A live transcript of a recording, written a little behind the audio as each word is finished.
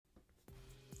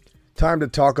Time to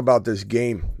talk about this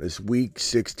game, this Week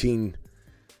 16.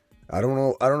 I don't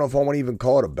know if I want to even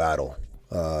call it a battle.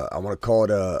 I want to call it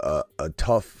a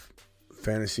tough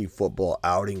fantasy football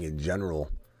outing in general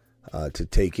to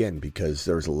take in, because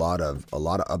there's a lot of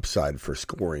upside for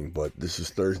scoring. But this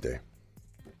is Thursday.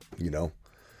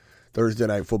 Thursday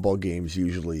night football games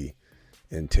usually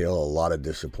entail a lot of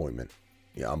disappointment.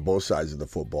 Yeah, on both sides of the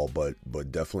football, but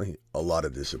definitely a lot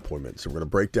of disappointment. So we're going to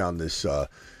break down this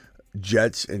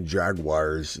Jets and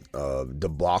Jaguars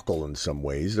debacle in some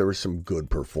ways. There were some good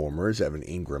performers. Evan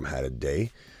Ingram had a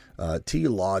day. T.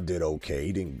 Law did okay.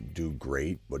 He didn't do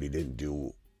great, but he didn't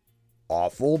do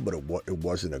awful, but it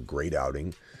wasn't a great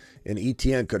outing. And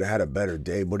ETN could have had a better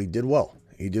day, but he did well.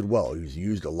 He was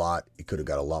used a lot. He could have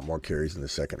got a lot more carries in the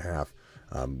second half.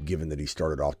 Given that he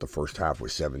started off the first half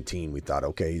with 17, we thought,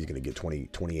 okay, he's going to get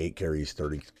 28 carries,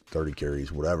 30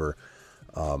 carries, whatever.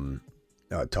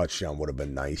 A touchdown would have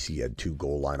been nice. He had 2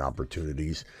 goal line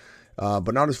opportunities,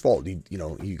 but not his fault. He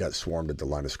got swarmed at the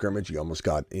line of scrimmage. He almost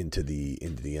got into the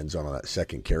end zone on that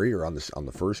second carry, or on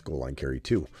the first goal line carry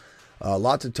too. A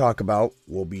lot to talk about.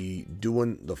 We'll be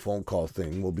doing the phone call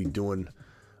thing. We'll be doing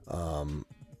a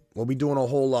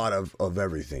whole lot of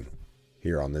everything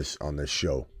here on this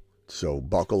show. So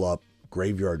buckle up.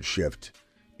 Graveyard Shift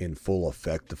in full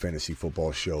effect. The Fantasy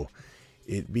Football Show.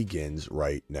 It begins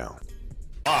right now.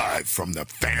 Live from the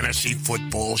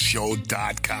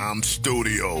FantasyFootballShow.com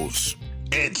studios.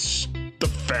 It's the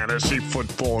Fantasy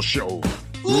Football Show.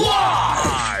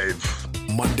 Live!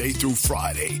 Monday through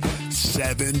Friday,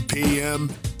 7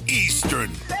 p.m.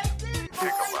 Eastern.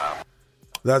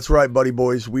 That's right, buddy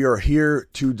boys. We are here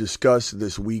to discuss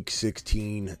this Week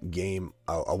 16 game.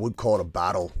 I would call it a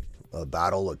battle, a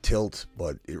tilt,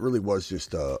 but it really was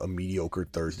just a mediocre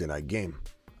Thursday night game.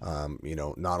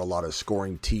 Not a lot of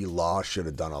scoring. T. Law should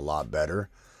have done a lot better.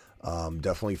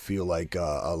 Definitely feel like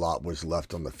a lot was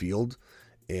left on the field.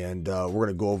 And we're going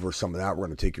to go over some of that. We're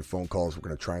going to take your phone calls. We're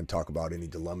going to try and talk about any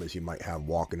dilemmas you might have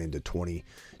walking into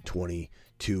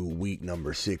 2022, week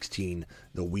number 16,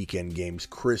 the weekend games,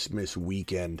 Christmas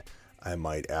weekend, I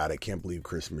might add. I can't believe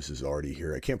Christmas is already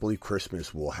here. I can't believe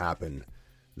Christmas will happen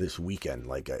this weekend.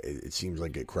 Like, it seems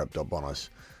like it crept up on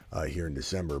us here in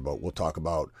December. But we'll talk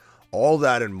about all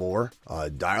that and more.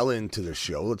 Dial into the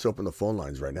show. Let's open the phone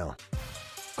lines right now.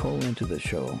 Call into the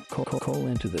show. Call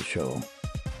into the show.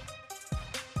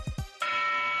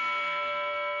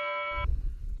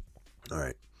 All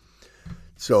right.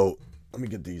 So let me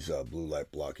get these blue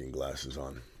light blocking glasses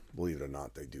on. Believe it or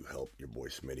not, they do help. Your boy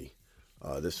Smitty.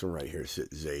 This one right here,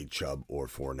 Zay, Chubb, or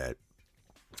Fournette.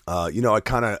 I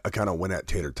kind of went at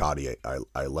Tater Toddy.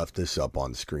 I left this up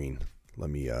on screen. Let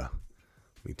me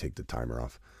take the timer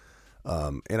off.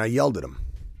 And I yelled at him.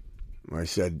 I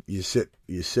said, "You sit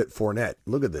Fournette.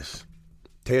 Look at this,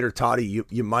 Tater Toddy.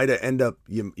 You might end up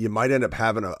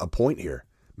having a point here.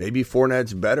 Maybe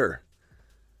Fournette's better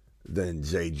than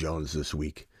Zay Jones this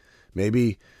week.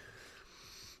 Maybe.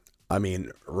 I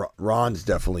mean, Ron's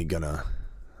definitely gonna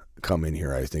come in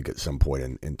here, I think, at some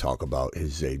point and talk about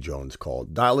his Zay Jones call.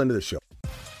 Dial into the show.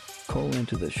 Call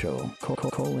into the show.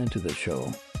 Call into the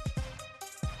show.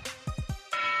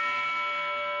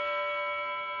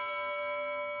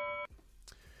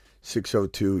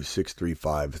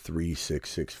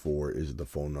 (602-635-3664) is the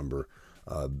phone number.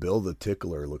 Bill the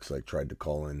Tickler looks like tried to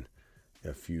call in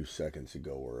a few seconds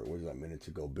ago, or was that minutes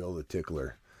ago? Bill the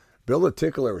Tickler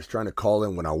was trying to call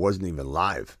in when I wasn't even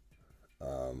live.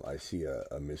 I see a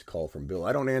missed call from Bill.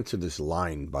 I don't answer this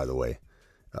line, by the way.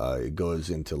 It goes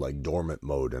into like dormant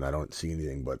mode, and I don't see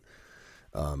anything. But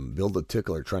Bill the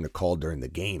Tickler trying to call during the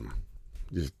game,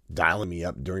 just dialing me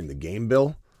up during the game.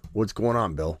 Bill, what's going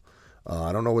on, Bill?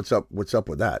 I don't know what's up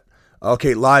with that.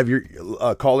 Okay, live.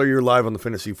 Caller, you're live on the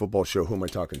Fantasy Football Show. Who am I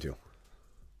talking to?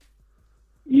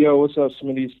 Yo, what's up,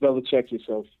 Smitty? It's Belichick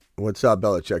yourself. What's up,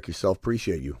 Belichick yourself?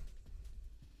 Appreciate you.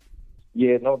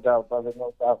 Yeah, no doubt, brother,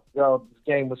 no doubt. Yo, this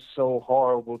game was so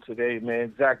horrible today,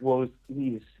 man. Zach Willis,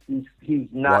 he's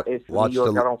not. It's New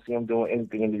York. I don't see him doing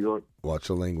anything in New York. Watch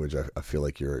the language. I feel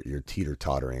like you're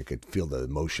teeter-tottering. I could feel the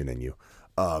emotion in you.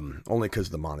 Only because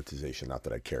of the monetization, not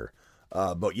that I care.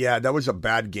 But yeah, that was a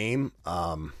bad game.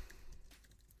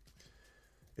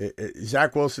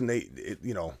 Zach Wilson,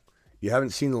 you haven't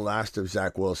seen the last of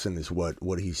Zach Wilson, is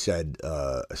what he said,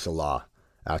 Salah,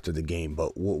 after the game.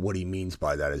 But what he means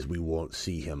by that is we won't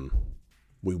see him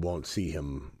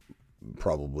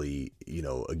probably,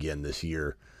 again this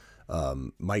year.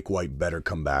 Mike White better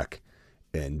come back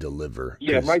and deliver.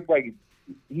 Yeah, Mike White,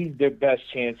 he's their best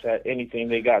chance at anything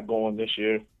they got going this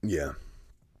year. Yeah.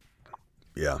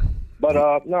 But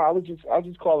no, I was just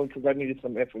calling because I needed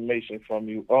some information from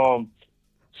you.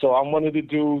 So I'm one of the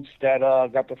dudes that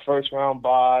got the first round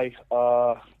bye,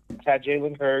 had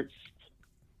Jalen Hurts,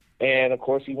 and of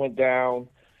course he went down.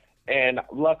 And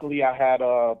luckily I had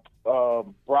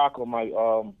Brock on my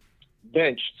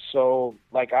bench. So,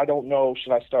 like, I don't know,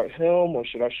 should I start him or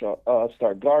should I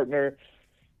start Gardner?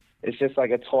 It's just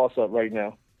like a toss-up right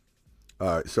now.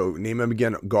 So name him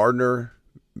again. Gardner,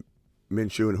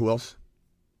 Minshew, and who else?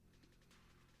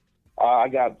 I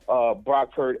got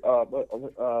Brock Purdy,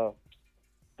 the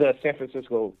San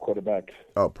Francisco quarterback.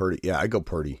 Oh, Purdy. Yeah, I go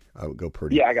Purdy. I would go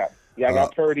Purdy. Yeah, I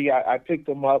got Purdy. I picked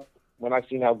him up when I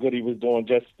seen how good he was doing,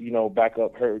 just, back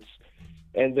up Hurts.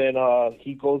 And then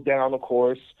he goes down, of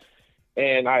course.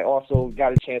 And I also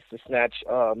got a chance to snatch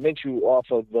Minshew off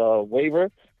of the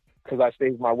waiver because I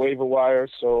saved my waiver wire.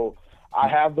 So I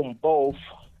have them both.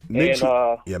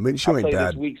 Minshew, and Minshew ain't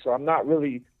bad this week, so I'm not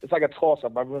really – it's like a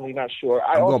toss-up. I'm really not sure.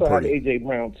 I also have A.J.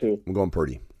 Brown, too. I'm going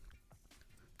Purdy.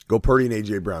 Go Purdy and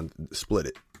A.J. Brown. Split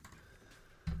it.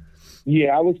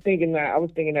 Yeah, I was thinking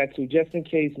that too. Just in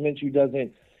case Minshew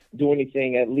doesn't do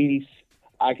anything, at least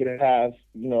I could have,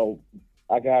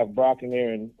 I could have Brock in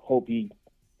there and hope he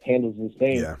handles his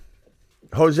thing. Yeah.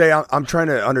 Jose, I'm trying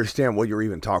to understand what you're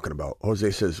even talking about.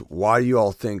 Jose says, why do you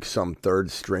all think some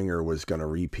third stringer was going to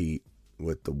repeat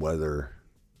with the weather?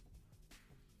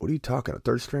 What are you talking about?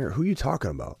 Third stringer? Who are you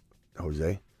talking about,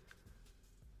 Jose?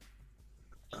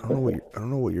 I don't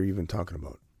know what you're even talking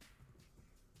about.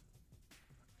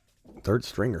 Third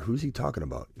stringer? Who's he talking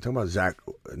about? You're talking about Zach.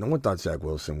 No one thought Zach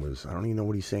Wilson was. I don't even know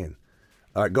what he's saying.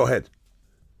 All right, go ahead.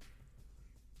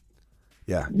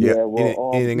 Yeah.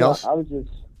 Well, anything else? I was just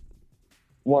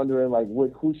wondering, like,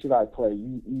 who should I play?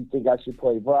 You think I should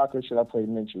play Brock or should I play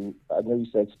Minshew? I know you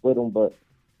said split them, but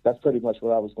that's pretty much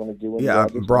what I was going to do. Yeah,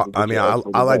 Brock.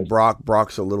 I like Brock.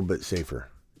 Brock's a little bit safer.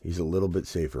 He's a little bit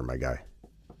safer, my guy.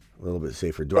 A little bit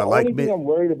safer. The only thing I'm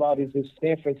worried about is if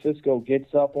San Francisco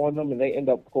gets up on them and they end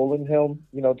up pulling him,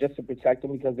 just to protect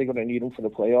him because they're going to need him for the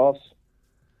playoffs.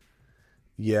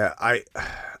 Yeah,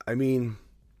 I mean,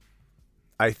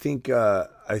 I think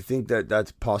that that's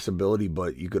a possibility,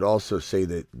 but you could also say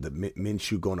that the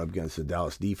Minshew going up against the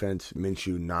Dallas defense,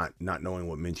 Minshew not knowing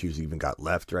what Minshew's even got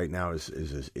left right now is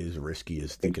risky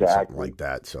as thinking something like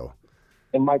that. So,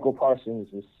 and Michael Parsons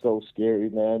is so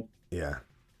scary, man. Yeah.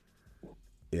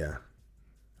 Yeah.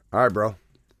 All right, bro.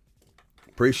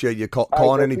 Appreciate you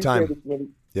calling anytime.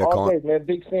 Yeah, okay, man.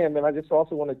 Big fan, man. I just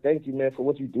also want to thank you, man, for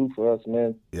what you do for us,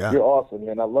 man. Yeah. You're awesome,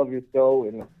 man. I love your show,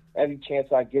 and every chance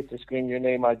I get to scream your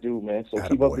name, I do, man. So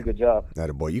keep up the good job.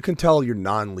 Attaboy. You can tell your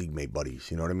non-league mate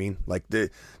buddies. You know what I mean? Like the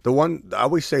one, I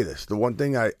always say this. The one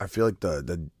thing I feel like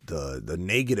the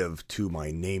negative to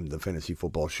my name, the Fantasy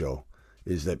Football Show,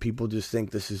 is that people just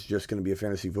think this is just going to be a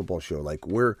fantasy football show. Like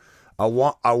I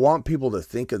want people to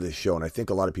think of this show, and I think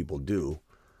a lot of people do,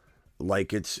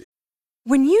 like it's.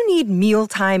 When you need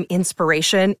mealtime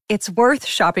inspiration, it's worth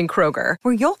shopping Kroger,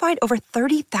 where you'll find over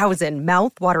 30,000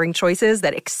 mouth-watering choices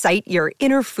that excite your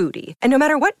inner foodie. And no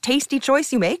matter what tasty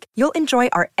choice you make, you'll enjoy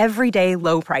our everyday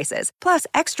low prices, plus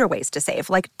extra ways to save,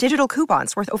 like digital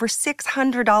coupons worth over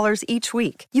 $600 each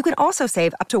week. You can also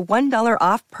save up to $1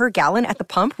 off per gallon at the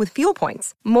pump with fuel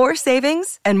points. More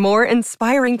savings and more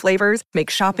inspiring flavors make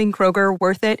shopping Kroger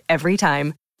worth it every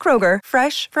time. Kroger,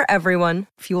 fresh for everyone.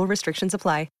 Fuel restrictions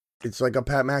apply. It's like a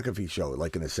Pat McAfee show,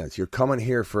 like in a sense. You're coming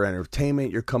here for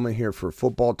entertainment. You're coming here for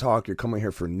football talk. You're coming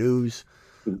here for news.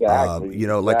 Exactly.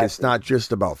 Like it's not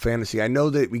just about fantasy. I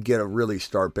know that we get a really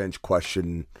start bench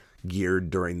question geared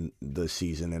during the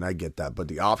season, and I get that. But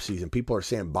the off season, people are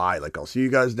saying bye. Like, I'll see you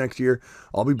guys next year.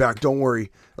 I'll be back. Don't worry.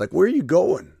 Like, where are you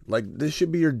going? Like, this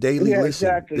should be your daily listen.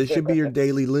 Exactly. This should be your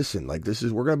daily listen. Like,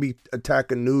 we're going to be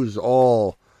attacking news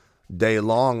all day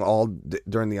long,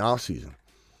 during the off season.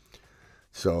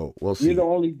 So we'll see. You're the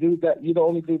only dude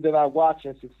that I watch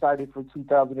that's excited for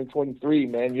 2023,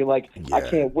 man. You're like, yeah. I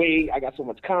can't wait. I got so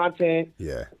much content.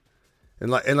 Yeah. And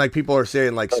like people are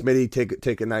saying, like, Smitty,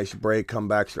 take a nice break, come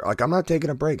back. Like, I'm not taking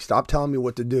a break. Stop telling me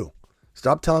what to do.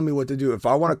 Stop telling me what to do. If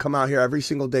I want to come out here every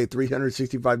single day,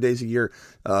 365 days a year,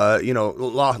 a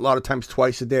lot of times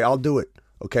twice a day, I'll do it.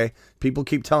 Okay? People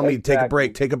keep telling me, take a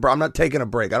break. I'm not taking a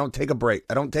break. I don't take a break.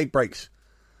 I don't take breaks.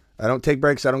 I don't take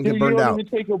breaks. I don't get burned out. You don't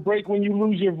even take a break when you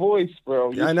lose your voice,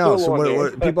 bro. I know.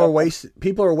 So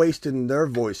people are wasting their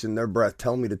voice and their breath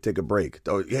telling me to take a break.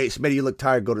 Oh, hey, Smitty, you look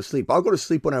tired. Go to sleep. I'll go to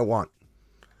sleep when I want.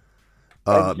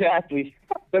 Exactly.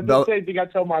 That's the same thing I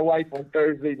tell my wife on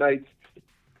Thursday nights.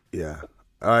 Yeah.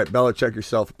 All right, Bella, check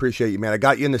yourself. Appreciate you, man. I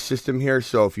got you in the system here,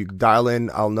 so if you dial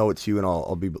in, I'll know it's you, and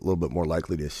I'll be a little bit more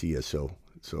likely to see you.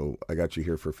 So I got you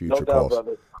here for future calls.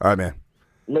 Brother. All right, man.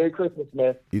 Merry Christmas,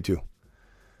 man. You too.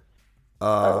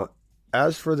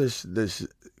 as for this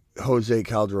Jose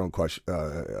Calderon question,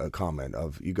 comment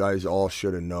of you guys all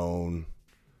should have known.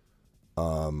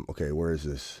 Okay, where is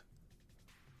this?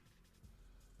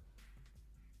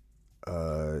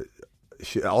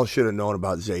 All should have known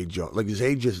about Zay Jones. Like,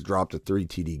 Zay just dropped a 3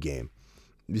 TD game.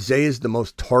 Zay is the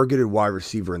most targeted wide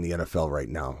receiver in the NFL right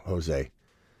now, Jose.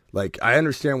 Like, I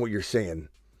understand what you're saying,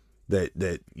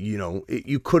 that you know,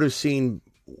 you could have seen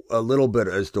a little bit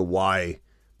as to why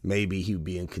maybe he'd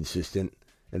be inconsistent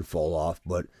and fall off,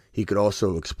 but he could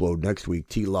also explode next week.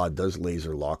 T-Law does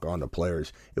laser lock on the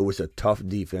players. It was a tough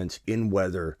defense in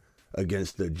weather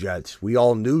against the Jets. We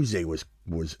all knew Zay was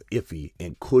iffy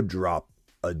and could drop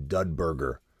a dud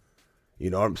burger. You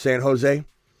know what I'm saying, Jose?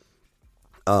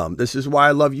 This is why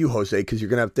I love you, Jose, because you're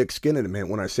gonna have thick skin in a minute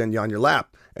when I send you on your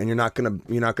lap, and you're not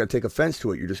gonna take offense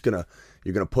to it. You're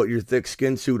gonna put your thick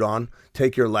skin suit on,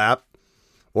 take your lap,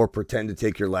 or pretend to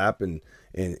take your lap and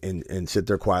sit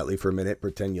there quietly for a minute,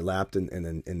 pretend you lapped,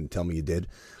 and tell me you did,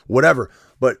 whatever.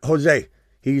 But Jose,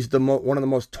 he's one of the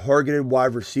most targeted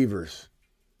wide receivers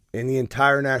in the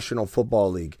entire National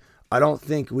Football League. I don't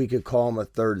think we could call him a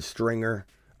third stringer.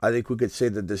 I think we could say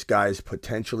that this guy is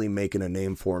potentially making a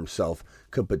name for himself,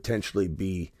 could potentially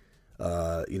be,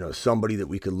 somebody that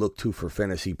we could look to for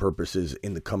fantasy purposes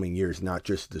in the coming years, not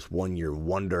just this one-year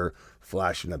wonder,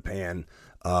 flash in the pan.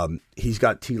 He's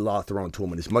got T-Law thrown to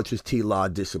him, and as much as T-Law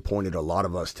disappointed a lot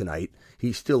of us tonight,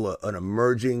 he's still an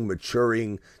emerging,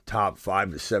 maturing top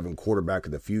 5 to 7 quarterback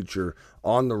of the future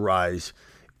on the rise.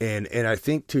 And I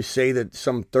think to say that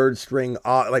some third string,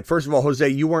 first of all, Jose,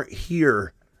 you weren't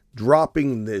here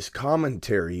dropping this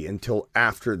commentary until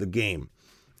after the game.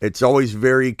 It's always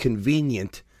very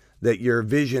convenient that your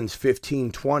vision's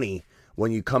 15-20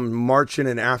 when you come marching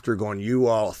in after going, you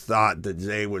all thought that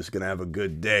Zay was going to have a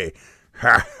good day.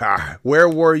 Ha ha. Where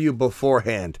were you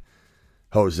beforehand,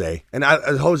 Jose? And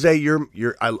Jose,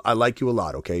 I like you a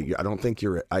lot, okay? I don't think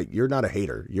you're not a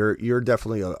hater. You're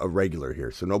definitely a regular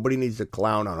here. So nobody needs to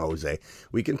clown on Jose.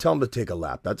 We can tell him to take a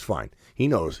lap. That's fine. He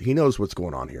knows what's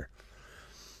going on here.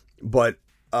 But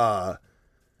I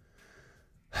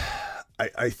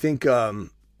think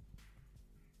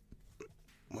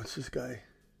what's this guy?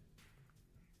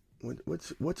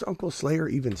 What's Uncle Slayer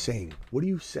even saying? What are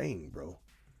you saying, bro?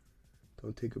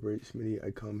 Don't take a break, Smitty.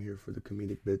 I come here for the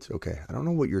comedic bits. Okay, I don't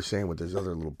know what you're saying with this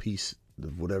other little piece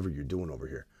of whatever you're doing over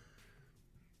here.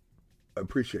 I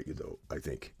appreciate you, though, I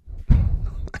think.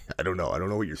 I don't know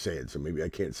what you're saying, so maybe I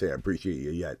can't say I appreciate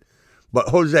you yet. But,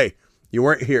 Jose, you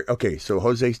weren't here. Okay, so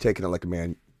Jose's taking it like a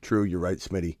man. True, you're right,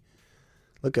 Smitty.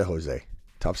 Look at Jose.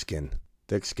 Tough skin.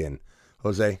 Thick skin.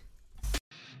 Jose.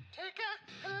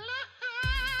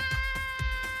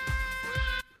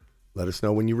 Let us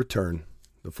know when you return.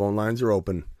 The phone lines are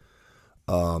open.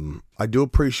 I do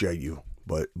appreciate you,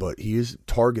 but he is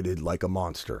targeted like a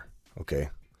monster. Okay,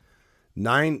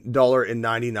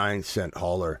 $9.99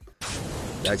 hauler.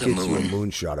 That gets you a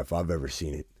moonshot if I've ever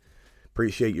seen it.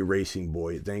 Appreciate you, Racing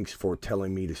Boy. Thanks for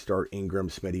telling me to start Ingram,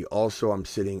 Smitty. Also, I'm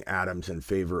sitting Adams in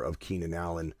favor of Keenan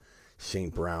Allen,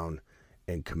 St. Brown,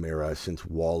 and Kamara since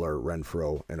Waller,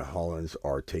 Renfro, and Hollins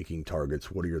are taking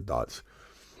targets. What are your thoughts?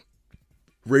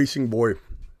 Racing Boy,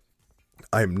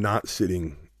 I am not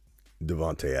sitting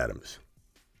Devontae Adams.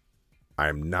 I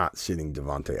am not sitting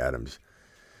Devontae Adams.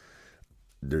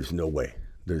 There's no way.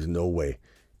 There's no way.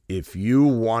 If you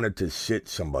wanted to sit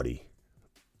somebody,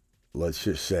 let's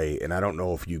just say, and I don't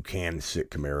know if you can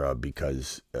sit Kamara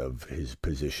because of his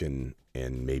position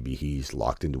and maybe he's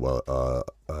locked into a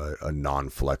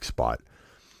non-flex spot,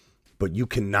 but you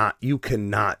cannot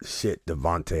sit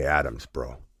Devontae Adams,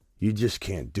 bro. You just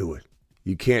can't do it.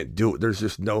 You can't do it. There's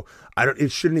just no,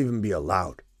 it shouldn't even be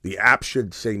allowed. The app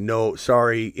should say, no,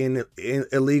 sorry, in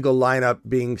illegal lineup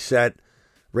being set,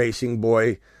 Racing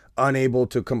Boy, unable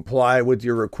to comply with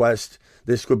your request.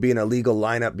 This could be an illegal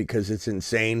lineup because it's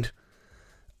insane.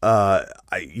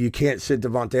 You can't sit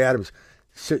Devontae Adams.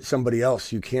 Sit somebody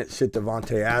else. You can't sit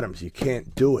Devontae Adams. You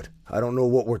can't do it. I don't know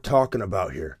what we're talking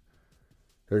about here.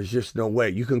 There's just no way.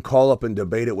 You can call up and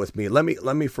debate it with me. Let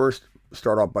me first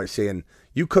start off by saying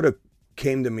you could have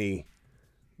came to me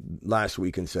last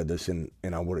week and said this, and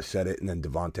I would have said it, and then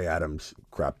Devontae Adams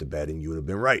crapped the bed, and you would have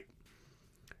been right.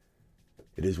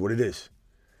 It is what it is.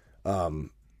 That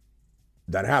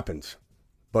happens.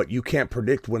 But you can't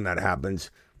predict when that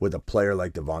happens with a player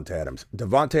like Devontae Adams.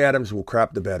 Devontae Adams will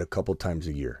crap the bed a couple times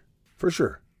a year. For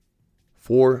sure.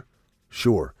 For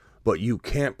sure. But you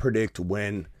can't predict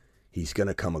when he's going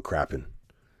to come a-crapping.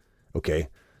 Okay?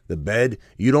 The bed,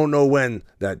 you don't know when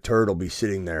that turd will be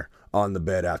sitting there on the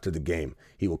bed after the game.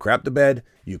 He will crap the bed.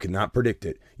 You cannot predict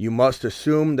it. You must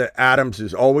assume that Adams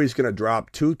is always going to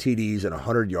drop 2 TDs and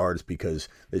 100 yards because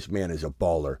this man is a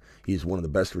baller. He's one of the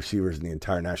best receivers in the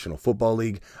entire National Football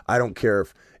League. I don't care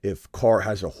if Carr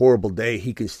has a horrible day.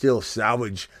 He can still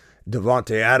salvage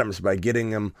Davante Adams by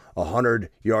getting him 100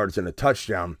 yards and a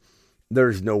touchdown.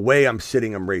 There's no way I'm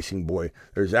sitting him, Racing Boy.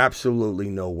 There's absolutely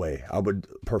no way. I would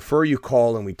prefer you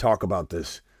call and we talk about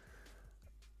this.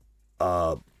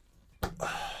 But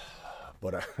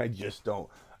I just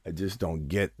don't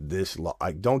get this.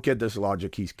 I don't get this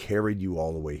logic. He's carried you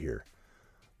all the way here.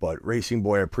 But Racing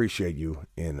Boy, I appreciate you,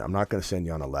 and I'm not going to send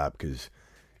you on a lap because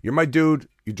you're my dude.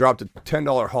 You dropped a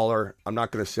 $10 hauler. I'm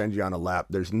not going to send you on a lap.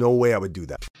 There's no way I would do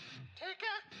that.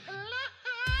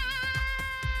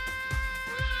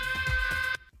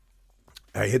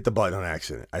 I hit the button on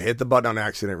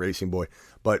accident. Racing Boy.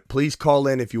 But please call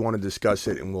in if you want to discuss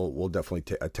it, and we'll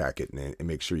definitely attack it and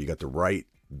make sure you got the right,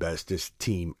 bestest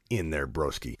team in there,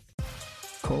 broski.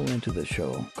 Call into the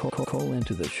show. Call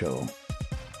into the show.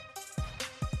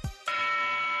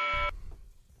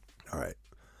 All right.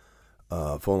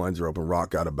 Phone lines are open.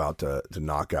 Rock out about to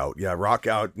knock out. Yeah, Rock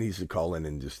out needs to call in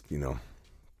and just,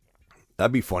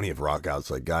 that'd be funny if Rock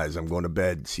out's like, guys, I'm going to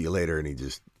bed. See you later. And he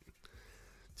just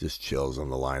chills on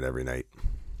the line every night.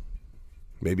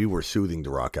 Maybe we're soothing to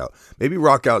Rock out. Maybe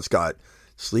Rock out's got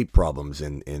sleep problems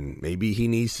and maybe he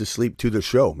needs to sleep to the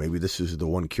show. Maybe this is the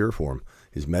one cure for him,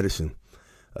 his medicine.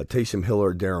 Taysom Hill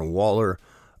or Darren Waller.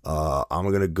 I'm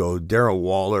going to go. Darren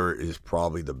Waller is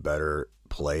probably the better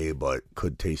play, but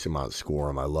could Taysom outscore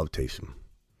him? I love Taysom.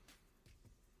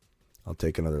 I'll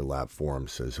take another lap for him,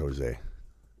 says Jose.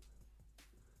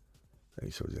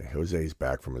 Thanks, Jose. Jose's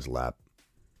back from his lap.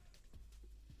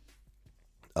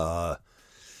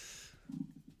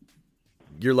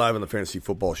 You're live on the Fantasy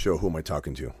Football Show. Who am I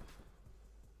talking to?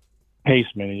 Hey,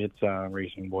 Smitty. It's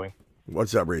Racing Boy.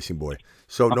 What's up, Racing Boy?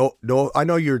 So no, I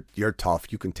know you're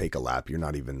tough. You can take a lap. You're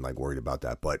not even worried about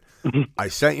that. But I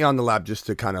sent you on the lap just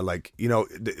to kind of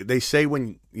they say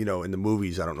when in the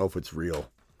movies. I don't know if it's real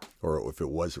or if it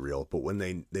was real, but when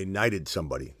they knighted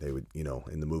somebody, they would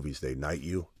in the movies they knight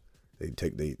you. They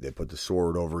put the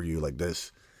sword over you like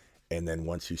this, and then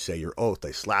once you say your oath,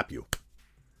 they slap you.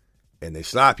 And they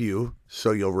slap you so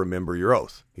you'll remember your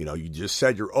oath. You just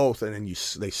said your oath, and then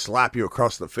they slap you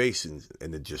across the face,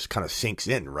 and it just kind of sinks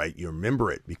in, right? You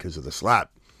remember it because of the slap.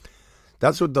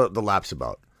 That's what the lap's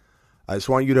about. I just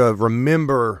want you to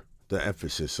remember the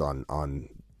emphasis on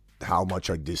how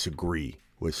much I disagree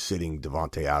with sitting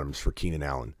Davante Adams for Keenan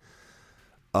Allen.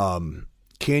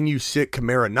 Can you sit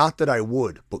Kamara? Not that I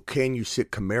would, but can you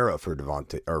sit Kamara for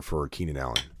Davante or for Keenan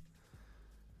Allen?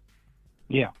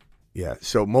 Yeah. Yeah,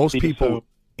 so most people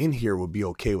in here would be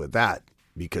okay with that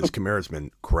because Kamara's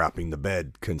been crapping the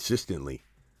bed consistently,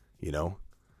 They don't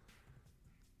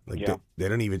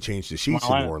even change the sheets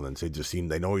in New Orleans.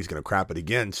 They know he's going to crap it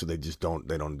again, so they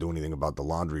don't do anything about the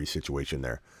laundry situation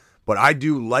there. But I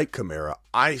do like Kamara.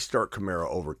 I start Kamara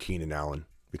over Keenan Allen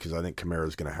because I think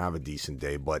Kamara's going to have a decent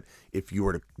day. But if you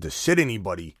were to sit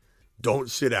anybody,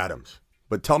 don't sit Adams.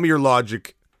 But tell me your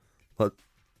logic.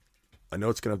 I know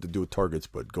it's going to have to do with targets,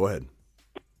 but go ahead.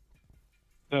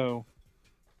 So,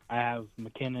 I have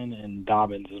McKinnon and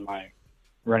Dobbins as my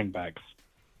running backs.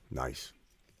 Nice.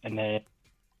 And then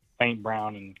St.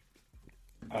 Brown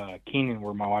and Keenan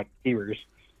were my wide receivers.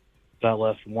 So I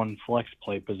left one flex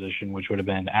play position, which would have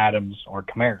been Adams or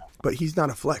Kamara. But he's not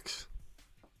a flex.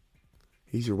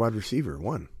 He's your wide receiver,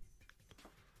 one.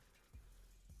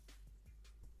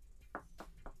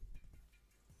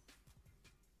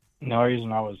 No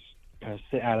reason I was going to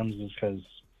sit Adams is because,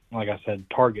 like I said,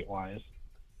 target-wise.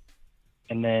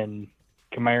 And then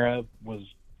Kamara was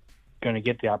going to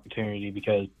get the opportunity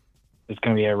because it's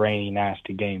going to be a rainy,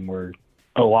 nasty game where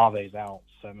Olave's out.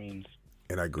 So that means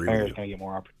Kamara's going to get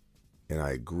more opportunity. And I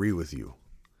agree with you.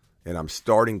 And I'm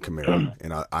starting Kamara.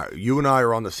 And you and I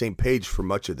are on the same page for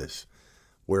much of this,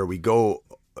 where we go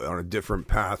on a different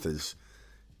path as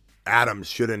Adams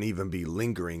shouldn't even be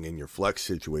lingering in your flex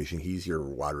situation. He's your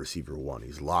wide receiver one.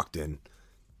 He's locked in.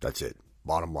 That's it.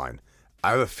 Bottom line.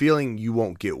 I have a feeling you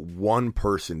won't get one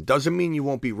person. Doesn't mean you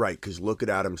won't be right, because look at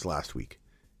Adams last week.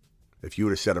 If you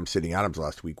would have said I'm sitting Adams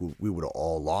last week, we would have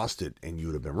all lost it, and you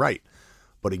would have been right.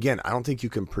 But again, I don't think you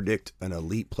can predict an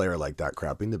elite player like that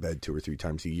crapping the bed 2 or 3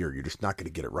 times a year. You're just not going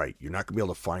to get it right. You're not going to be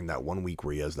able to find that 1 week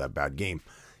where he has that bad game.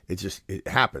 It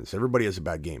happens. Everybody has a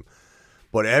bad game.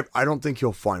 But I don't think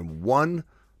you'll find one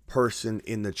person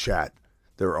in the chat.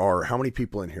 There are how many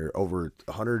people in here? Over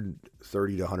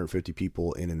 130 to 150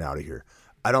 people in and out of here.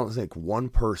 I don't think one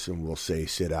person will say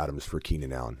sit Adams for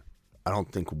Keenan Allen. I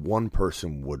don't think one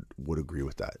person would agree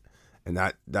with that. And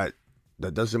that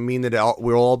doesn't mean that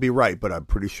we'll all be right, but I'm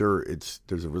pretty sure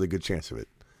there's a really good chance of it.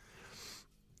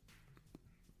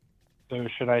 So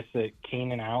should I sit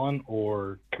Keenan Allen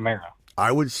or Kamara?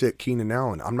 I would sit Keenan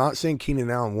Allen. I'm not saying Keenan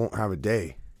Allen won't have a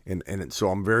day. And so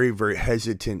I'm very, very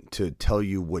hesitant to tell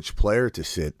you which player to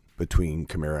sit between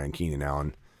Kamara and Keenan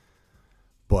Allen.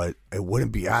 But it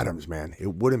wouldn't be Adams, man.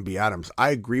 It wouldn't be Adams. I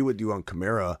agree with you on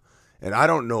Kamara, and I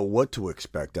don't know what to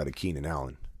expect out of Keenan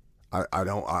Allen. I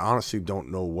honestly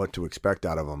don't know what to expect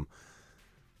out of him.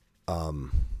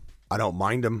 I don't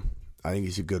mind him. I think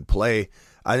he's a good play.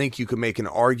 I think you could make an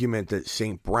argument that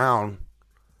St. Brown,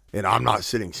 and I'm not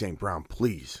sitting St. Brown,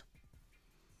 please.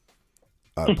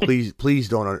 Please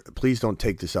don't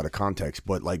take this out of context.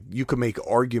 But like, you could make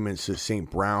arguments that St.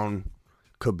 Brown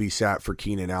could be sat for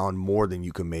Keenan Allen more than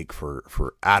you can make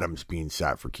for Adams being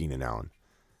sat for Keenan Allen.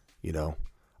 You know,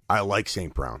 I like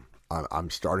St. Brown. I'm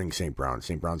starting St. Brown.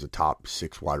 St. Brown's a top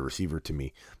 6 wide receiver to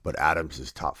me, but Adams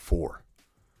is top 4.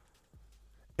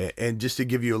 And just to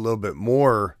give you a little bit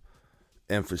more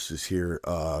emphasis here,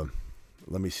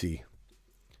 let me see.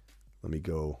 Let me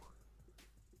go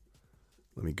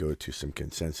to some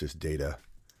consensus data.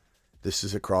 This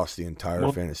is across the entire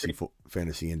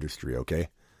fantasy industry, okay?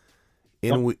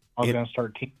 I was going to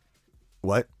start Keenan.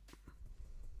 What?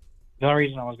 The only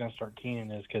reason I was going to start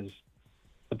Keenan is because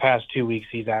the past 2 weeks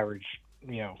he's averaged,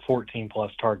 14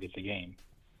 plus targets a game.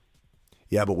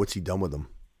 Yeah, but what's he done with them?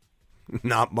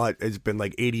 Not much. It's been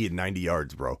like 80 and 90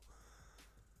 yards, bro.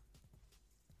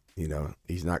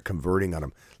 He's not converting on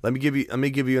them. Let me give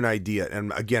you an idea.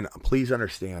 And again, please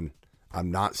understand,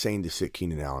 I'm not saying to sit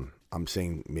Keenan Allen. I'm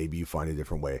saying maybe you find a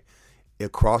different way.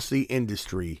 Across the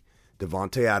industry,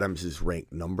 Davante Adams is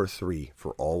ranked number 3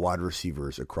 for all wide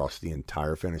receivers across the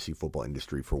entire fantasy football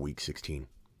industry for week 16.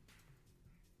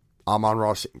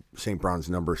 Amon-Ra St. Brown's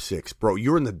number 6. Bro,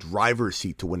 you're in the driver's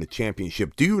seat to win the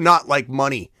championship. Do you not like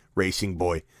money, racing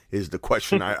boy, is the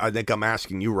question I think I'm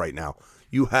asking you right now.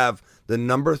 You have the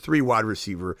number 3 wide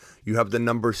receiver. You have the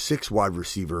number 6 wide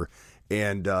receiver.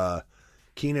 And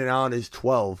Keenan Allen is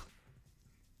 12.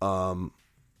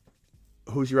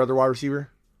 Who's your other wide receiver?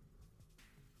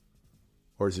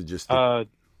 Or is it just... It's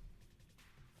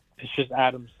just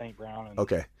Adams, St. Brown.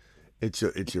 Okay. It's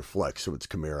your flex, so it's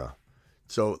Kamara.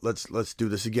 So let's do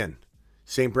this again.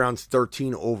 St. Brown's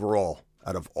 13 overall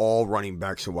out of all running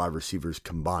backs and wide receivers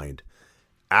combined.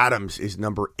 Adams is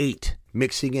number 8.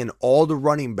 Mixing in all the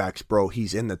running backs, bro,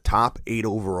 he's in the top 8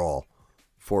 overall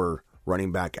for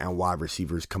running back and wide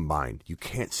receivers combined. You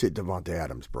can't sit Davante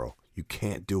Adams, bro. You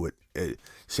can't do it.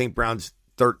 St. Brown's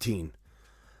 13.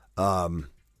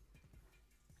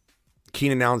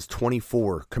 Keenan Allen's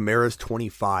 24. Kamara's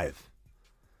 25.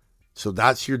 So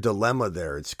that's your dilemma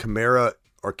there. It's Kamara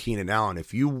or Keenan Allen.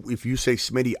 If you say,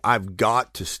 Smitty, I've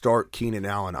got to start Keenan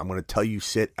Allen, I'm going to tell you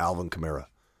sit Alvin Kamara.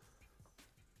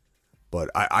 But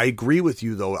I agree with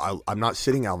you, though. I'm not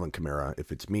sitting Alvin Kamara.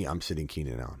 If it's me, I'm sitting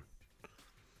Keenan Allen.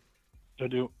 So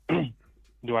do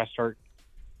I start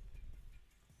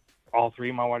all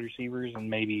 3 of my wide receivers and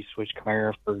maybe switch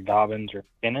Kamara for Dobbins or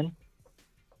McKinnon?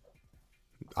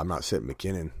 I'm not sitting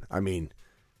McKinnon. I mean,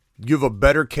 you have a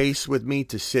better case with me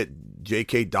to sit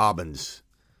J.K. Dobbins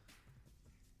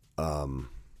or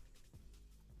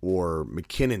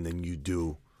McKinnon than you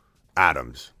do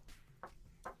Adams.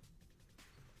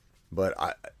 But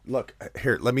look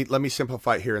here. Let me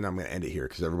simplify it here, and I'm going to end it here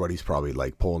because everybody's probably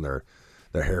like pulling their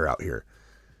hair out here.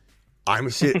 I'm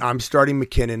starting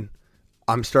McKinnon.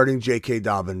 I'm starting J.K.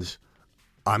 Dobbins.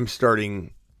 I'm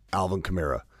starting Alvin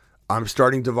Kamara. I'm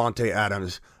starting Davante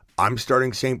Adams. I'm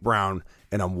starting St. Brown,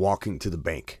 and I'm walking to the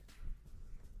bank.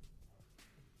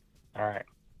 All right.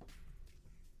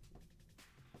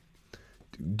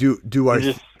 Do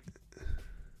I?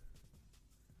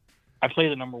 I play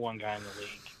the number 1 guy in the league.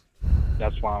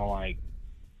 That's why I'm like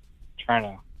trying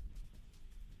to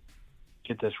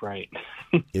get this right.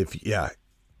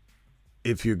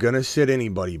 If you're gonna sit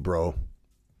anybody, bro,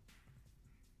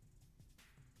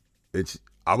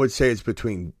 I would say it's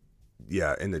between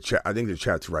in the chat. I think the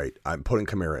chat's right. I'm putting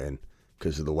Kamara in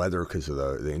because of the weather, because of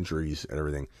the injuries and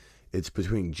everything. It's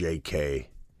between J.K.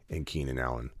 and Keenan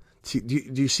Allen. See,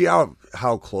 do you see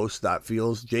how close that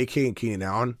feels? J.K. and Keenan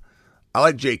Allen. I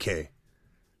like J.K.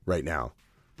 right now.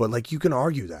 But, like, you can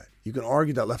argue that. You can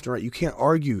argue that left and right. You can't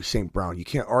argue St. Brown. You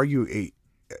can't argue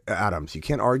Adams. You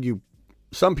can't argue.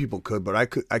 Some people could, but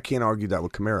I can't argue that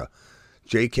with Kamara.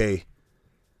 J.K.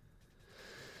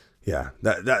 Yeah,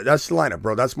 that's the lineup,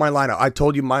 bro. That's my lineup. I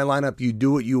told you my lineup. You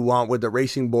do what you want with the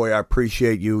racing boy. I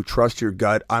appreciate you. Trust your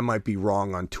gut. I might be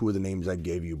wrong on 2 of the names I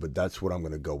gave you, but that's what I'm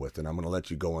going to go with, and I'm going to let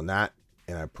you go on that.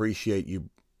 And I appreciate you,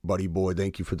 buddy boy.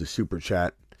 Thank you for the super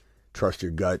chat. trust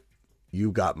your gut.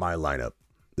 You got my lineup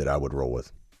that I would roll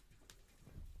with.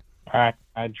 All right.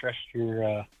 I trust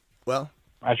your.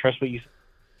 I trust what you.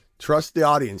 Trust the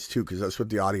audience too, because that's what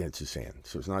the audience is saying.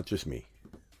 So it's not just me,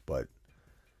 but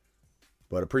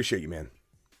appreciate you, man.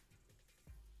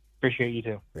 Appreciate you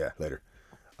too. Yeah, later.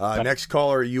 Next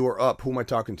caller, you are up. Who am I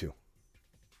talking to?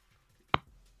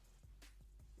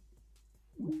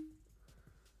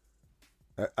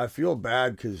 I feel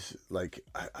bad because, like,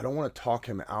 I don't want to talk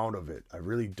him out of it. I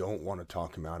really don't want to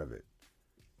talk him out of it.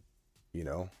 You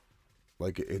know?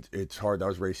 Like, it's hard. That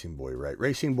was Racing Boy, right?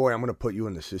 Racing Boy, I'm going to put you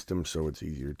in the system so it's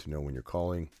easier to know when you're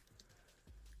calling.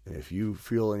 And if you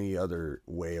feel any other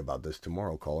way about this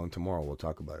tomorrow, call in tomorrow. We'll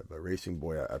talk about it. But Racing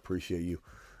Boy, I appreciate you.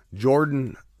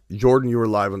 Jordan, you were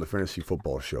live on the Fantasy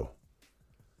Football Show.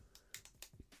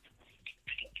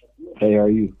 Hey, how are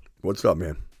you? What's up,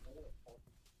 man?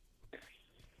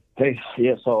 Hey,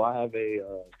 yeah, so I have a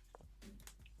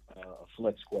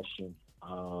flex question.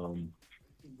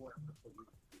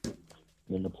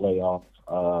 In the playoff,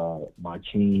 my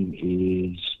team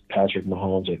is Patrick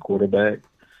Mahomes at quarterback,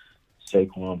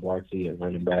 Saquon Barkley at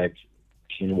running back,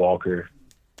 Ken Walker,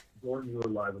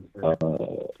 Jamar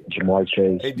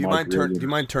Chase. Hey, do you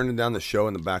mind turning down the show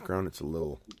in the background? It's a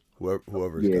little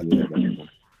whoever's got yeah. that.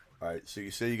 All right, so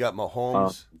you say you got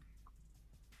Mahomes.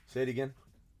 Say it again.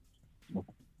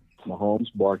 Mahomes,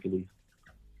 Barkley,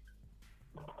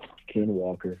 Ken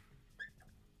Walker,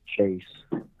 Chase,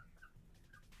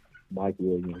 Mike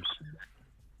Williams,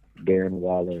 Darren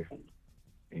Waller,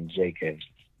 and J.K.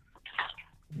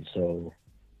 And so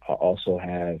I also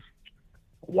have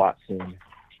Watson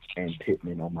and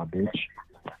Pittman on my bench.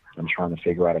 I'm trying to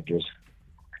figure out if there's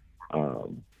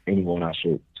anyone I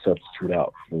should substitute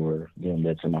out for them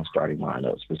that's in my starting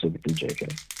lineup, specifically J.K.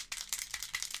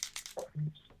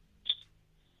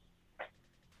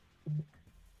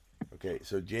 Okay,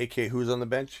 so J.K., who's on the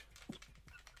bench?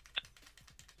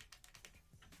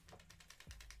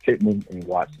 Pittman and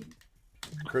Watson.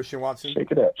 Christian Watson?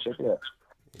 Shake it up.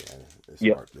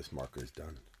 Yeah, this marker is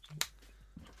done.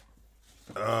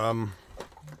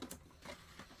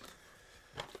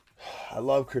 I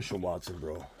love Christian Watson,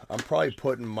 bro. I'm probably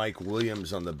putting Mike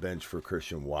Williams on the bench for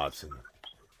Christian Watson.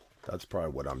 That's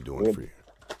probably what I'm doing for you.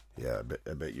 Yeah,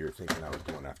 I bet you're thinking I was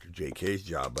going after J.K.'s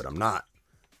job, but I'm not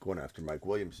going after Mike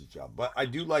Williams' job. But I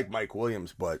do like Mike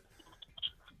Williams, but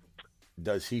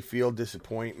does he feel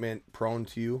disappointment prone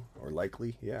to you, or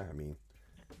likely? Yeah, I mean,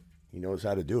 he knows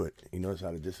how to do it. He knows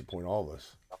how to disappoint all of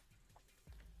us.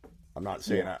 I'm not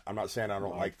saying I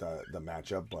don't like the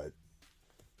matchup, but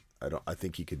I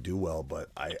think he could do well. But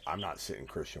I'm not sitting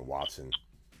Christian Watson.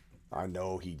 I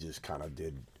know he just kind of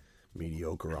did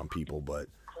mediocre on people,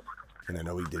 and I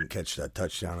know he didn't catch that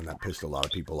touchdown, and that pissed a lot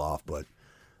of people off. But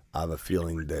I have a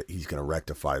feeling that he's going to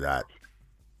rectify that.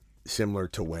 Similar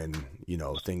to when,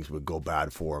 things would go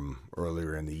bad for him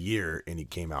earlier in the year and he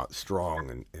came out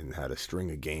strong and had a string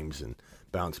of games and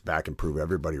bounced back and proved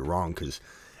everybody wrong, because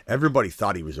everybody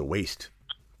thought he was a waste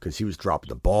because he was dropping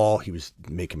the ball. He was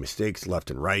making mistakes left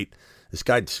and right. This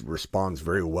guy responds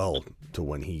very well to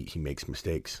when he makes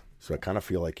mistakes. So I kind of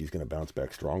feel like he's going to bounce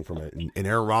back strong from it. And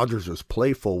Aaron Rodgers was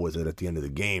playful with it at the end of the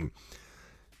game.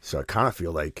 So I kind of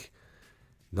feel like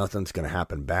nothing's going to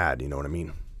happen bad. You know what I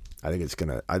mean? I think it's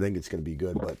gonna be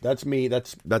good, but that's me.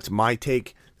 That's my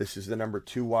take. This is the number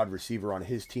 2 wide receiver on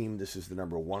his team. This is the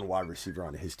number 1 wide receiver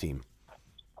on his team.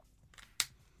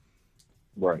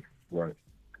 Right.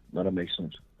 That makes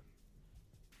sense.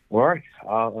 All right,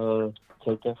 I'll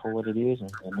take that for what it is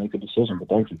and make a decision. But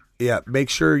thank you. Yeah, make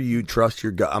sure you trust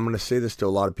your gut. I'm going to say this to a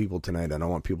lot of people tonight. I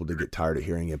don't want people to get tired of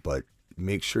hearing it, but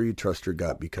make sure you trust your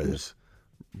gut because,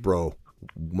 bro,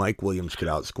 Mike Williams could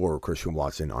outscore Christian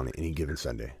Watson on any given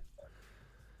Sunday.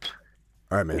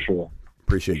 All right, man. For sure.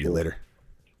 Appreciate you. Later.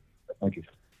 Thank you.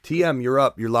 TM, you're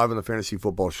up. You're live on the Fantasy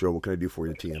Football Show. What can I do for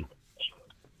you, TM?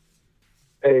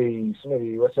 Hey,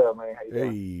 Smitty. What's up, man? How you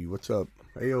doing? Hey, what's up?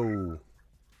 Hey-o.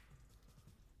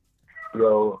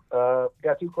 Yo,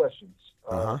 got 2 questions.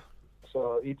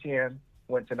 So ETN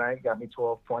went tonight, got me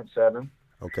 12.7.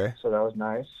 Okay. So that was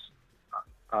nice.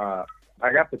 I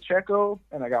got Pacheco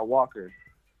and I got Walker.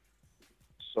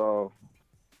 So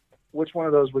which one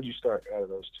of those would you start out of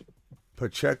those two?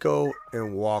 Pacheco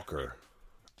and Walker.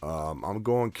 I'm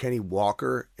going Kenny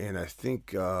Walker, and I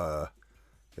think the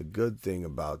good thing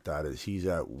about that is he's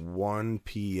at 1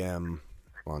 p.m.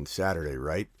 on Saturday,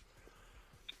 right?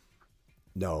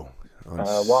 No.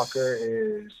 Walker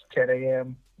is 10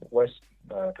 a.m. West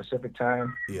Pacific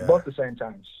time. Yeah. Both the same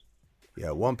times.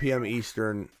 Yeah, 1 p.m.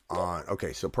 Eastern on.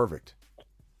 Okay, so perfect.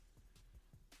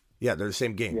 Yeah, they're the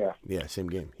same game. Yeah. Yeah, same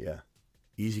game. Yeah.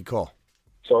 Easy call.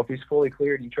 So if he's fully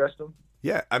cleared, you trust him?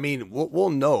 Yeah, I mean, we'll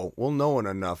know. We'll know in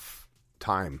enough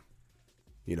time.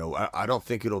 You know, I don't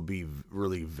think it'll be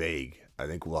really vague. I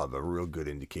think we'll have a real good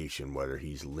indication whether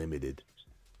he's limited.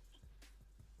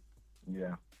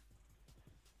 Yeah.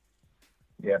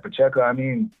 Yeah, Pacheco, I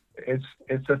mean, it's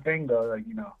a thing, though. Like,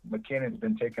 you know, McKinnon's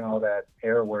been taking all that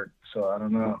air work, so I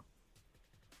don't know.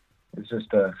 It's just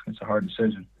it's a hard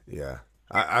decision. Yeah.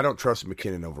 I don't trust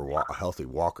McKinnon over a healthy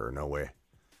Walker. No way.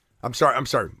 I'm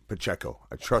sorry, Pacheco.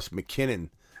 I trust McKinnon.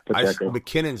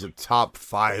 McKinnon's a top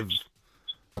 5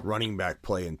 running back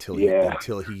play until he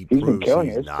he's proves been killing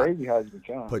he's it. It's not. crazy how he's been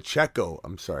killing. Pacheco,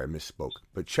 I'm sorry, I misspoke.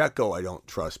 Pacheco, I don't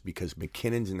trust because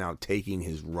McKinnon's now taking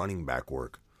his running back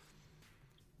work.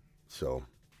 So,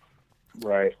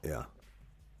 right. Yeah.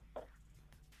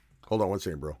 Hold on one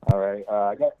second, bro. All right.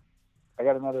 I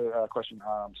got another question.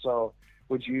 So,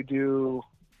 would you do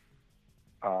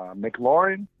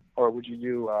McLaurin or would you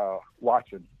do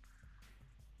Watson?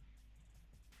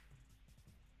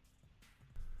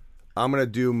 I'm going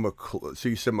to do so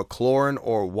you said McLaurin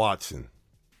or Watson?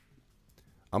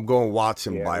 I'm going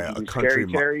Watson by a country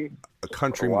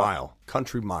mile.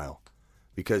 Country mile.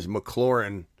 Because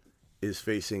McLaurin is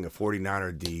facing a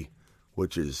 49er D,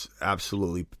 which is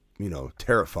absolutely,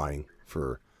 terrifying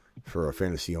for a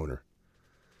fantasy owner.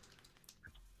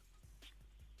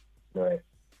 Right.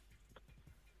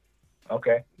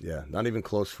 Okay. Yeah, not even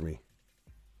close for me.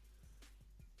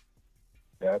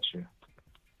 Gotcha.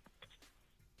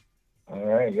 All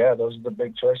right. Yeah, those are the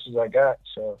big choices I got.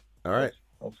 So. All right.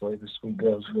 Hopefully this week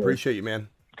goes good. Appreciate you, man.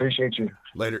 Appreciate you.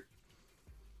 Later.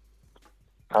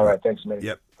 All right. Thanks, man.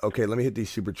 Yep. Okay, let me hit these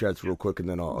super chats real quick, and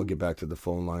then I'll get back to the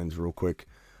phone lines real quick.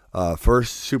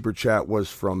 First super chat was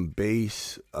from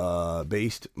Based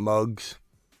Mugs.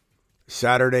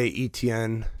 Saturday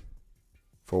ETN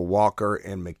for Walker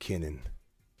and McKinnon.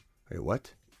 Wait,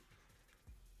 what?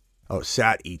 Oh,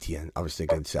 Sat ETN. I was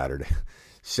thinking Saturday.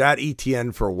 Sat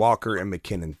ETN for Walker and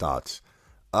McKinnon thoughts.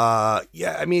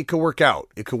 Yeah, I mean, it could work out.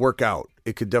 It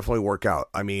could definitely work out.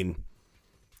 I mean,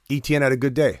 ETN had a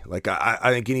good day. Like,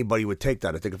 I think anybody would take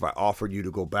that. I think if I offered you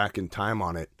to go back in time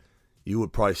on it, you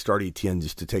would probably start ETN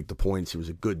just to take the points. It was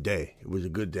a good day. It was a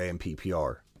good day in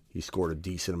PPR. He scored a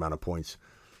decent amount of points.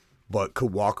 But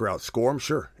could Walker outscore him?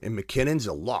 Sure. And McKinnon's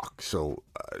a lock. So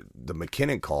the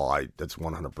McKinnon call, that's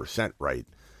 100% right.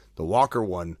 The Walker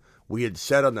one, we had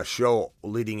said on the show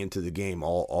leading into the game,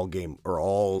 all game or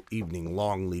all evening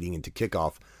long leading into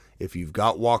kickoff, if you've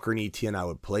got Walker and ETN, I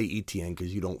would play ETN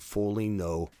because you don't fully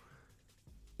know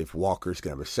if Walker's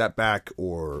going to have a setback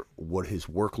or what his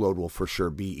workload will for sure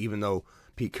be. Even though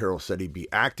Pete Carroll said he'd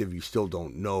be active, you still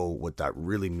don't know what that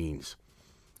really means.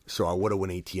 So I would have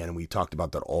went ATN, and we talked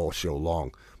about that all show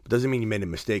long. But doesn't mean you made a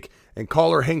mistake. And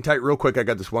caller, hang tight real quick. I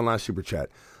got this one last super chat.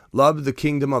 Love the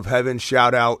Kingdom of Heaven.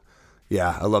 Shout out.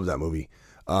 Yeah, I love that movie.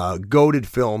 Goated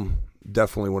film.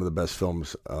 Definitely one of the best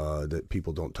films that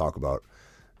people don't talk about.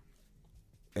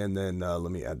 And then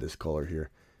let me add this caller here.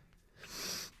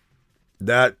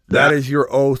 That is your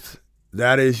oath.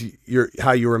 That is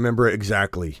how you remember it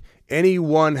exactly.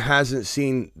 Anyone hasn't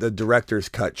seen the director's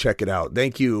cut, check it out.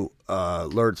 Thank you,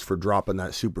 Lurtz, for dropping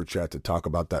that super chat to talk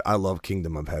about that. I love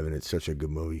Kingdom of Heaven. It's such a good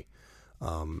movie.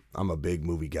 I'm a big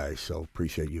movie guy, so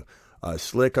appreciate you.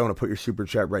 Slick, I'm going to put your super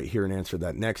chat right here and answer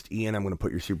that next. Ian, I'm going to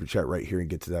put your super chat right here and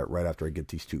get to that right after I get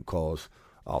these two calls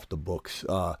off the books.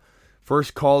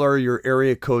 First caller, your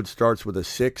area code starts with a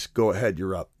 6. Go ahead,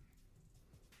 you're up.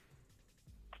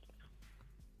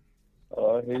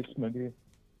 Hey, Smitty.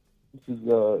 This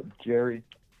is Jerry.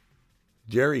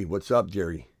 Jerry, what's up,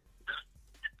 Jerry?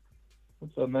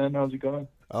 What's up, man? How's it going?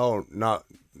 Oh, not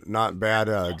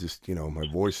bad. Just, my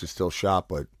voice is still shot,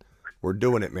 but we're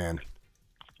doing it, man.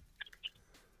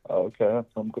 Okay,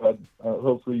 I'm glad.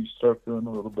 Hopefully you start feeling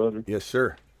a little better. Yes,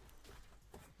 sir.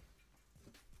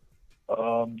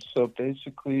 So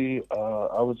basically,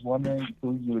 I was wondering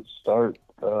who you would start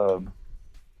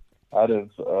out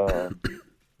of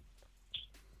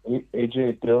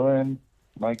A.J. Dillon,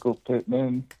 Michael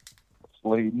Pittman,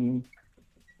 Slayton,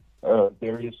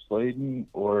 Darius Slayton,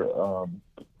 or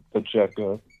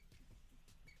Pacheco.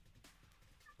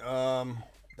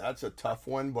 That's a tough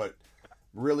one, but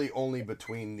really only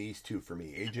between these two for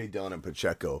me, A.J. Dillon and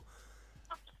Pacheco.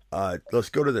 Let's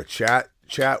go to the chat.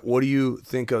 Chat, what do you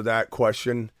think of that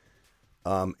question?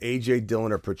 A.J.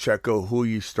 Dillon or Pacheco, who are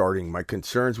you starting? My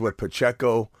concerns with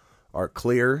Pacheco are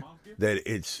clear. That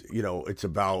it's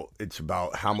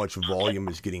about how much volume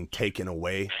is getting taken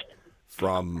away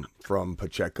from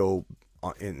Pacheco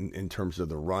in terms of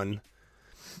the run.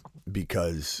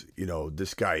 because,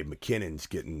 this guy McKinnon's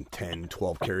getting 10,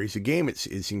 12 carries a game. It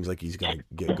seems like he's going to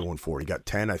get going for it. He got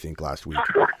 10, I think, last week.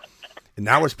 And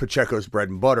that was Pacheco's bread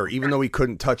and butter. Even though he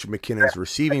couldn't touch McKinnon's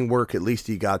receiving work, at least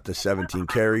he got the 17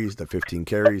 carries, the 15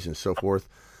 carries, and so forth.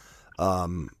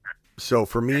 So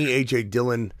for me, A.J.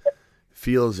 Dillon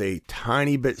feels a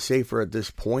tiny bit safer at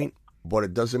this point, but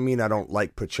it doesn't mean I don't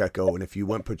like Pacheco. And if you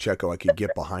went Pacheco, I could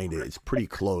get behind it. It's pretty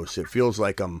close. It feels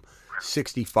like I'm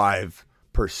 65%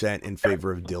 in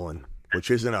favor of Dillon,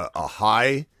 which isn't a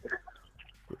high,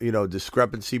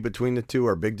 discrepancy between the two,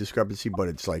 or big discrepancy, but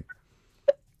it's like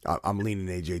I'm leaning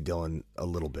A.J. Dillon a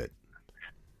little bit.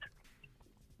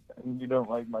 And you don't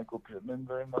like Michael Pittman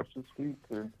very much this week,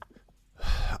 or?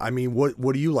 I mean, what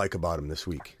do you like about him this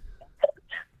week?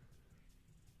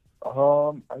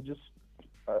 I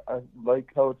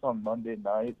like how it's on Monday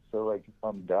night, so like if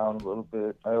I'm down a little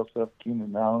bit, I also have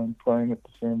Keenan Allen playing at the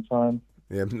same time.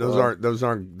 Yeah, those aren't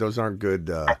good.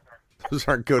 Those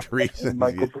aren't good reasons.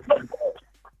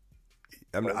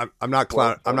 I'm not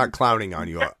clowning on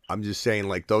you. I'm just saying,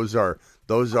 like, those are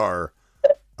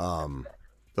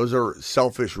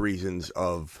selfish reasons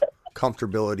of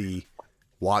comfortability.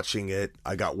 Watching it,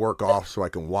 I got work off so I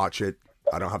can watch it.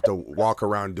 I don't have to walk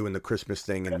around doing the Christmas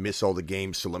thing and miss all the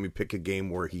games. So let me pick a game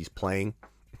where he's playing,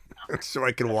 so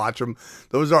I can watch him.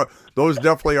 Those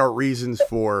definitely are reasons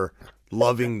for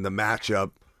loving the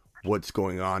matchup. What's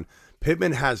going on?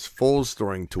 Pittman has Foles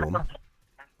throwing to him,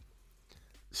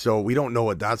 so we don't know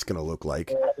what that's going to look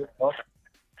like.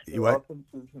 The offense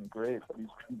isn't great, but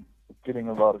he's getting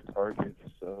a lot of targets.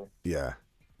 So yeah.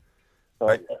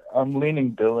 I'm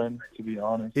leaning Dillon, to be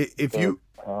honest.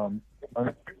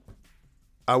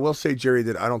 I will say, Jerry,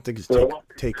 that I don't think it's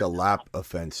take a lap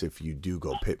offense if you do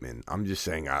go Pittman. I'm just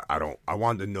saying I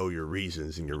wanted to know your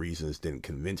reasons, and your reasons didn't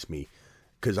convince me,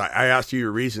 because I asked you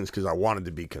your reasons because I wanted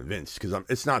to be convinced, because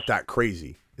it's not that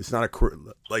crazy. It's not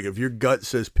like if your gut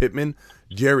says Pittman,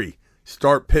 Jerry,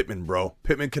 start Pittman, bro.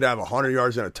 Pittman could have 100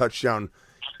 yards and a touchdown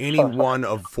any one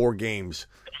of 4 games.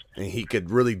 And he could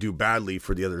really do badly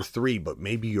for the other 3, but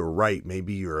maybe you're right.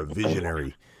 Maybe you're a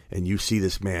visionary, and you see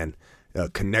this man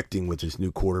connecting with his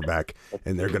new quarterback,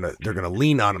 and they're gonna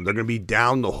lean on him. They're gonna be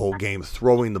down the whole game,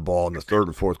 throwing the ball in the third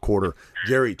and fourth quarter.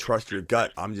 Jerry, trust your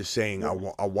gut. I'm just saying,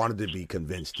 I wanted to be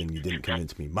convinced, and you didn't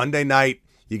convince me. Monday night,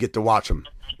 you get to watch him.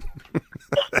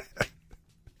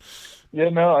 Yeah,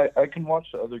 no, I can watch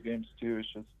the other games too.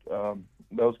 It's just that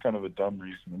was kind of a dumb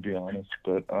reason, to be honest,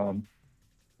 but.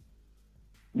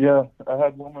 Yeah, I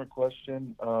had one more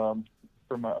question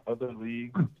for my other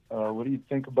league. What do you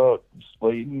think about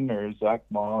Slayton or Zach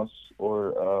Moss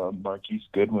or Marquise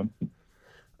Goodwin?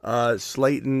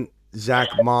 Slayton, Zach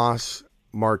Moss,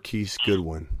 Marquise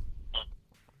Goodwin.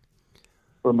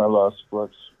 For my last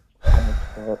flex.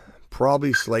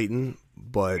 Probably Slayton,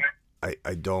 but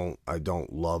I don't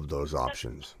love those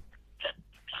options.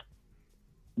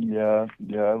 Yeah,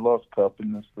 I lost Cup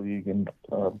in this league and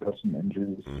got some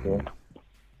injuries. So.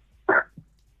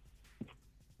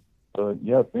 But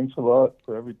yeah, thanks a lot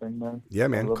for everything, man. Yeah,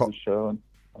 man. I love the show.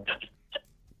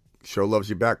 Show loves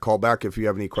you back. Call back if you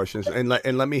have any questions, and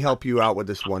let me help you out with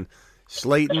this one.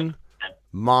 Slayton,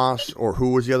 Moss, or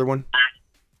who was the other one?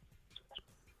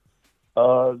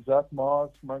 Zach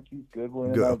Moss, Marquise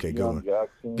Goodwin. Okay, good.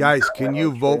 Jackson. Guys, can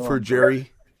you vote for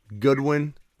Jerry?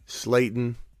 Goodwin,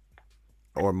 Slayton,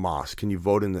 or Moss? Can you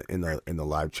vote in the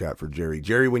live chat for Jerry?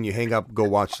 Jerry, when you hang up, go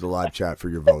watch the live chat for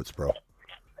your votes, bro.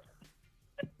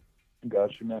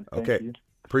 Got you, man. Thank you.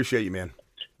 Appreciate you, man.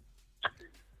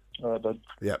 All right, bud.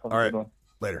 Yeah. All right.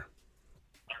 Later.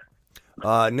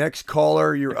 Next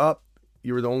caller, you're up.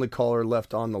 You were the only caller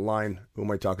left on the line. Who am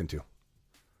I talking to?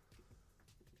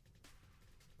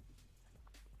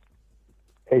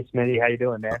 Hey, Smitty, how you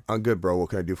doing, man? I'm good, bro.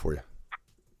 What can I do for you?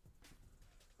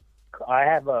 I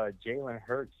have Jalen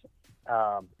Hurts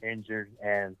injured,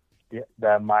 and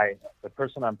the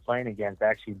person I'm playing against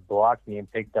actually blocked me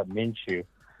and picked up Minshew.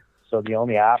 So the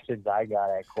only options I got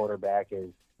at quarterback is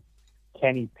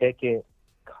Kenny Pickett,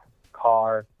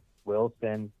 Carr,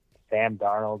 Wilson, Sam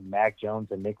Darnold, Mac Jones,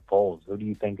 and Nick Foles. Who do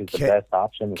you think is the best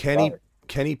option?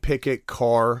 Kenny Pickett,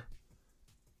 Carr,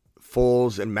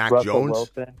 Foles, and Mac Jones?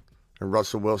 Wilson. And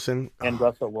Russell Wilson? And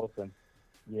Russell Wilson,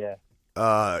 yeah.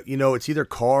 It's either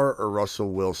Carr or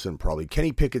Russell Wilson, probably.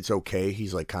 Kenny Pickett's okay.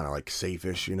 He's like kind of like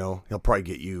safe-ish, He'll probably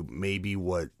get you maybe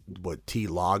what T.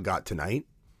 Law got tonight.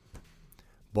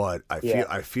 But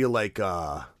I feel like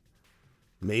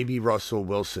maybe Russell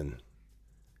Wilson.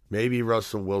 Maybe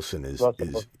Russell Wilson is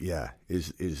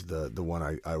the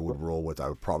one I would roll with. I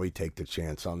would probably take the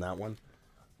chance on that one.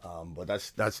 But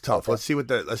that's tough. Okay. Let's see what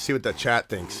the chat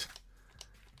thinks.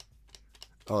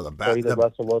 Oh, So either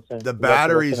Russell Wilson. The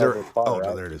batteries Russell are. Wilson over Carr, No,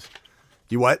 right? there it is.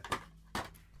 You what?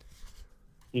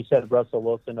 You said Russell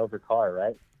Wilson over Carr,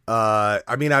 right?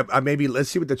 I mean, I maybe let's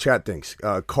see what the chat thinks.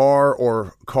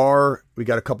 Carr. We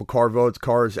got a couple Carr votes.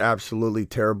 Carr is absolutely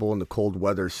terrible in the cold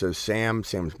weather, says Sam.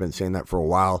 Sam's been saying that for a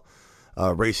while.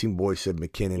 Racing Boy said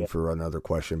McKinnon for another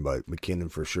question, but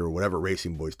McKinnon for sure. Whatever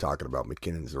Racing Boy's talking about,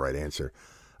 McKinnon's the right answer.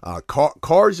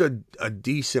 Carr's a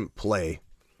decent play.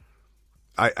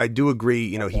 I do agree.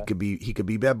 You know, he could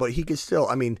be bad, but he could still.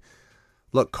 I mean,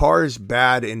 look, Carr is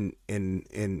bad in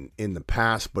the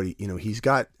past, but he's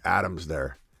got Adams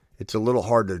there. It's a little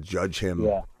hard to judge him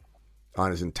on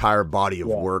his entire body of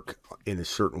work in a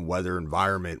certain weather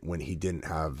environment when he didn't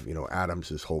have, Adams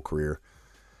his whole career.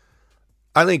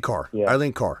 I lean Carr. Yeah. I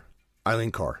lean Carr.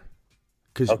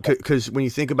 Because when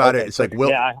you think about it, it's like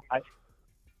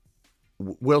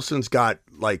Wilson's got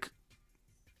like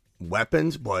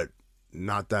weapons, but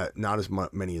not as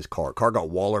many as Carr. Carr got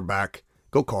Waller back.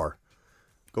 Go Carr.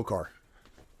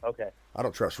 Okay. I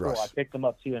don't trust Russ. Cool. I picked him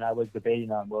up too, and I was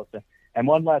debating on Wilson. And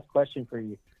one last question for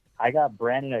you. I got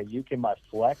Brandon Ayuk in my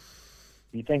flex.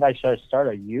 Do you think I should start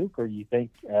Ayuk, or do you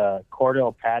think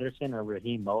Cordell Patterson or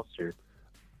Raheem Mostert?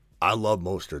 I love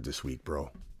Mostert this week,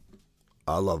 bro.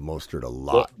 I love Mostert a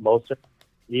lot. Mostert,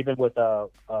 even with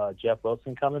Jeff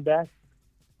Wilson coming back?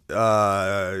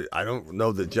 I don't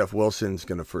know that Jeff Wilson's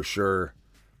going to for sure.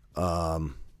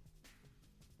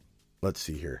 Let's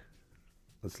see here.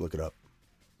 Let's look it up.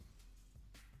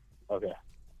 Okay.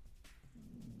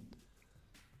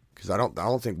 Because I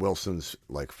don't think Wilson's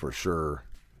like for sure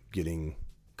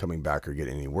coming back or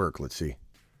getting any work. Let's see.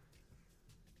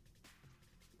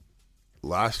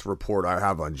 Last report I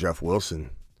have on Jeff Wilson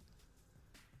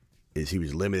is he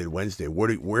was limited Wednesday.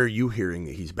 Where are you hearing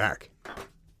that he's back?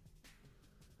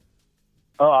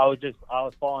 Oh, I was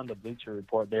following the Bleacher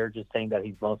Report. They were just saying that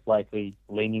he's most likely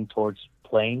leaning towards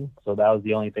playing. So that was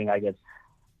the only thing I get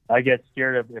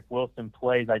scared of. If Wilson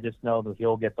plays, I just know that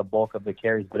he'll get the bulk of the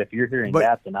carries. But if you're hearing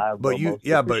that, then I.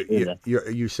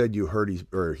 You said you heard he's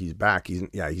back.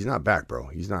 He's not back, bro.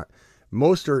 He's not.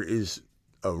 Mostert is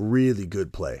a really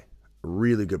good play.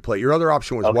 Really good play. Your other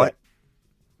option was what?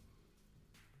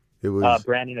 It was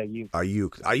Brandon Ayuk.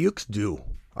 Ayuk's due.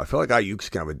 I feel like Ayuk's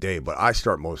kind of a day, but I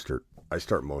start Mostert.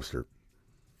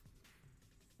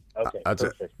 Okay, that's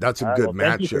a good matchup.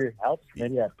 Thank you for your help.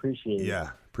 Maybe I appreciate it. Yeah,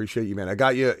 appreciate you, man. I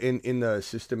got you in the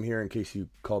system here in case you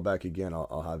call back again.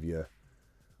 I'll have you.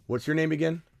 What's your name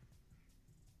again?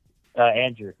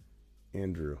 Andrew.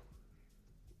 Andrew.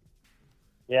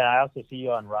 Yeah, I also see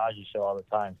you on Raj's show all the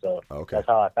time, so okay. That's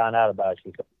how I found out about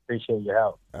you. So appreciate your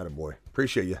help. Attaboy.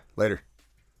 Appreciate you. Later.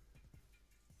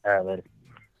 All right, later.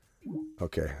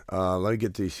 Okay, let me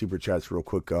get to these super chats real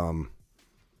quick.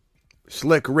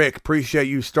 Slick Rick, appreciate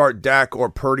you. Start Dak or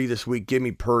Purdy this week. Give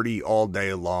me Purdy all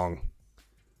day long.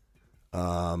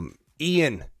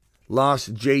 Ian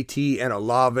lost JT and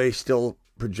Olave, still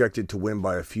projected to win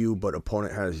by a few, but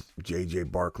opponent has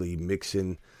JJ Barkley,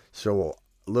 Mixon, so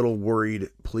a little worried.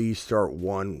 Please start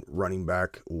one running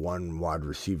back, one wide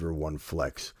receiver, one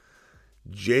flex.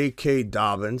 J.K.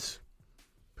 Dobbins,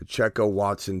 Pacheco,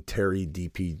 Watson, Terry,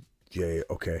 DPJ.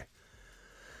 Okay.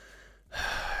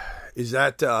 Is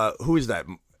that, who is that?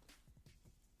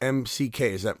 MCK.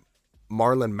 Is that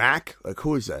Marlon Mack? Like,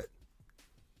 who is that?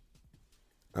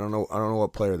 I don't know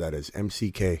what player that is.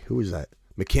 MCK. Who is that?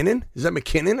 McKinnon? Is that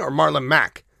McKinnon or Marlon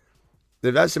Mack?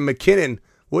 If that's a McKinnon,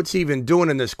 what's he even doing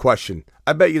in this question?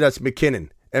 I bet you that's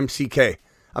McKinnon. MCK.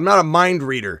 I'm not a mind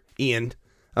reader, Ian.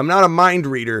 I'm not a mind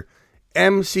reader.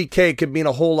 MCK could mean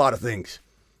a whole lot of things.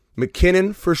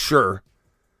 McKinnon for sure.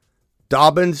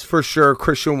 Dobbins for sure.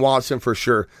 Christian Watson for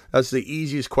sure. That's the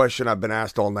easiest question I've been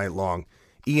asked all night long.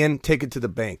 Ian, take it to the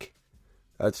bank.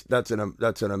 That's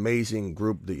an amazing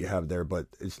group that you have there, but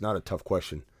it's not a tough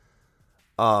question.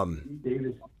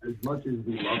 Davis, as much as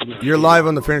we love him, you're live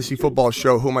on the Fantasy Football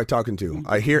Show. Who am I talking to?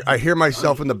 I hear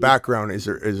myself in the background. Is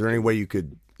there any way you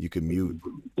could mute?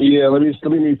 Yeah, let me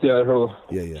mute that. Hold on.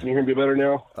 Yeah. Can you hear me better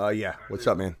now? Yeah. What's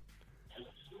up, man?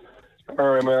 All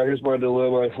right, man. Here's my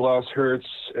dilemma. I lost Hurts,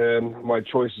 and my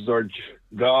choices are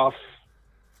Goff,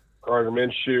 Gardner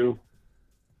Minshew,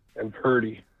 and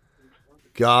Purdy.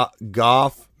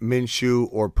 Goff, Minshew,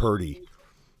 or Purdy.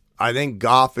 I think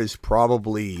Goff is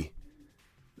probably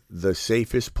the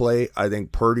safest play. I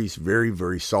think Purdy's very,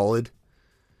 very solid.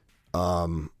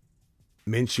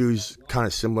 Minshew's kind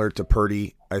of similar to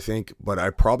Purdy, I think, but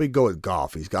I'd probably go with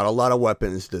Goff. He's got a lot of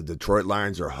weapons. The Detroit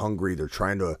Lions are hungry. They're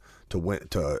trying to win,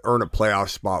 to earn a playoff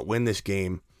spot, win this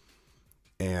game,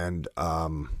 and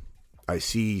I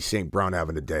see St. Brown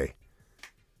having a day.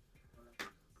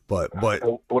 But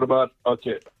what about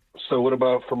So what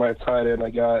about for my tight end? I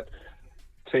got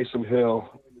Taysom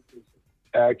Hill,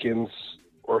 Atkins,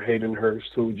 or Hayden Hurst.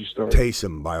 Who would you start?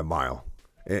 Taysom by a mile.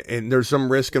 And there's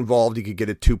some risk involved. You could get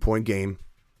a 2-point game.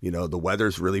 You know, the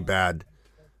weather's really bad.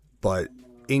 But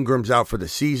Ingram's out for the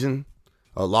season.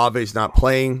 Olave's not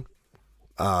playing.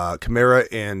 Kamara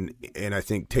and I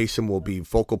think Taysom will be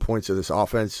focal points of this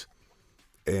offense.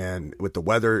 And with the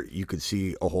weather, you could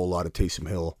see a whole lot of Taysom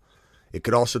Hill. It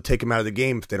could also take him out of the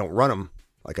game if they don't run him.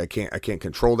 Like I can't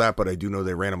control that, but I do know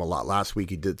they ran him a lot last week.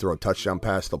 He did throw a touchdown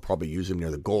pass. They'll probably use him near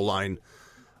the goal line.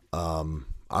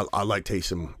 I like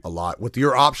Taysom a lot. With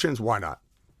your options, why not?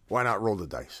 Why not roll the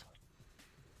dice?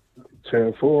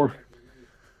 10-4. All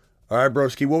right,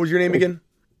 broski. What was your name again?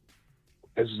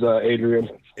 This is Adrian.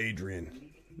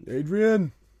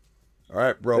 Adrian. All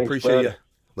right, bro. Thanks, Appreciate bud. you.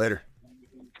 Later.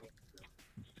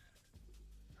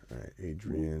 All right,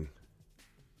 Adrian.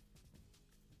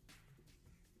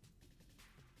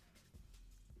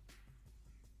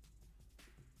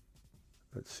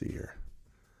 Let's see here.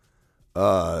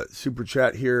 Super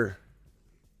chat here.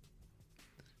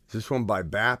 Is this one by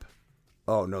BAP?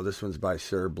 Oh, no, this one's by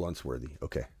Sir Bluntsworthy.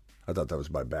 Okay. I thought that was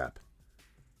by BAP.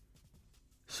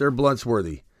 Sir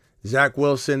Bluntsworthy. Zach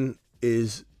Wilson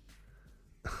is...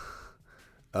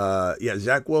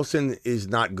 Zach Wilson is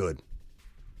not good.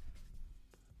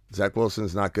 Zach Wilson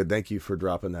is not good. Thank you for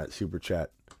dropping that super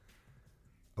chat.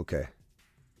 Okay.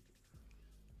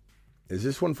 Is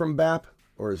this one from BAP?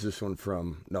 Or is this one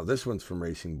from... No, this one's from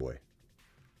Racing Boy.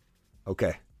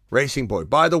 Okay. Racing Boy.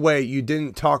 By the way, you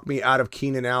didn't talk me out of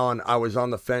Keenan Allen. I was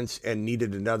on the fence and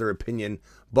needed another opinion.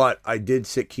 But I did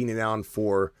sit Keenan Allen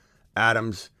for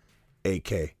Adams,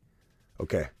 AK.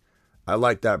 Okay. I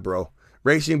like that, bro.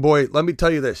 Racing Boy, let me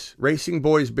tell you this. Racing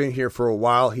Boy's been here for a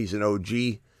while. He's an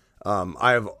OG.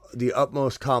 I have the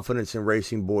utmost confidence in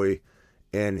Racing Boy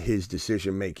and his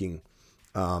decision-making.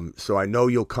 So I know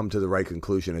you'll come to the right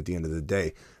conclusion at the end of the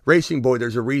day. Racing Boy,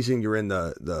 there's a reason you're in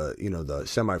the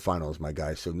semifinals, my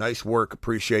guy. So nice work.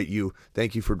 Appreciate you.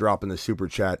 Thank you for dropping the super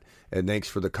chat, and thanks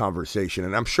for the conversation.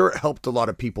 And I'm sure it helped a lot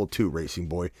of people too, Racing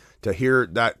Boy, to hear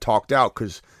that talked out,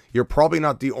 because you're probably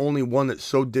not the only one that's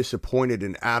so disappointed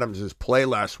in Adams' play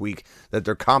last week that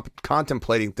they're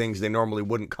contemplating things they normally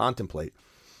wouldn't contemplate.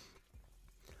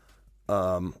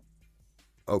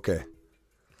 Okay.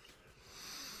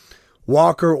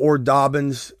 Walker or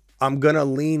Dobbins? I'm going to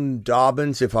lean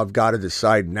Dobbins if I've got to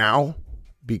decide now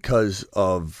because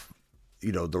of,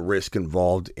 the risk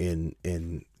involved in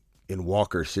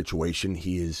Walker's situation.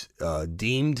 He is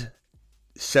deemed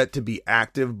set to be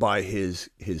active by his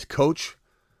coach,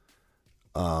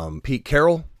 Pete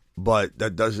Carroll, but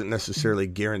that doesn't necessarily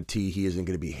guarantee he isn't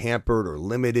going to be hampered or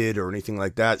limited or anything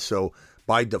like that. So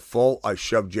by default, I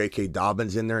shoved J.K.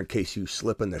 Dobbins in there in case you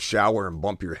slip in the shower and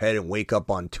bump your head and wake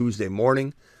up on Tuesday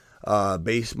morning,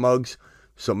 base mugs.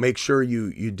 So make sure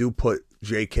you do put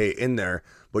J.K. in there,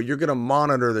 but you're going to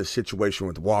monitor the situation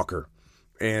with Walker.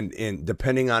 And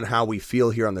depending on how we feel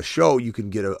here on the show, you can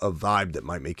get a vibe that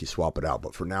might make you swap it out.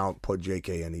 But for now, put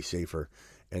J.K. in, he's safer,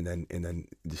 and then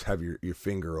just have your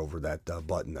finger over that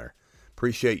button there.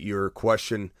 Appreciate your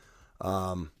question.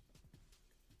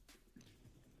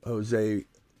 Jose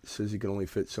says he can only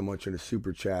fit so much in a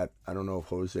super chat. I don't know if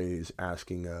Jose is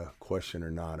asking a question or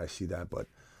not. I see that. But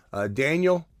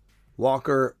Daniel,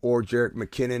 Walker, or Jerick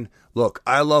McKinnon. Look,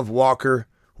 I love Walker.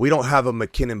 We don't have a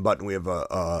McKinnon button. We have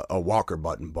a Walker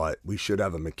button, but we should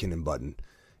have a McKinnon button.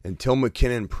 Until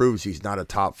McKinnon proves he's not a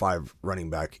top 5 running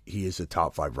back, he is a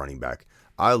top 5 running back.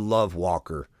 I love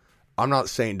Walker. I'm not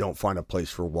saying don't find a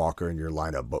place for Walker in your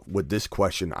lineup, but with this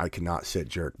question, I cannot sit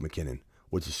Jerick McKinnon,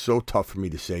 which is so tough for me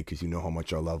to say because you know how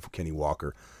much I love Kenny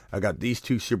Walker. I got these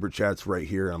 2 super chats right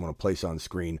here I'm going to place on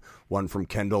screen. One from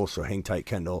Kendall, so hang tight,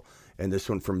 Kendall. And this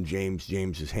one from James.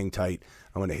 James is hang tight.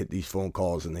 I'm going to hit these phone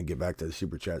calls and then get back to the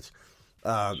super chats.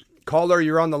 Caller,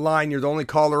 you're on the line. You're the only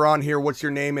caller on here. What's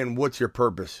your name and what's your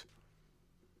purpose?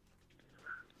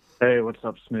 Hey, what's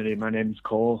up, Smitty? My name's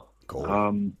Cole.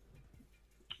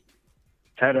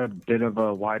 Had a bit of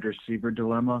a wide receiver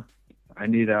dilemma. I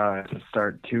need to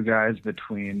start 2 guys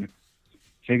between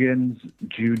Higgins,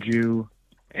 Juju,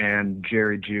 and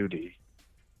Jerry Jeudy.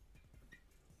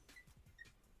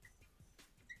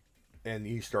 And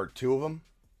you start 2 of them?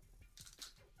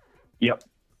 Yep.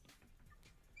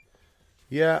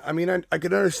 Yeah, I mean, I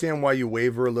can understand why you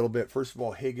waver a little bit. First of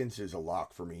all, Higgins is a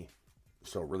lock for me.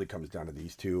 So it really comes down to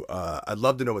these 2. I'd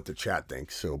love to know what the chat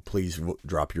thinks. So please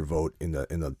drop your vote in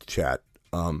the chat.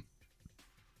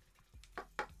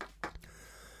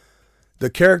 The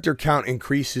character count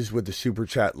increases with the super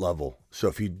chat level. So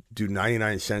if you do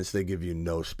 99 cents, they give you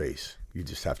no space. You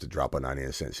just have to drop a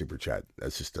 99-cent super chat.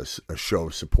 That's just a show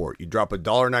of support. You drop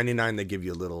 $1.99, they give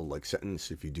you a little like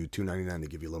sentence. If you do $2.99, they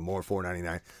give you a little more.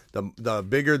 $4.99. The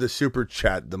bigger the super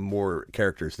chat, the more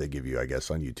characters they give you, I guess,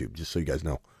 on YouTube. Just so you guys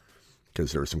know,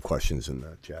 because there were some questions in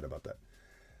the chat about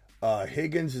that.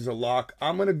 Higgins is a lock.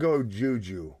 I'm gonna go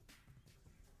Juju.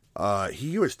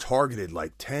 He was targeted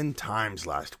like 10 times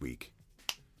last week.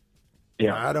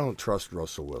 Yeah, I don't trust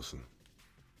Russell Wilson.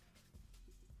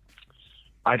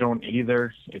 I don't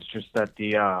either. It's just that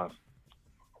the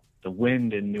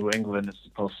wind in New England is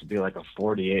supposed to be like a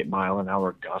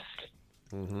 48-mile-an-hour gust,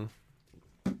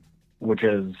 which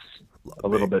is a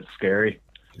little bit scary.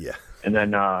 Yeah. And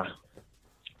then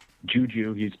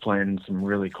Juju, he's playing in some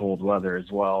really cold weather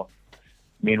as well.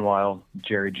 Meanwhile,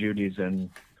 Jerry Judy's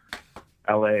in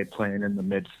L.A. playing in the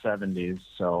mid-70s,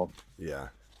 so yeah.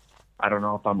 I don't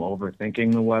know if I'm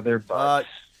overthinking the weather, but...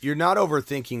 You're not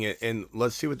overthinking it, and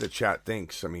let's see what the chat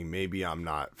thinks. I mean, maybe I'm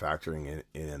not factoring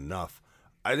in enough.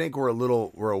 I think we're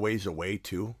a ways away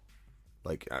too.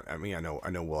 Like, I mean, I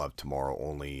know we'll have tomorrow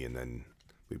only, and then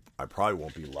I probably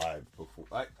won't be live before.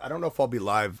 I don't know if I'll be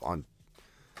live on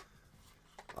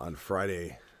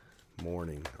Friday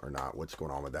morning or not. What's going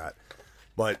on with that?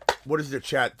 But what does the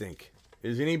chat think?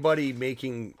 Is anybody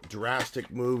making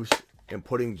drastic moves and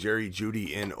putting Jerry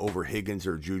Jeudy in over Higgins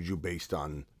or Juju based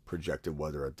on projected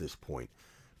weather at this point?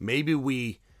 Maybe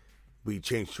we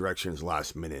change directions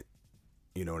last minute.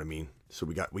 You know what I mean? So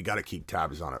we got to keep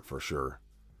tabs on it for sure,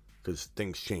 because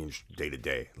things change day to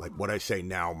day. Like what I say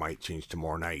now might change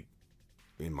tomorrow night,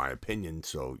 in my opinion.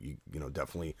 So you know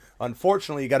definitely,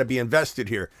 unfortunately, you got to be invested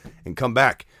here and come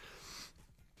back.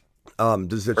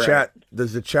 Does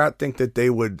the chat think that they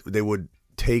would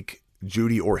take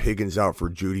Jeudy or Higgins out for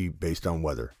Jeudy based on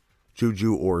weather?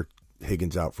 Juju or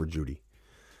Higgins out for Jeudy?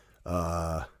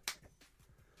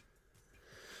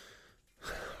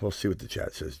 We'll see what the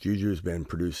chat says. Juju's been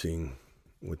producing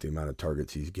with the amount of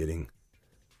targets he's getting.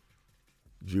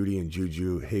 Jeudy and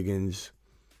Juju. Higgins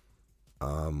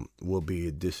will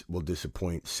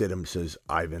disappoint. Sit him, says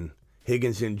Ivan.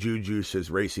 Higgins and Juju, says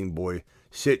Racing Boy.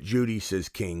 Sit Jeudy, says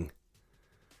King.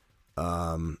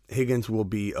 Higgins will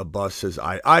be a bust, says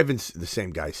Ivan's the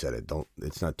same guy said it.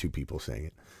 It's not two people saying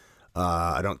it.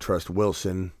 I don't trust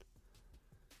Wilson.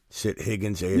 Sit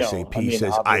Higgins ASAP,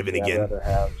 says Ivan again. I'd rather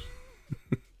have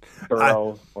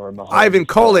Burrow or Mahomes. Ivan,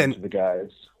 call in. The guys.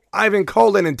 Ivan,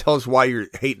 call in and tell us why you're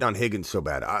hating on Higgins so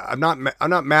bad. I'm not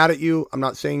mad at you. I'm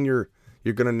not saying you're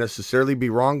going to necessarily be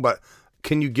wrong, but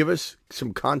can you give us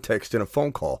some context in a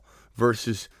phone call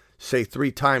versus say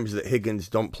 3 times that Higgins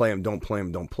don't play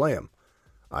him.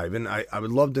 Ivan, I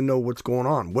would love to know what's going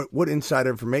on. What inside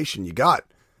information you got?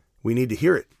 We need to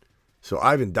hear it. So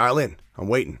Ivan, dial in. I'm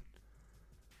waiting.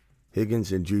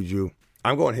 Higgins and Juju.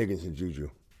 I'm going Higgins and Juju.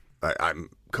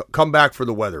 Come back for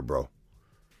the weather, bro.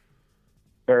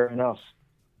 Fair enough.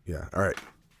 Yeah. All right.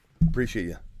 Appreciate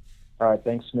you. All right.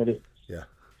 Thanks, Smitty. Yeah.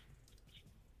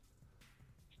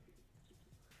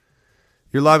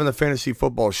 You're live on the Fantasy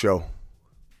Football Show.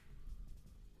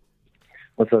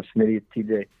 What's up, Smitty? It's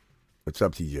TJ. What's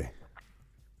up, TJ?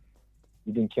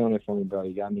 You've been killing it for me, bro.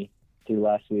 You got me through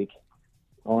last week.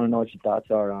 I want to know what your thoughts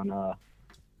are on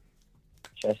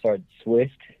should I start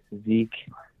Swift, Zeke,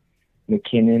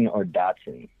 McKinnon, or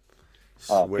Dotson?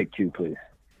 Pick 2, please.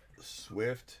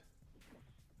 Swift,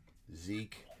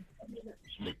 Zeke,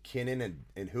 McKinnon,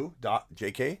 and who?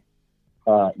 JK?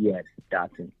 Yeah,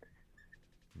 Dotson.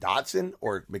 Dotson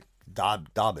or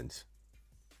Dobbins?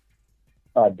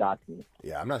 Dotson.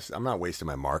 Yeah, I'm not wasting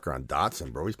my marker on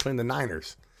Dotson, bro. He's playing the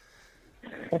Niners.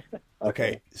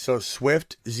 Okay, so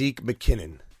Swift, Zeke,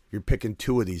 McKinnon. You're picking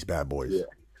 2 of these bad boys. Yeah.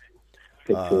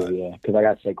 Pick 2, yeah, because I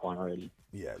got Saquon already.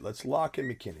 Yeah, let's lock in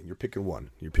McKinnon. You're picking one.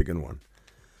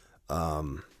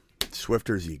 Swift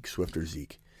or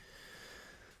Zeke.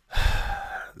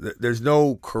 There's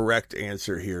no correct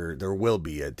answer here. There will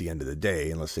be at the end of the day,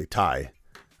 unless they tie.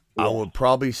 Yeah. I would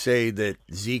probably say that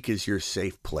Zeke is your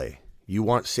safe play. You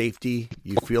want safety.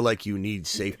 You feel like you need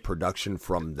safe production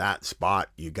from that spot.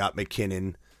 You got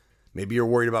McKinnon. Maybe you're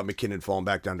worried about McKinnon falling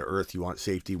back down to earth. You want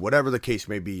safety. Whatever the case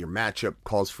may be, your matchup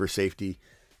calls for safety.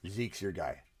 Zeke's your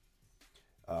guy.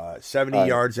 70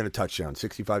 yards and a touchdown,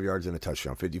 65 yards and a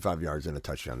touchdown, 55 yards and a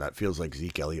touchdown. That feels like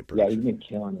Zeke Elliott production. Yeah, he's been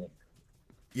killing it.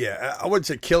 Yeah, I wouldn't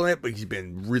say killing it, but he's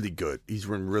been really good. He's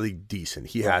been really decent.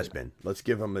 He has been. Let's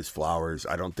give him his flowers.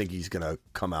 I don't think he's going to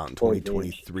come out in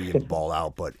 2023 and ball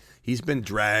out, but he's been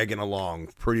dragging along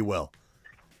pretty well.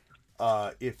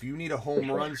 If you need a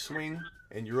home run swing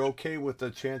and you're okay with the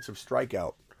chance of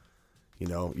strikeout, you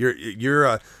know, you're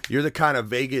the kind of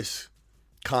Vegas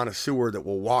connoisseur that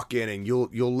will walk in and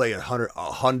you'll lay a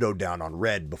hundo down on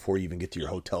red before you even get to your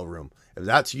hotel room. If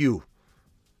that's you,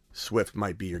 Swift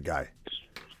might be your guy.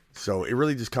 So it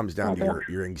really just comes down to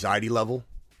your anxiety level,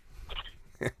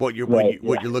 what you're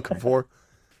looking for.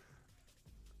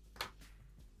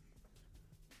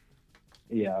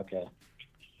 Yeah. Okay.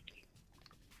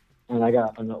 And I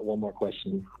got one more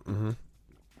question. Mm-hmm.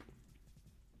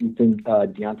 You think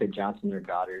Deontay Johnson or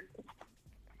Goddard?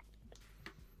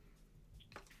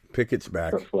 Pickett's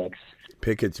back. For flex.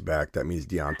 Pickett's back. That means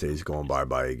Deontay's going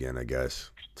bye-bye again, I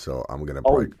guess. So I'm going to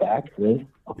probably... he's back? Really?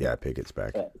 Okay. Yeah, Pickett's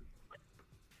back. Yeah.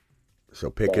 So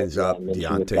Pickens up,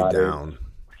 Deontay down.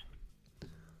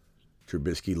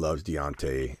 Trubisky loves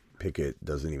Deontay. Pickett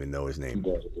doesn't even know his name.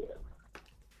 Yeah.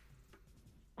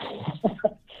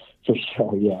 For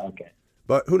sure, yeah, okay.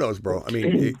 But who knows, bro? I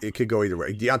mean, it could go either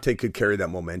way. Deontay could carry that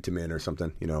momentum in or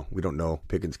something. You know, we don't know.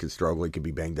 Pickens could struggle. He could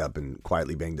be banged up and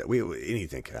quietly banged up.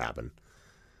 Anything could happen.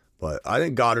 But I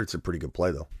think Goddard's a pretty good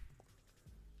play, though.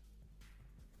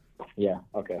 Yeah,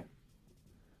 okay.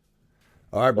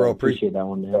 All right, bro. Appreciate that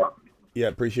one, man. Yeah,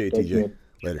 appreciate it, TJ.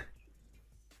 Later.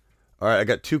 All right, I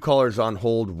got 2 callers on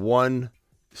hold. One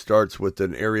starts with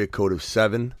an area code of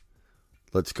 7.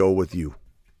 Let's go with you.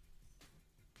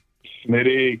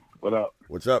 Smitty, what up?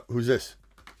 What's up? Who's this?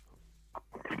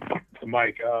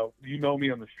 Mike, you know me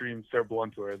on the stream, Sir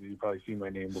Bluntsworthy. You've probably seen my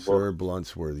name before. Sir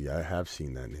Bluntsworthy. I have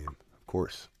seen that name, of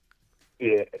course.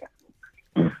 Yeah.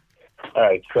 All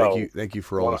right, so thank you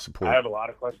for all the support. I have a lot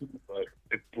of questions, but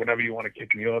whenever you want to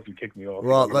kick me off, you kick me off.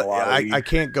 Well, I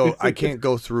can't go. I can't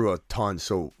go through a ton.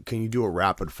 So can you do a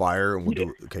rapid fire and we'll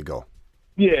do? Okay, go.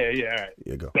 Yeah. All right.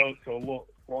 Yeah, go. So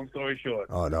long story short.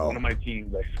 Oh no. One of my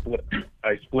teams, I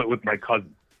split with my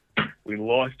cousin. We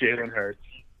lost Jalen Hurts.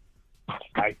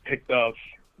 I picked up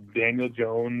Daniel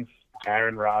Jones,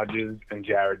 Aaron Rodgers, and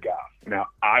Jared Goff. Now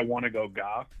I want to go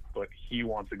Goff, but he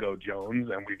wants to go Jones,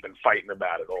 and we've been fighting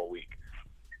about it all week.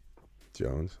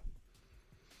 Jones.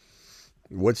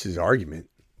 What's his argument?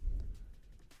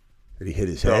 Did he hit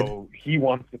his head? So he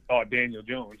wants to start Daniel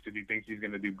Jones because he thinks he's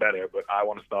going to do better, but I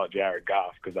want to start Jared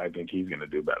Goff because I think he's going to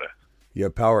do better. You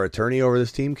have power of attorney over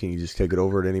this team? Can you just take it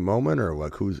over at any moment, or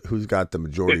like who's got the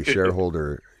majority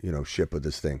shareholder, ship of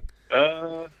this thing?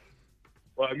 Well,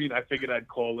 I mean, I figured I'd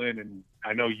call in, and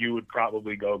I know you would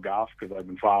probably go Goff because I've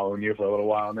been following you for a little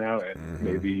while now, and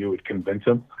maybe you would convince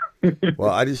him.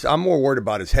 Well, I'm more worried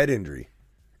about his head injury,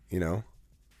 Who?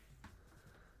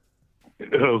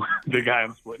 The guy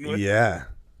I'm splitting with? Yeah.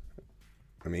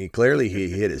 I mean, clearly he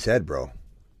hit his head, bro.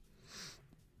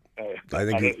 I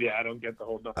don't get the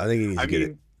whole thing. I think he needs to get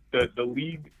it. The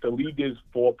league is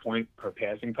 4 point per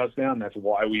passing touchdown. That's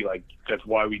why we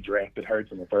drafted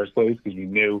Hurts in the first place, because we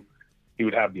knew he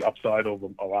would have the upside over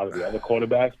a lot of the other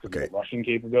quarterbacks because of the rushing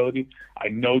capability. I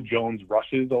know Jones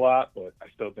rushes a lot, but I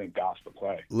still think Goff's the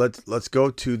play. Let's go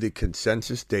to the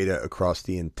consensus data across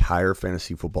the entire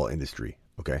fantasy football industry.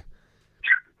 Okay.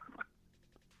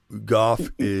 Goff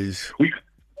is.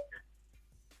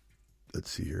 Let's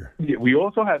see here. Yeah, we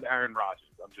also have Aaron Rodgers.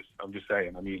 I'm just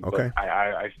saying. I mean, okay. But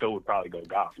I still would probably go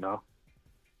Goff. No.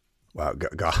 Wow,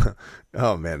 Goff.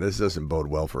 Oh man, this doesn't bode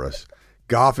well for us.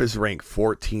 Goff is ranked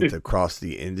 14th across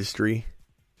the industry,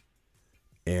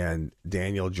 and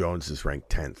Daniel Jones is ranked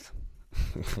 10th.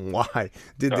 Why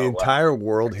did the entire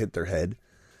world hit their head?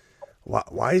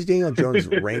 Why is Daniel Jones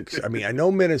ranked? I mean, I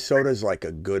know Minnesota's like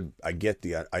a good. I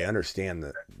understand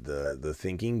the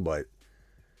thinking, but.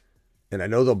 And I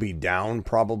know they'll be down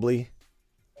probably.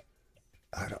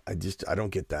 I don't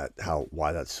get that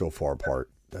why that's so far apart.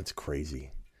 That's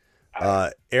crazy.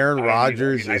 Aaron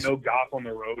Rodgers. I know Goff on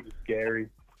the road is scary.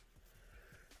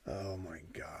 Oh my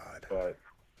God! But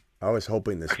I was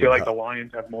hoping this. I feel like the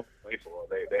Lions have more to play for.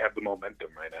 They have the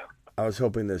momentum right now. I was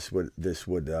hoping this would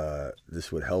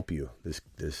help you.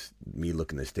 This me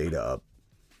looking this data up.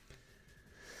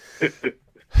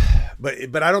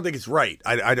 But I don't think it's right.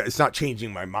 It's not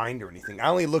changing my mind or anything. I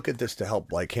only look at this to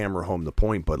help like hammer home the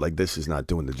point, but like this is not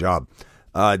doing the job.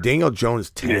 Daniel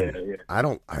Jones 10.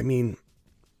 Yeah. I mean,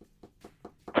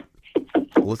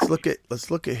 let's look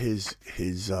at his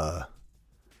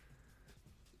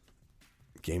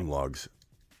game logs.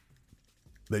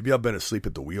 Maybe I've been asleep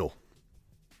at the wheel.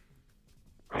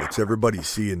 What's everybody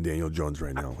seeing Daniel Jones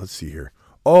right now? Let's see here.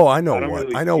 Oh, I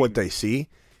know what they see.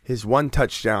 His one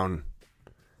touchdown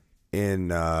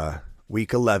in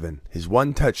week 11, his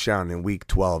one touchdown in week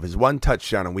 12, his one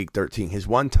touchdown in week 13, his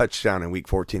one touchdown in week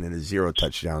 14, and his 0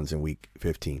 touchdowns in week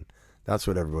 15. That's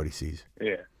what everybody sees.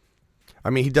 Yeah. I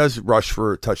mean, he does rush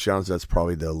for touchdowns. That's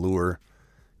probably the allure.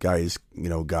 Guys,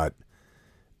 got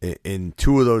In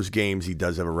 2 of those games, he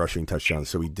does have a rushing touchdown,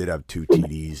 so he did have 2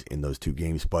 TDs in those 2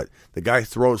 games. But the guy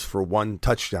throws for 1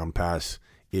 touchdown pass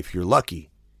if you're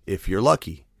lucky. If you're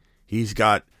lucky. He's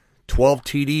got 12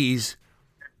 TDs,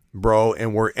 bro,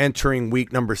 and we're entering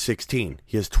week number 16.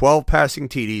 He has 12 passing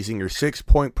TDs in your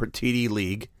 6-point per TD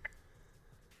league.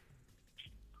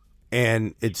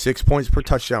 And it's 6 points per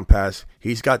touchdown pass.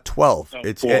 He's got 12.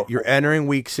 You're entering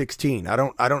week 16. I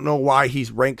don't know why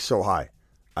he's ranked so high.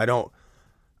 I don't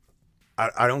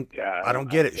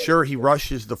get it. Sure, he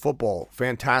rushes the football.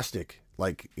 Fantastic.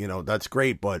 That's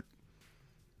great, but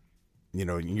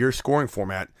in your scoring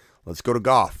format, let's go to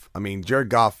Goff. I mean, Jared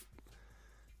Goff,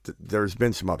 there's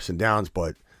been some ups and downs,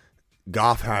 but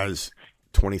Goff has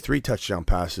 23 touchdown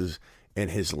passes in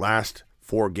his last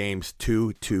 4 games,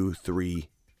 2, 2, 3,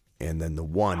 and then the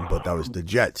 1, but that was the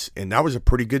Jets. And that was a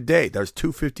pretty good day. That was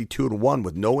 252-1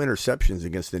 with no interceptions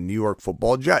against the New York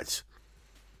Football Jets.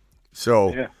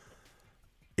 So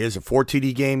he has a 4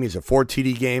 TD game. He has a 4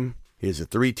 TD game. He has a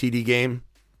 3 TD game.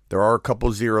 There are a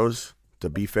couple zeros,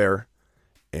 to be fair.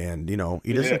 And,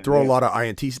 he doesn't throw a lot of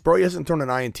INTs. Bro, he hasn't thrown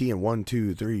an INT in 1,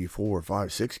 2, 3, 4,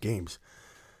 5, 6 games.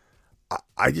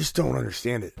 I just don't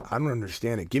understand it. I don't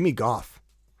understand it. Give me Goff.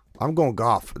 I'm going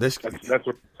Goff. That's what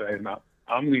I'm saying.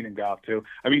 I'm leaning Goff too.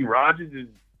 I mean, Rodgers is,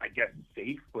 I guess,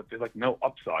 safe, but there's no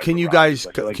upside. Can you guys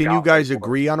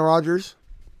agree on Rodgers?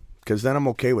 Because then I'm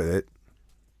okay with it.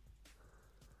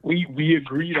 We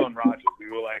agreed on Rodgers. We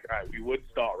were like, all right, we would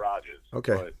start Rodgers.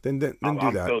 Okay, then do that. I'm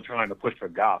still trying to push for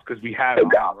Goff because we have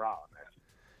John Ross.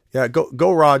 Yeah,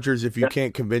 go Rodgers if you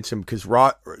can't convince him, because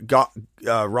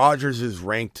Rodgers is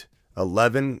ranked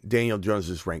 11. Daniel Jones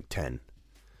is ranked 10.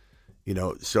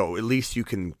 So at least you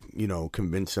can,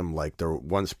 convince them they're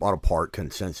 1 spot apart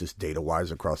consensus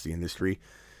data-wise across the industry.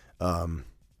 Go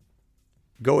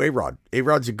A-Rod.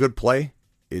 A-Rod's a good play.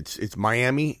 It's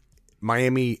Miami.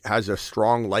 Miami has a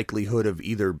strong likelihood of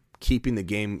either keeping the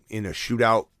game in a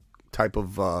shootout type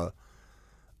of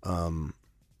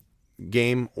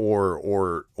game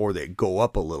or they go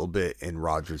up a little bit and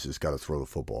Rodgers has got to throw the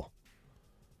football.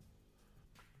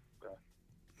 Okay.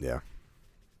 Yeah.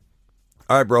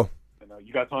 All right, bro.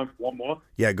 You got time for one more?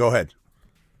 Yeah, go ahead.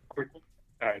 All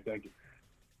right, thank you.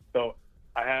 So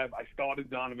I started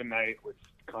Donovan Knight, which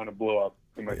kind of blew up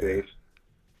in my face,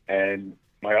 and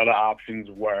my other options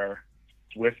were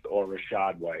Swift or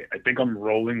Rashad White. I think I'm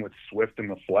rolling with Swift in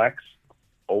the flex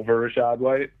over Rashad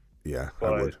White. Yeah,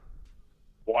 but I would.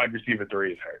 Wide receiver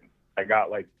 3 is hurting. I got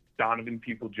Donovan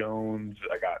People-Jones.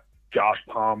 I got Josh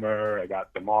Palmer. I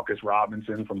got DeMarcus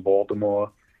Robinson from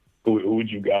Baltimore. Who would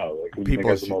you go? Who do you think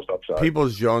has the most upside?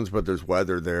 Peoples-Jones, but there's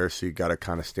weather there, so you got to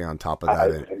kind of stay on top of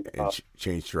that and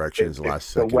change directions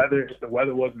last second. If the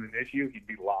weather wasn't an issue, he'd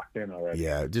be locked in already.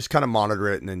 Yeah, just kind of monitor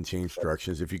it and then change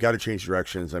directions. If you got to change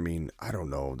directions, I mean, I don't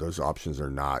know. Those options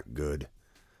are not good.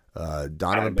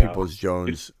 Donovan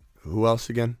Peoples-Jones. Who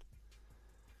else again?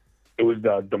 It was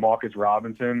DeMarcus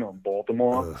Robinson on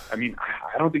Baltimore. I mean,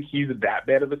 I don't think he's that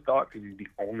bad of a start because he's the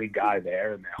only guy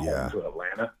there and they're home to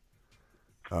Atlanta.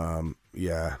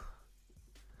 Yeah.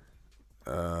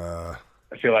 I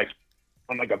feel like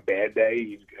on a bad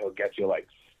day, he'll get you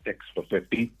 6 for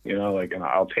 50, and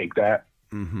I'll take that.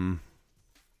 Mm-hmm.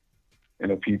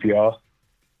 In a PPR.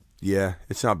 Yeah,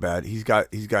 it's not bad. He's got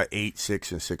 8,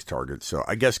 6, and 6 targets. So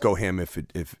I guess go him if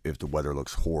the weather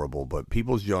looks horrible. But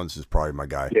Peoples-Jones is probably my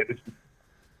guy. Yeah,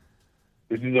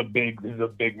 this is a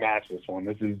big match. This one.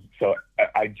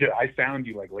 I found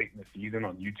you late in the season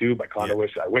on YouTube.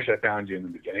 I wish I found you in the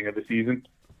beginning of the season.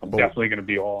 I'm definitely going to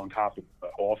be all on top of the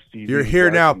off season. You're here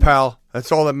now, pal.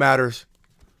 That's all that matters.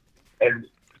 And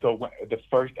so the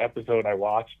first episode I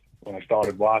watched, when I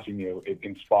started watching you, it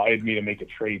inspired me to make a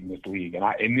trade in this league. And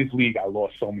in this league, I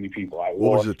lost so many people.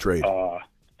 What was the trade?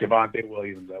 Devontae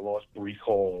Williams. I lost Breece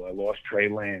Hall. I lost Trey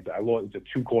Lance. It's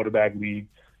a 2-quarterback league.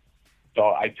 So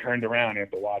I turned around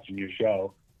after watching your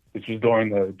show. This was during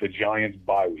the Giants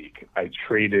bye week. I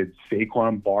traded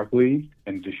Saquon Barkley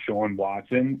and Deshaun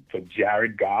Watson for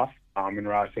Jared Goff,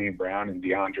 Amon-Ra St. Brown, and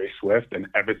DeAndre Swift. And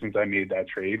ever since I made that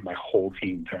trade, my whole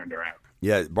team turned around.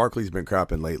 Yeah, Barkley's been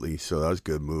crapping lately, so that was a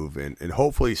good move. And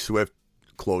hopefully Swift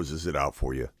closes it out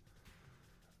for you.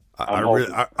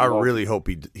 I really hope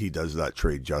he does that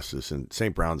trade justice. And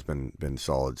St. Brown's been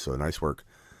solid, so nice work.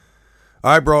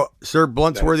 All right, bro. Sir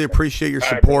Bluntsworthy, appreciate your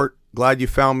support. Glad you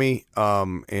found me.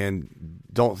 And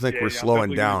don't think we're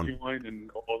slowing down.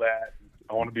 And all that.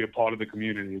 I want to be a part of the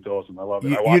community. It's awesome. I love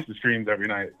it. I watch the streams every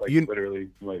night. Literally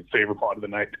my favorite part of the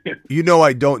night.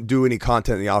 I don't do any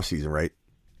content in the off season, right?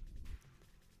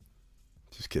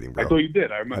 Just kidding, bro. I thought you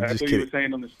did. I thought just you kidding. were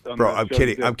saying on the Bro, the I'm show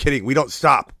kidding. you I'm did. kidding. We don't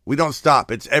stop.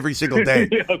 It's every single day.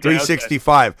 Okay,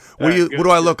 365. okay. What All do you? right, What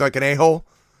do I look like, an a-hole?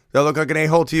 Do I look like an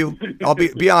a-hole to you? I'll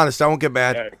be honest. I won't get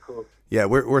mad. All right, cool. Yeah,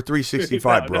 we're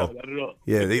 365, No, bro. not at all.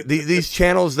 Yeah, these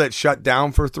channels that shut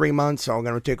down for 3 months. I'm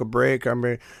gonna take a break.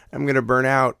 I'm gonna burn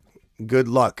out. Good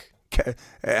luck.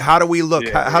 How do we look?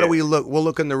 Yeah, how do we look? We'll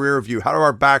look in the rear view. How do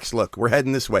our backs look? We're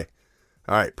heading this way.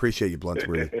 All right, appreciate you,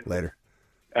 Bluntsworthy. Later.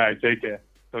 All right, take care.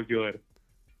 Talk to you later.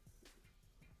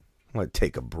 I'm gonna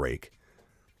take a break.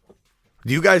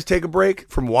 Do you guys take a break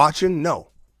from watching?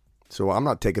 No. So I'm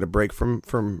not taking a break from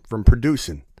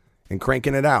producing and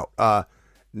cranking it out.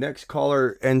 Next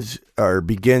caller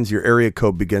begins. Your area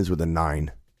code begins with a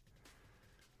 9.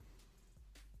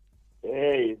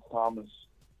 Hey, it's Thomas.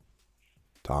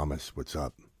 Thomas, what's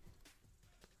up?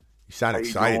 You sound How you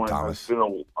excited, doing? Thomas. It's been a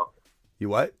while. You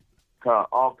what?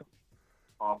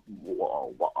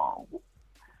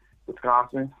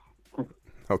 Wisconsin.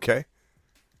 Okay.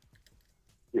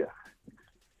 Yeah.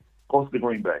 Close to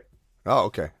Green Bay. Oh,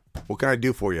 okay. What can I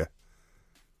do for you?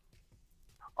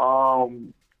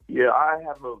 Yeah, I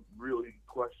have a really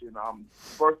question.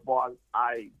 First of all,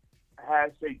 I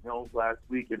had St. Jones last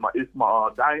week. It's my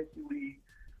Dynasty League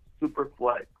Super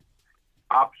Flex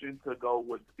option to go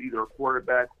with either a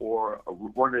quarterback or a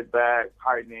running back,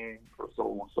 tight end, or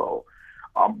so on. So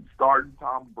I'm starting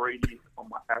Tom Brady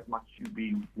as my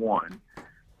QB1.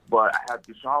 But I have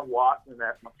Deshaun Watson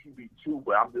as my QB2,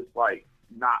 but I'm just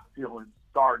not feeling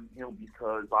starting him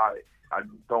because I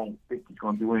just don't think he's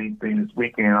going to do anything this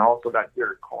weekend. I also got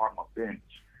Derek Carr on my bench.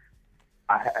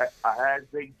 I had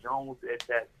Zay Jones at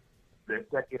that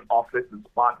second offensive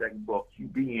spot that can go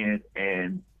QB in,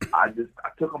 and I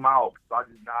took him out. So I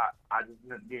just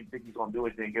didn't think he's going to do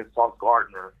anything against Sauce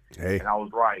Gardner. Hey, and I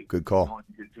was right. Good call. He only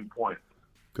did 2 points.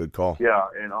 Good call. Yeah,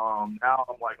 and now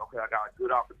I'm like, okay, I got a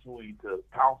good opportunity to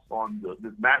pounce on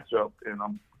this matchup, and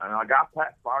I got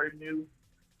Pat Freiermuth,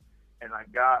 and I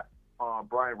got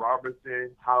Brian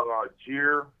Robertson, Tyler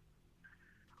Algier,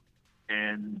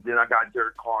 and then I got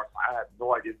Derek Carr. I have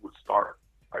no idea who would start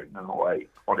right now,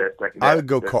 on that second. I would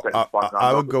go.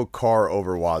 I would go go Carr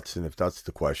over Watson if that's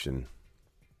the question.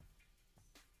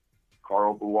 Carr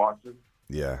over Watson.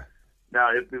 Yeah. Now,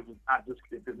 if it's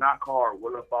not Carr,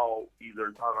 what about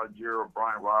either Tyler Algier or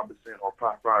Brian Robinson or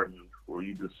Pat Freiermuth, or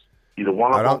you just either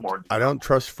one of them? Or I don't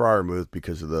trust Freiermuth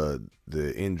because of the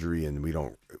injury, and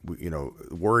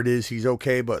word is he's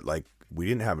okay, but we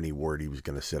didn't have any word he was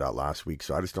going to sit out last week,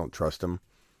 so I just don't trust him.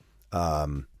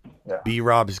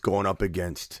 B-Rob is going up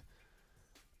against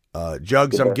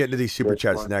Jugs. I'm getting to these super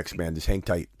chats next, man. Just hang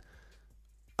tight.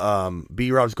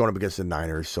 B-Rob's going up against the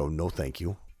Niners, so no thank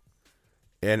you.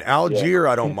 And Algier,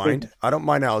 I don't mind. I don't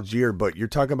mind Algier, but you're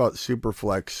talking about super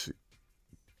flex.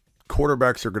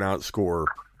 Quarterbacks are going to outscore.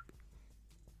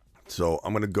 So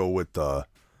I'm going to go with Carr.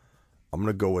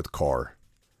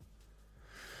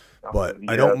 But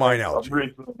I don't mind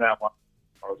Algier. That one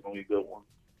was going to be a good one.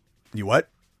 You what?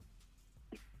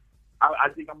 I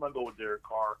think I'm going to go with Derek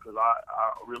Carr because I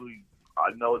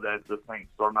know that the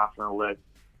Saints are not going to let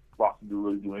Boston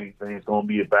do anything. It's going to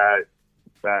be a bad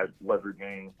weather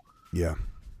game. Yeah.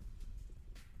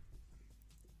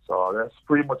 So that's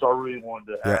pretty much all I really wanted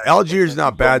to add. Yeah, Algier's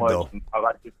not bad, though. I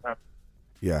like this time.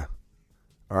 Yeah.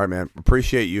 All right, man.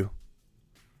 Appreciate you.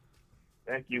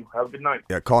 Thank you. Have a good night.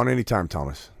 Yeah, call in anytime,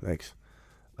 Thomas. Thanks.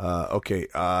 Okay,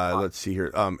 let's see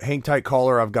here. Hang tight,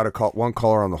 caller. I've got one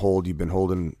caller on the hold. You've been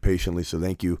holding patiently, so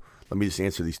thank you. Let me just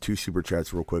answer these 2 super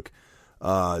chats real quick.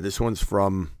 This one's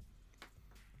from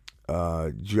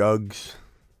Jugs.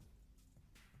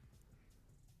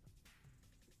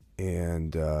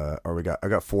 And I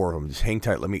got 4 of them. Just hang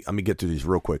tight. Let me get through these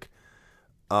real quick.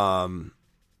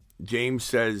 James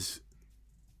says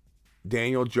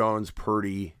Daniel Jones,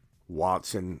 Purdy,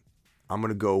 Watson. I'm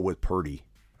gonna go with Purdy.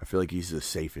 I feel like he's the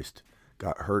safest.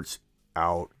 Got Hurts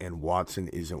out, and Watson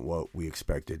isn't what we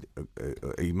expected.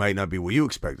 He might not be what you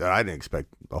expected. I didn't expect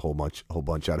a whole bunch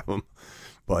out of him,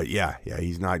 but yeah,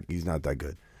 he's not that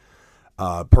good.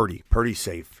 Purdy's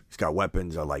safe. He's got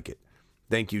weapons. I like it.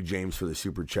 Thank you, James, for the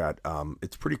super chat.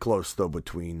 It's pretty close though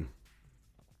between.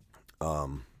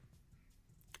 Oh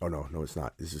no, it's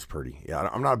not. This is Purdy. Yeah,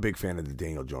 I'm not a big fan of the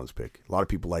Daniel Jones pick. A lot of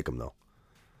people like him though.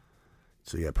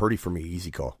 So yeah, Purdy for me,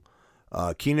 easy call.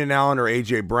 Keenan Allen or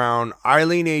A.J. Brown. I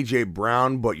lean A.J.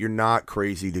 Brown, but you're not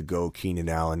crazy to go Keenan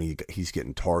Allen. He's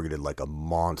getting targeted like a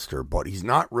monster, but he's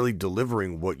not really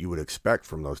delivering what you would expect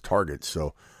from those targets.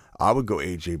 So I would go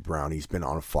A.J. Brown. He's been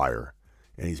on fire,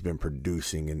 and he's been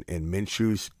producing, and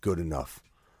Minshew's good enough.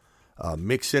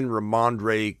 Mixon,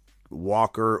 Ramondre,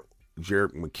 Walker,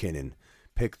 Jerick McKinnon.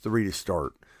 Pick 3 to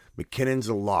start. McKinnon's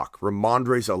a lock.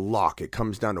 Ramondre's a lock. It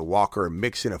comes down to Walker and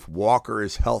Mixon. If Walker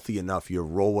is healthy enough, you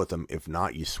roll with him. If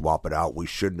not, you swap it out. We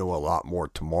should know a lot more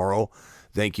tomorrow.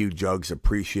 Thank you, Jugs.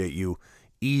 Appreciate you.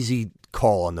 Easy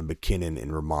call on the McKinnon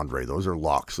and Ramondre. Those are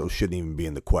locks. Those shouldn't even be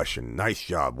in the question. Nice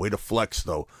job. Way to flex,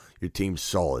 though. Your team's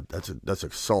solid. That's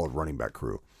a solid running back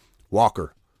crew.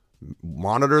 Walker,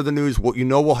 monitor the news. Well,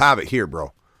 we'll have it here,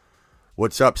 bro.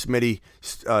 What's up, Smitty?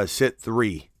 Sit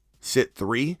three. Sit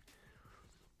three.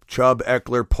 Chubb,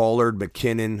 Eckler, Pollard,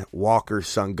 McKinnon, Walker,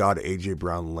 Sun God, A.J.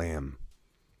 Brown, Lamb.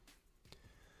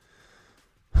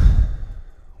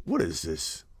 What is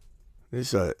this?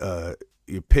 This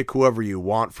you pick whoever you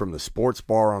want from the sports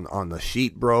bar on the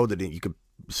sheet, bro. That you could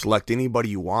select anybody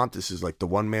you want. This is like the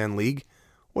one-man league.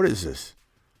 What is this?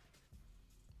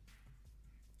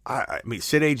 I mean,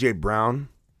 sit A.J. Brown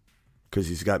because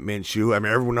he's got Minshew. I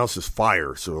mean, everyone else is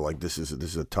fire. So like this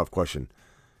is a tough question.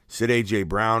 Sit A.J.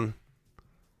 Brown.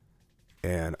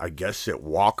 And I guess sit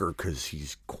Walker because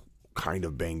he's kind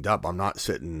of banged up. I'm not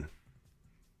sitting.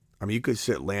 I mean, you could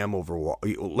sit Lamb over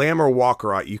Lamb or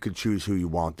Walker. You could choose who you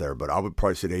want there, but I would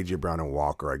probably sit A.J. Brown and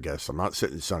Walker, I guess. I'm not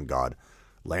sitting Sun God.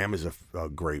 Lamb is a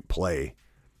great play.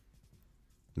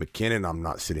 McKinnon, I'm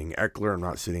not sitting. Eckler, I'm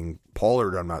not sitting.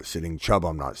 Pollard, I'm not sitting. Chubb,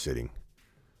 I'm not sitting.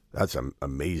 That's an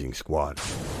amazing squad.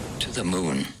 To the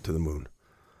moon. To the moon.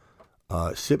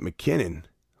 Sit McKinnon.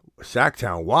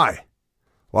 Sacktown, why?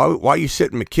 Why you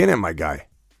sitting McKinnon, my guy?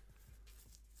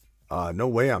 No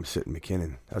way I'm sitting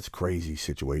McKinnon. That's a crazy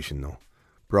situation, though.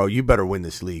 Bro, you better win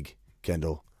this league,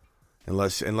 Kendall.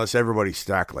 Unless everybody's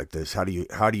stacked like this, how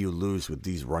do you lose with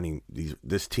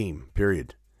this team?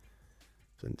 Period.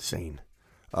 It's insane.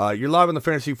 You're live on the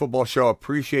Fantasy Football Show.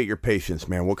 Appreciate your patience,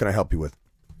 man. What can I help you with?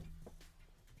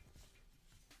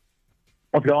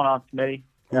 What's going on, Smitty?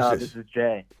 Who's this is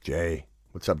Jay. Jay.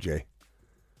 What's up, Jay?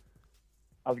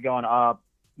 How's it going?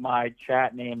 My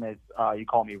chat name is, you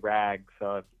call me Rag,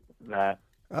 so if that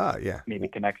yeah. maybe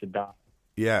connects a dot.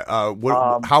 Yeah.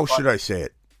 How should I say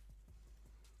it?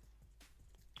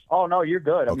 Oh, no, you're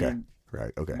good. Okay. I mean,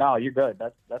 right. Okay. No, you're good.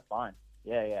 That's fine.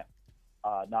 Yeah.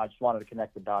 No, I just wanted to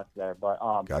connect the dots there. But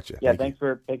gotcha. Yeah, thanks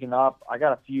for picking up. I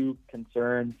got a few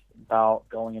concerns about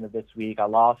going into this week. I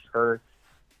lost Hurts.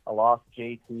 I lost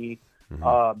JT.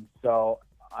 Mm-hmm. So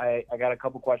I got a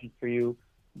couple questions for you.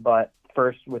 But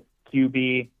first, with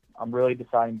QB, I'm really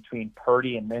deciding between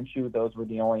Purdy and Minshew. Those were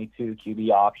the only two QB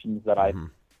options that I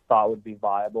thought would be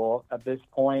viable at this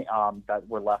point that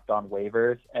were left on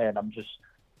waivers. And I'm just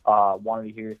wanted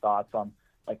to hear your thoughts on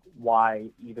like why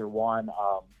either one.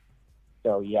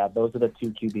 So yeah, those are the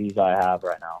two QBs I have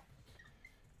right now.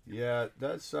 Yeah,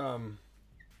 that's I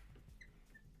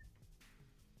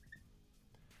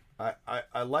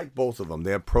like both of them.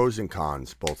 They have pros and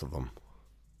cons, both of them.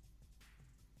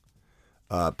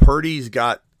 Purdy's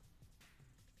got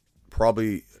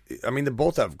probably, I mean, they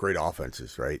both have great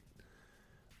offenses, right?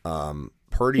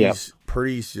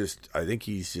 Purdy's just, I think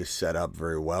he's just set up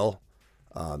very well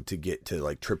to get to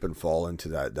like trip and fall into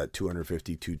that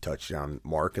 252 touchdown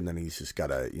mark. And then he's just got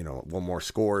to, one more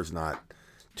score is not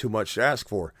too much to ask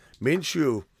for.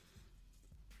 Minshew,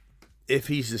 if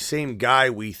he's the same guy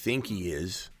we think he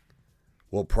is,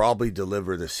 will probably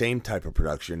deliver the same type of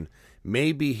production.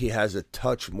 Maybe he has a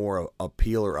touch more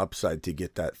appeal or upside to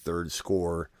get that third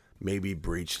score, maybe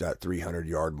breach that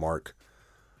 300-yard mark.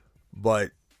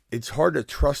 But it's hard to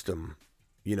trust him,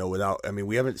 without, I mean,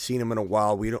 we haven't seen him in a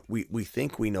while. We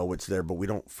think we know what's there, but we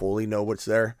don't fully know what's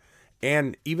there.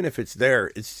 And even if it's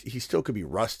there, he still could be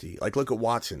rusty. Like, look at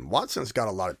Watson. Watson's got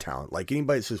a lot of talent. Like,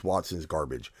 anybody that says Watson's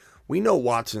garbage. We know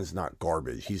Watson's not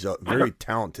garbage. He's a very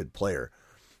talented player.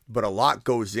 But a lot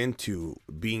goes into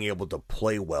being able to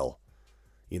play well,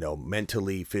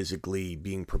 mentally, physically,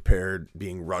 being prepared,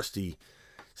 being rusty.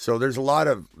 So there's a lot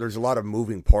of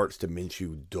moving parts to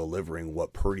Minshew delivering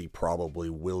what Purdy probably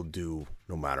will do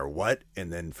no matter what, and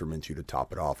then for Minshew to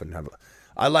top it off and have.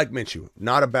 I like Minshew,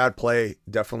 not a bad play.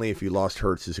 Definitely, if you lost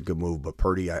Hurts, is a good move. But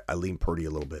Purdy, I lean Purdy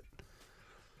a little bit.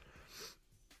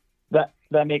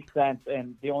 That makes sense.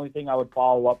 And the only thing I would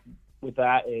follow up with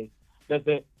that is, does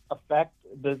it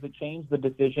change the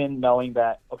decision knowing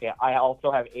that, okay, I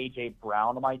also have A.J.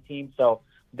 Brown on my team, so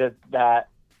does that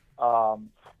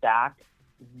stack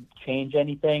change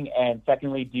anything? And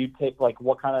secondly, do you take, do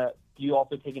you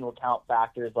also take into account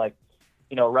factors like,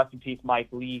 rest in peace Mike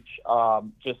Leach,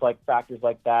 just like factors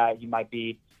like that? You might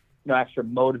be, extra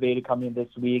motivated coming in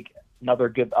this week. Another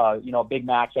good, big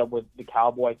matchup with the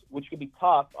Cowboys, which could be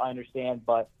tough, I understand,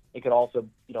 but it could also,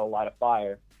 light a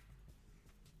fire.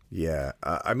 Yeah,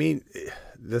 I mean,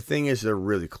 the thing is they're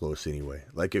really close anyway.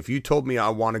 Like, if you told me I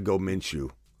want to go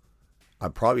Minshew,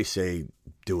 I'd probably say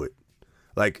do it.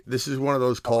 Like, this is one of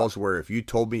those calls where if you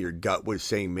told me your gut was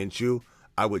saying Minshew,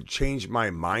 I would change my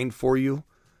mind for you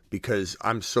because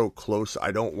I'm so close.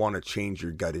 I don't want to change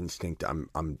your gut instinct.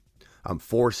 I'm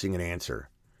forcing an answer.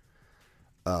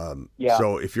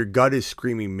 So if your gut is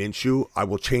screaming Minshew, I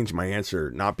will change my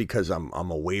answer, not because I'm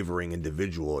a wavering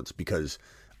individual. It's because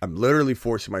I'm literally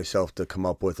forcing myself to come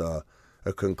up with a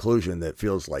conclusion that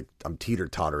feels like I'm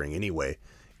teeter-tottering anyway.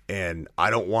 And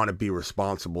I don't want to be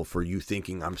responsible for you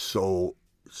thinking I'm so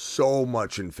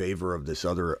much in favor of this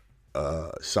other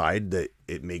side that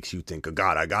it makes you think, oh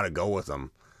God, I got to go with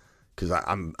them because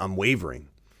I'm wavering.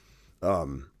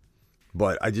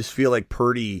 But I just feel like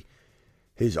Purdy,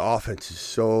 his offense is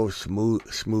so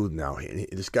smooth now.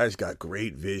 This guy's got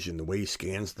great vision, the way he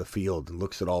scans the field and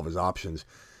looks at all of his options.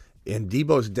 And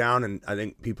Debo's down, and I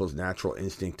think people's natural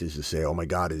instinct is to say, oh my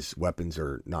God, his weapons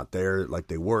are not there like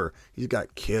they were. He's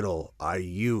got Kittle,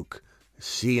 Ayuk,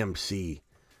 CMC.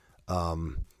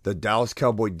 The Dallas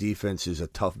Cowboy defense is a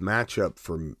tough matchup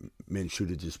for Minshew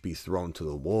to just be thrown to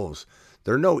the wolves.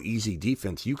 They're no easy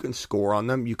defense. You can score on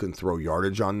them. You can throw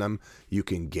yardage on them. You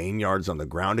can gain yards on the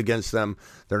ground against them.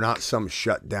 They're not some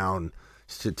shutdown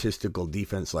statistical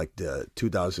defense like the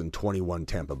 2021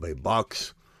 Tampa Bay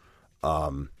Bucks.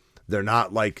 They're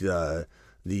not like the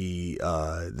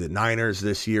Niners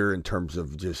this year in terms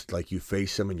of just like you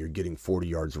face them and you're getting 40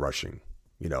 yards rushing,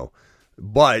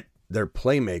 But they're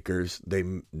playmakers.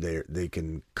 They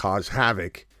can cause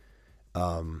havoc.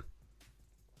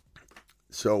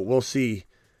 So we'll see.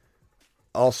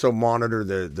 Also monitor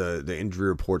the injury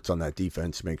reports on that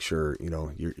defense. Make sure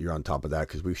you're on top of that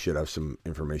because we should have some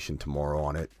information tomorrow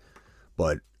on it.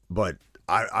 But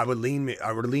I would lean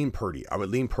Purdy. I would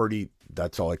lean Purdy.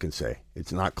 That's all I can say.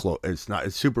 It's not close.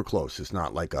 It's super close. It's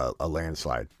not like a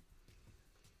landslide.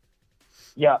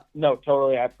 Yeah, no,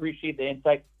 totally. I appreciate the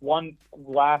insight. One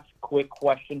last quick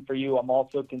question for you. I'm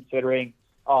also considering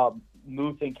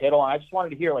Muth and Kittle, and I just wanted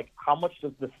to hear, how much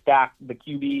does the stack, the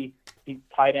QB, the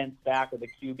tight end stack, or the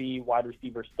QB wide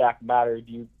receiver stack matter?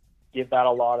 Do you give that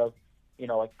a lot of,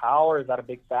 power? Is that a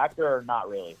big factor or not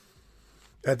really?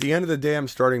 At the end of the day, I'm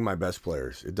starting my best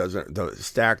players. It doesn't. The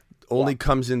stack only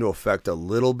comes into effect a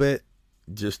little bit,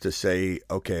 just to say,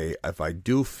 okay, if I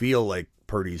do feel like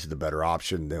Purdy's the better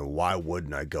option, then why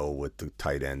wouldn't I go with the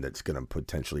tight end that's going to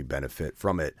potentially benefit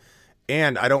from it?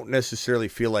 And I don't necessarily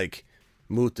feel like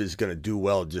Muth is going to do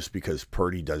well just because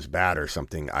Purdy does bad or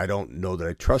something. I don't know that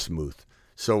I trust Muth.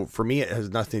 So for me, it has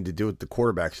nothing to do with the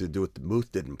quarterbacks. It has to do with the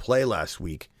Muth didn't play last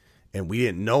week, and we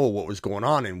didn't know what was going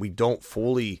on, and we don't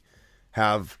fully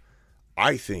have,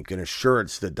 I think, an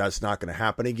assurance that that's not going to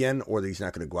happen again, or that he's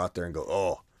not going to go out there and go,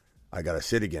 oh, I got to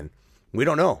sit again. We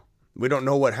don't know. We don't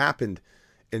know what happened.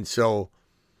 And so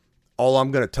all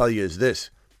I'm going to tell you is this.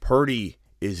 Purdy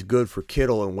is good for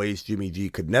Kittle in ways Jimmy G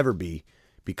could never be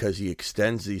because he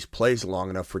extends these plays long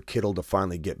enough for Kittle to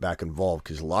finally get back involved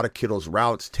because a lot of Kittle's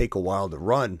routes take a while to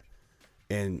run,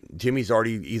 and Jimmy's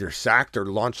already either sacked or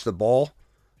launched the ball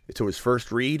to his first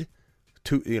read.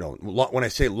 When I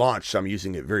say launched, I'm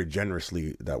using it very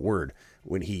generously, that word.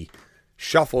 When he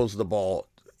shuffles the ball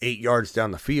 8 yards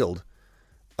down the field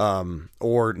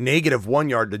or -1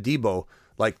 yard to Debo,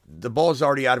 the ball's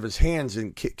already out of his hands,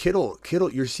 and Kittle,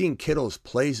 you're seeing Kittle's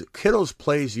plays. Kittle's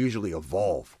plays usually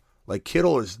evolve.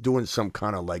 Kittle is doing some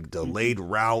kind of delayed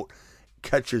route,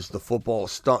 catches the football,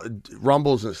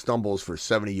 rumbles and stumbles for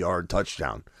 70-yard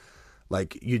touchdown.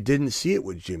 You didn't see it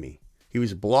with Jimmy. He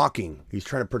was blocking. He's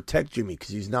trying to protect Jimmy because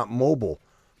he's not mobile.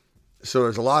 So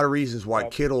there's a lot of reasons why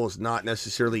Kittle is not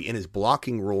necessarily in his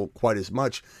blocking role quite as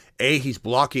much. He's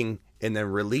blocking and then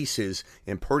releases,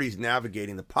 and Purdy's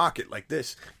navigating the pocket like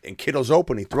this, and Kittle's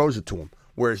open, he throws it to him.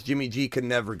 Whereas Jimmy G could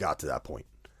never got to that point.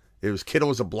 Kittle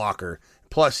was a blocker.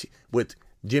 Plus, with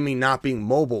Jimmy not being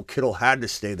mobile, Kittle had to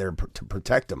stay there to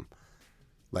protect him.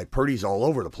 Purdy's all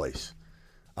over the place.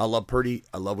 I love Purdy.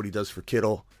 I love what he does for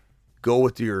Kittle. Go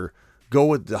with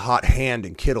the hot hand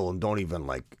in Kittle and don't even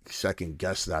second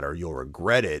guess that or you'll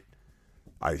regret it,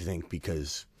 I think,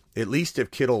 because at least if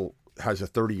Kittle has a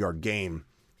 30-yard game,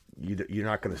 you're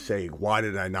not going to say, why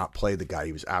did I not play the guy?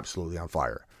 He was absolutely on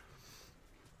fire.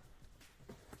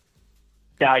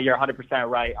 Yeah, you're 100%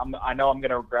 right. I know I'm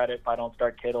going to regret it if I don't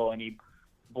start Kittle and he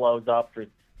blows up for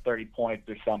 30 points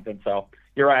or something. So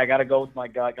you're right. I got to go with my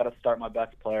gut. I got to start my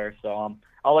best player. So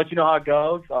I'll let you know how it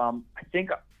goes.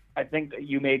 I think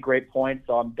you made great points,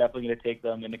 so I'm definitely going to take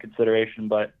them into consideration.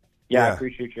 But, yeah, I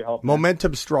appreciate your help.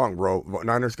 Momentum's strong, bro.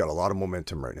 Niners got a lot of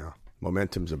momentum right now.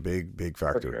 Momentum's a big, big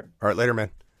factor. Sure. All right, later, man.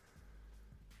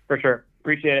 For sure.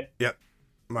 Appreciate it. Yep.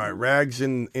 All right, Rags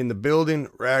in the building.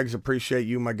 Rags, appreciate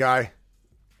you, my guy.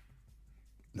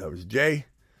 That was Jay.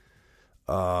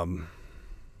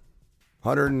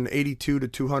 182 to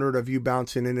 200 of you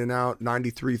bouncing in and out.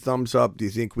 93 thumbs up. Do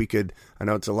you think we could, I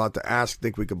know it's a lot to ask,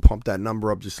 think we could pump that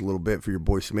number up just a little bit for your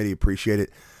boy Smitty? Appreciate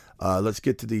it. Let's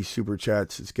get to these super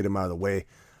chats. Let's get them out of the way.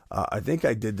 I think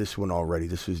I did this one already.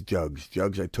 This was Jugs.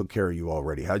 Jugs, I took care of you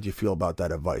already. How'd you feel about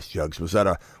that advice, Jugs? Was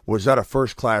that a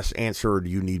first class answer, or do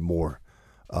you need more?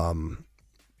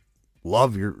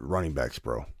 Love your running backs,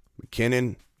 bro.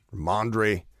 McKinnon,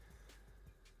 Ramondre,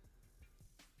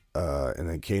 and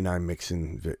then K9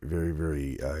 Mixon. Very,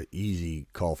 very easy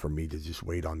call for me to just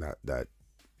wait on that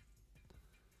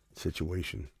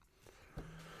situation.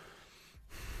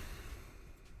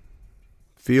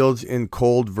 Fields in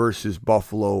cold versus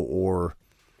Buffalo, or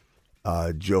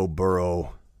Joe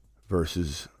Burrow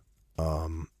versus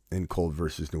in cold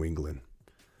versus New England.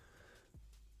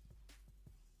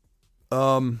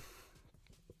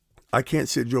 I can't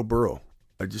sit Joe Burrow.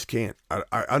 I just can't.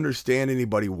 I understand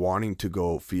anybody wanting to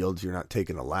go Fields. You're not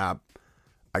taking a lap.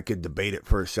 I could debate it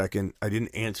for a second. I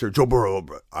didn't answer Joe Burrow,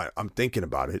 but I'm thinking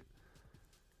about it.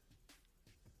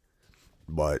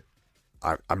 But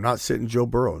I'm not sitting Joe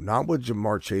Burrow. Not with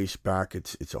Jamar Chase back.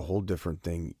 It's a whole different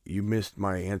thing. You missed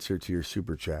my answer to your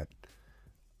super chat.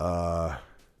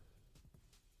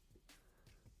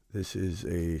 This is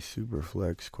a super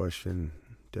flex question.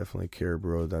 Definitely care,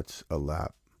 bro. That's a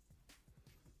lap.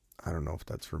 I don't know if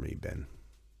that's for me, Ben.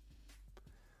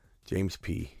 James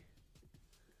P.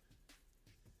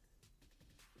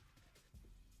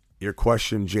 Your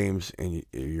question, James, and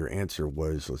your answer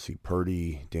was, let's see,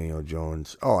 Purdy, Daniel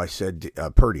Jones. Oh, I said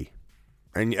Purdy.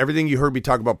 And everything you heard me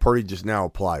talk about Purdy just now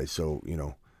applies. So,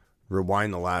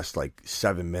 rewind the last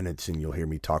 7 minutes and you'll hear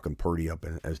me talking Purdy up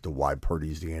as to why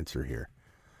Purdy's the answer here.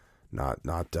 Not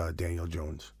Daniel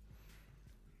Jones.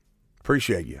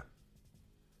 Appreciate you.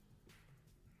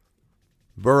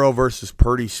 Burrow versus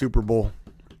Purdy, Super Bowl,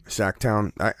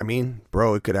 Sacktown. I mean,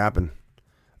 bro, it could happen.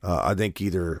 I think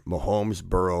either Mahomes,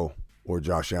 Burrow, or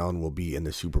Josh Allen will be in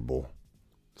the Super Bowl,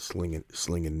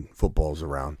 slinging footballs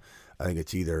around. I think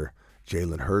it's either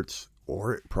Jalen Hurts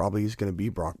or it probably is going to be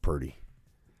Brock Purdy.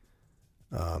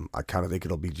 I kind of think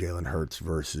it'll be Jalen Hurts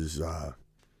versus I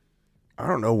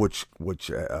don't know which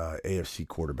AFC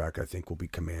quarterback I think will be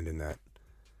commanding that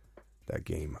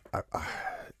game.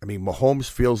 I mean, Mahomes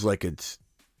feels like it's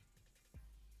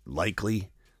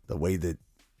likely the way that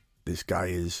this guy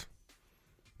is.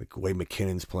 The way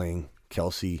McKinnon's playing,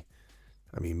 Kelsey.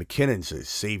 I mean, McKinnon's a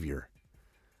savior.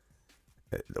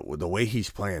 The way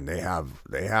he's playing, they have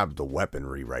the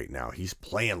weaponry right now. He's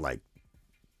playing like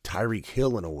Tyreek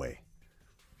Hill in a way.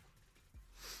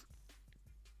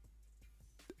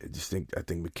 I think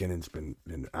McKinnon's been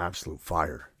an absolute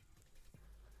fire.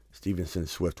 Stevenson,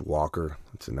 Swift, Walker.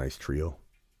 That's a nice trio.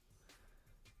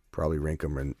 Probably rank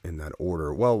them in that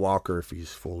order. Well, Walker, if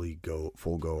he's full go,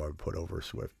 I would put over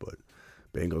Swift, but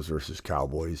Bengals versus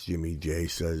Cowboys. Jimmy J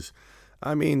says,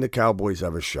 I mean, the Cowboys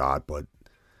have a shot, but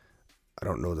I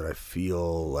don't know that I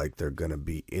feel like they're going to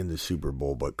be in the Super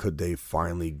Bowl, but could they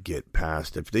finally get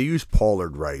past, if they use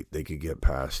Pollard right, they could get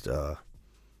past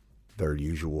their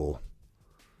usual,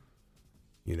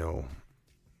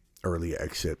 early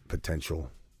exit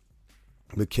potential.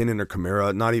 McKinnon or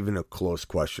Kamara, not even a close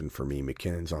question for me.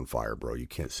 McKinnon's on fire, bro. You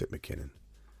can't sit McKinnon.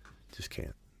 Just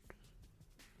can't.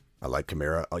 I like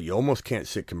Kamara. You almost can't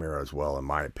sit Kamara as well, in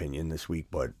my opinion, this week,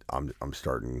 but I'm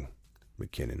starting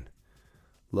McKinnon.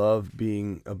 Love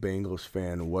being a Bengals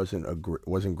fan.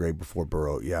 Wasn't great before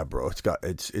Burrow. Yeah, bro.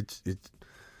 It's.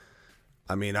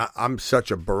 I mean, I'm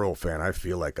such a Burrow fan. I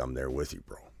feel like I'm there with you,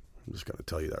 bro. I'm just gonna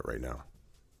tell you that right now.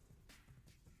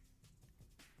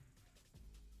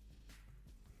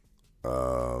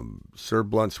 Sir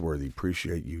Bluntsworthy,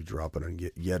 appreciate you dropping on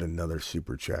yet another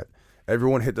super chat.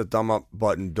 Everyone hit the thumb up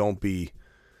button. Don't be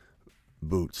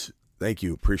boots. Thank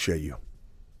you. Appreciate you.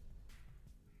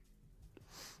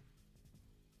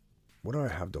 What do I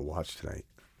have to watch tonight?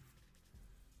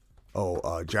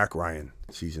 Oh, Jack Ryan,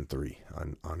 season 3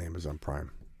 on Amazon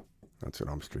Prime. That's what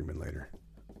I'm streaming later.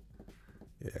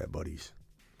 Yeah, buddies.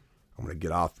 I'm going to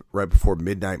get off right before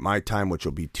midnight my time, which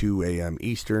will be 2 a.m.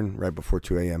 Eastern, right before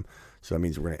 2 a.m. So that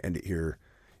means we're going to end it here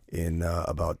in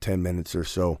about 10 minutes or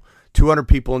so. 200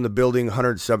 people in the building,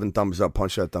 107 thumbs up.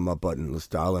 Punch that thumb up button. Let's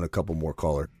dial in a couple more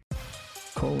callers.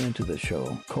 Call into the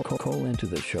show. Call into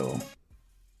the show.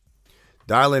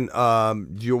 Dial in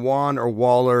Juwan or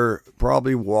Waller.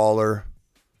 Probably Waller.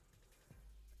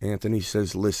 Anthony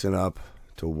says, listen up.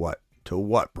 To what? To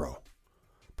what, bro?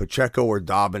 Pacheco or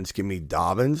Dobbins? Give me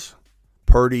Dobbins.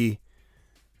 Purdy.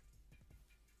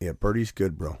 Yeah, Purdy's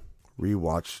good, bro.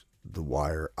 Rewatch The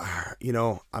Wire. I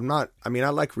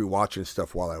like rewatching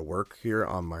stuff while I work here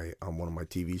on one of my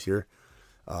TVs here.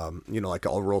 Like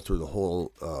I'll roll through the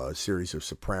whole series of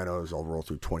Sopranos. I'll roll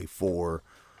through 24.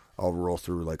 I'll roll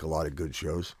through like a lot of good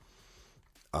shows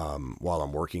while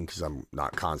I'm working because I'm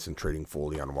not concentrating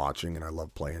fully on watching, and I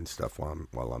love playing stuff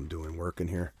while I'm doing work in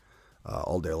here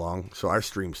all day long. So I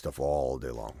stream stuff all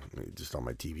day long, just on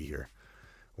my TV here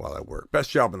while I work. Best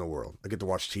job in the world. I get to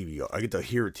watch TV. I get to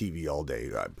hear TV all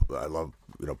day. I love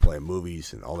playing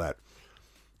movies and all that.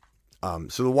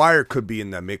 So The Wire could be in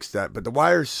that mix, but The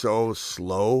Wire's so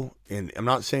slow, and I'm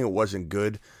not saying it wasn't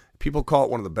good. People call it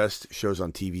one of the best shows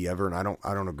on TV ever, and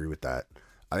I don't agree with that.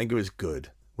 I think it was good.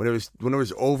 When it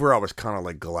was over, I was kind of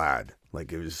like glad.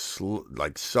 Like it was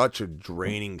like such a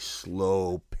draining,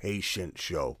 slow, patient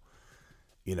show.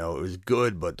 It was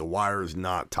good, but The Wire is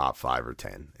not top 5 or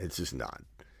 10. It's just not.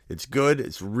 It's good.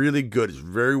 It's really good. It's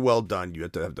very well done. You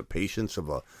have to have the patience of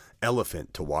an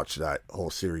elephant to watch that whole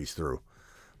series through.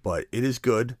 But it is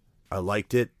good. I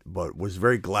liked it, but was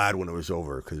very glad when it was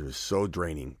over because it was so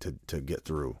draining to get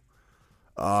through.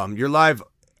 You're live.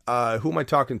 Who am I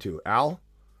talking to? Al?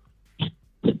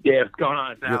 Yeah, what's going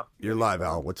on? It's Al. You're live,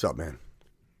 Al. What's up, man?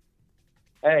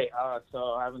 Hey,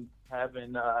 so I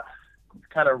haven't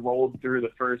kind of rolled through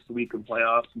the first week of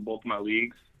playoffs in both my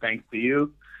leagues, thanks to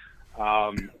you.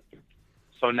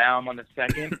 So now I'm on the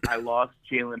second. I lost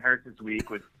Jalen Hurts this week,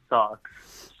 which sucks.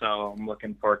 So I'm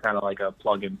looking for kind of like a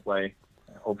plug and play.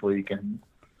 Hopefully you can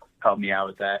help me out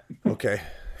with that. Okay,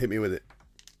 hit me with it.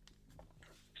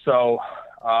 So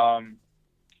I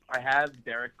have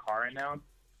Derek Carr announced.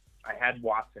 I had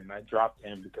Watson. I dropped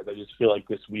him because I just feel like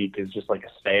this week is just like a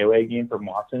stay away game from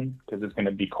Watson because it's going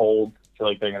to be cold. I feel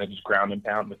like they're going to just ground and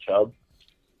pound with Chubb,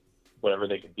 whatever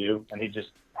they could do. And he just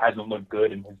hasn't looked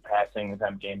good in his passing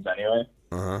games anyway.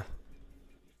 Uh-huh.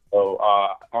 So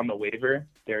on the waiver,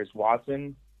 there's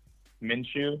Watson,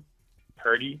 Minshew,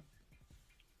 Purdy,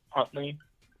 Huntley,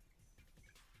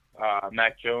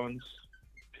 Mac Jones,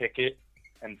 Pickett,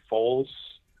 and Foles,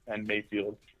 and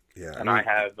Mayfield. Yeah, and I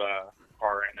have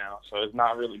Carr right now, so there's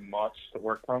not really much to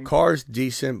work from. Carr's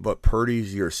decent, but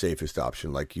Purdy's your safest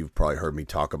option. Like you've probably heard me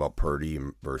talk about Purdy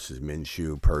versus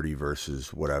Minshew, Purdy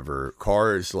versus whatever.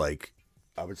 Carr is like,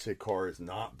 I would say Carr is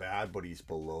not bad, but he's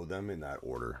below them in that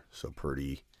order. So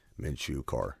Purdy, Minshew,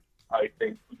 Carr. I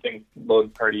think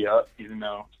load Purdy up, even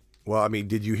though. Well, I mean,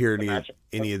 did you hear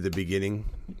any of the beginning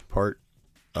part?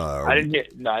 I didn't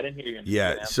hear you.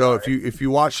 Yeah, so if you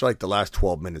watch like the last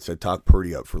 12 minutes, I talked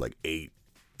Purdy up for like eight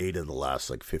of the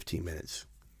last like 15 minutes.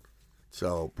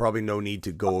 So probably no need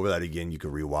to go over that again. You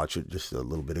can rewatch it just a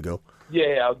little bit ago.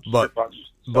 Yeah, but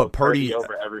Purdy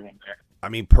over everyone there. I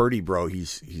mean, Purdy, bro,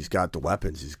 he's got the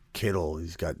weapons. He's Kittle.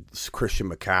 He's got Christian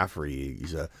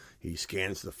McCaffrey. He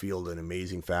scans the field in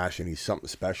amazing fashion. He's something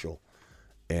special,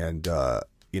 and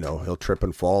he'll trip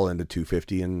and fall into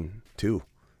 250 and 2,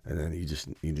 and then you just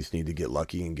need to get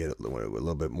lucky and get a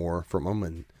little bit more from him,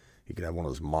 and he could have one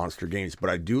of those monster games.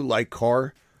 But I do like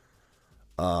Carr.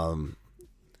 I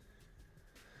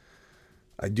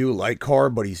do like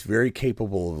Carr, but he's very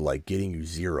capable of like getting you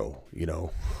 0.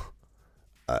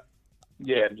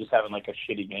 Yeah, just having like a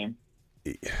shitty game.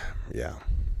 Yeah,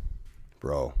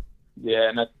 bro. Yeah,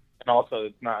 and also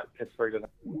it's not Pittsburgh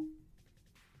doesn't.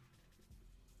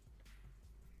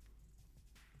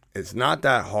 It's not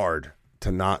that hard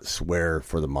to not swear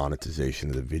for the monetization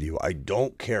of the video. I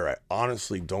don't care. I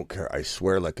honestly don't care. I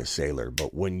swear like a sailor.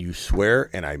 But when you swear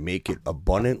and I make it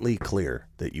abundantly clear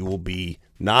that you will be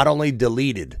not only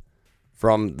deleted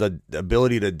from the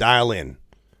ability to dial in,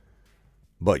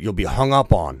 but you'll be hung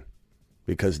up on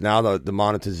because now the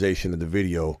monetization of the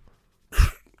video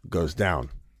goes down.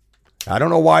 I don't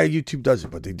know why YouTube does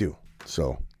it, but they do.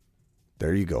 So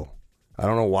there you go. I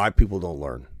don't know why people don't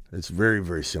learn. It's very,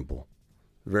 very simple.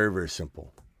 Very, very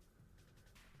simple.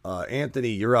 Anthony,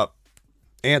 you're up.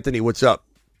 Anthony, what's up?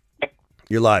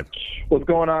 You're live. What's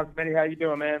going on, Smitty? How you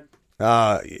doing, man?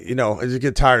 I just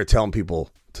get tired of telling people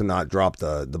to not drop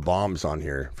the bombs on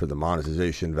here for the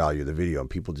monetization value of the video, and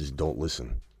people just don't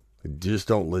listen. They just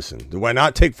don't listen. Do I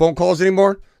not take phone calls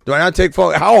anymore? Do I not take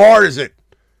phone? How hard is it?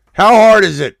 How hard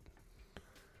is it?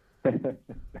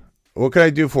 What can I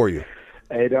do for you?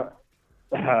 Hey,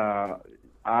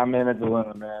 I'm in a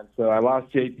dilemma, man. So I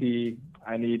lost JT.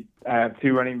 I have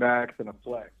 2 running backs and a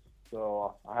flex.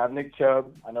 So I have Nick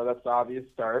Chubb. I know that's the obvious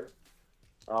start.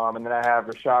 And then I have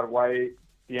Rashad White,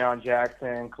 Deion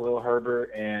Jackson, Khalil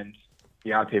Herbert, and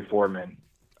Deontay Foreman.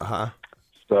 Uh-huh.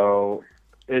 So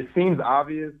it seems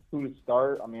obvious who to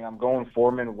start. I mean, I'm going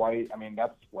Foreman, White. I mean,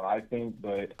 that's what I think,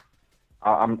 but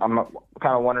I'm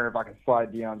kind of wondering if I can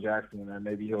slide Deion Jackson in there.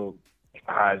 Maybe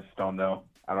I just don't know.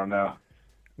 I don't know.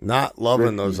 Not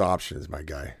loving those options, my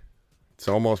guy. It's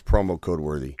almost promo code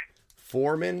worthy.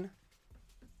 Foreman,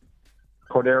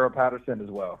 Cordero Patterson as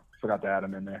well. Forgot to add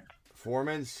him in there.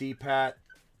 Foreman, C-Pat,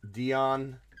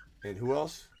 Dion, and who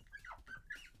else?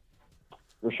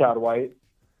 Rashad White.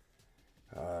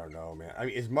 I don't know, man. I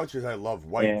mean, as much as I love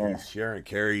White, he's sharing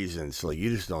carries, and so you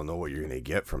just don't know what you're going to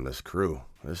get from this crew.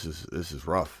 This is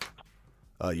rough.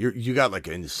 You got like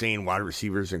insane wide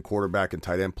receivers and quarterback and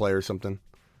tight end play or something?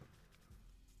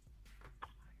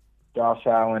 Josh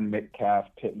Allen, Metcalf,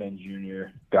 Pittman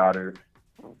Jr., Goddard.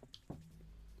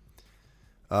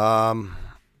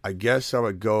 I guess I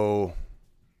would go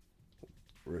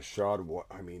Rashad.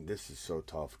 I mean, this is so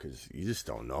tough because you just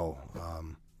don't know.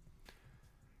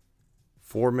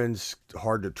 Foreman's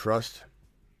hard to trust.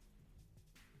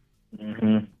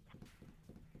 Mm-hmm.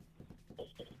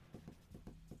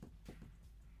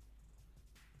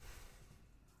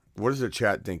 What does the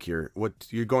chat think here? What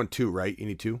you're going 2, right? You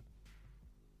need 2?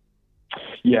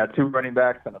 Yeah, 2 running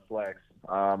backs and a flex.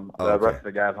 The Okay. rest of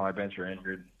the guys on my bench are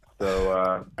injured.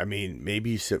 So I mean,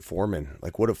 maybe you sit Foreman.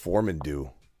 Like, what did Foreman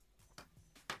do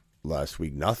last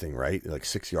week? Nothing, right? Like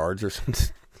 6 yards or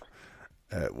something.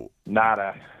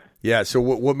 Nada. Yeah. So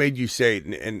what made you say?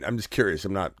 And I'm just curious.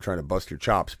 I'm not trying to bust your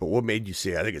chops, but what made you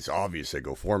say? I think it's obvious. I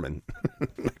go Foreman.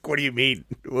 Like, what do you mean?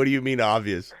 What do you mean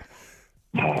obvious?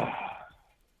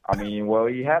 I mean, well,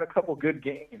 he had a couple good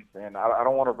games, and I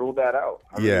don't want to rule that out.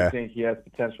 I really think he has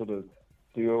potential to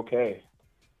do okay.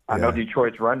 I know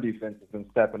Detroit's run defense has been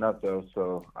stepping up, though,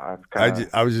 so I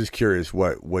was just curious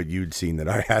what you'd seen that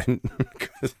I hadn't.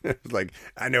 It's like,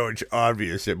 I know it's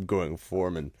obvious I'm going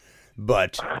Foreman,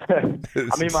 but I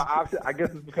mean, I guess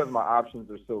it's because my options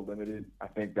are so limited. I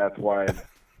think that's why it's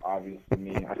obvious to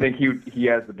me. I think he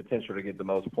has the potential to get the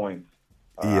most points.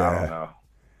 I don't know.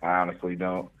 I honestly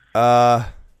don't.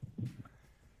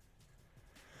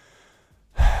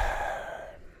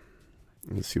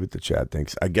 Let's see what the chat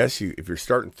thinks. I guess if you're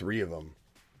starting 3 of them,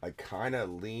 I kind of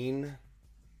lean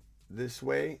this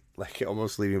way, like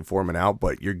almost leaving Foreman out,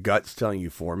 but your gut's telling you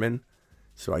Foreman,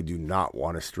 so I do not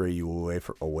want to stray you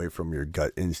away from your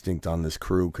gut instinct on this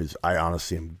crew, because I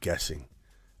honestly am guessing.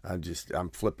 I'm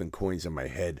flipping coins in my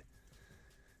head.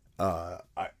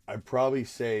 I'd probably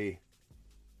say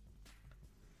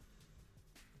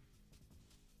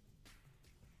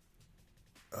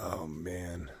oh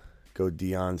man, go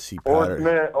Dion, C.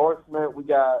 Patter. Or Smith, we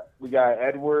got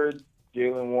Edwards,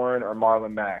 Jalen Warren, or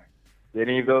Marlon Mack.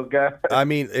 Any of those guys? I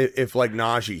mean, if like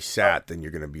Najee sat, then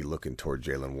you're going to be looking toward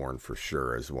Jalen Warren for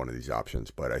sure as one of these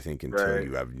options. But I think until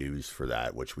you have news for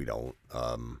that, which we don't.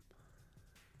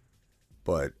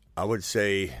 But I would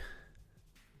say,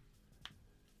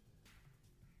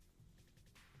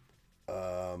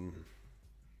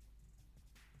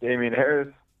 Damian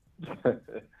Harris.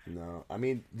 No, I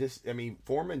mean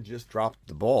Foreman just dropped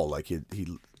the ball. Like he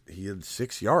had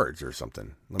 6 yards or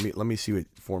something. Let me see what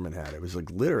Foreman had. It was like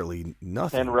literally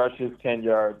nothing. 10 rushes, 10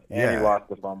 yards, and he lost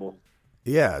the fumble.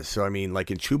 Yeah, so I mean,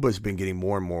 like, and Chuba's been getting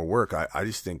more and more work. I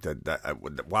just think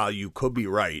that while you could be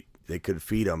right, they could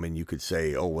feed him, and you could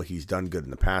say, oh well, he's done good in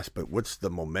the past. But what's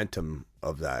the momentum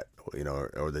of that? You know,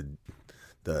 or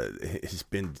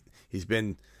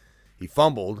he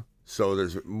fumbled. So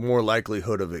there's more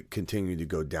likelihood of it continuing to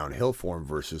go downhill for him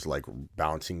versus like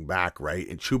bouncing back, right?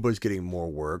 And Chuba's getting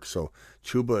more work. So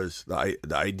Chuba's the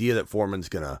idea that Foreman's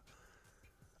gonna,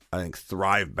 I think,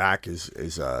 thrive back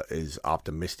is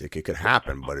optimistic. It could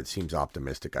happen, but it seems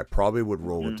optimistic. I probably would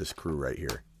roll with this crew right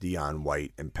here: Dion,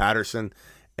 White, and Patterson,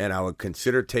 and I would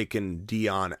consider taking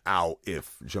Dion out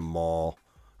if Jalen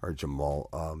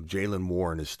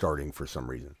Warren is starting for some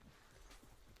reason.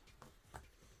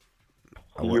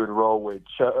 You would roll with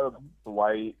Chubb,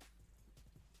 White,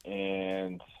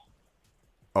 and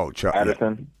Chubb.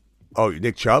 Addison. Yeah. Oh,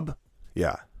 Nick Chubb?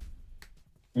 Yeah.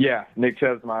 Yeah, Nick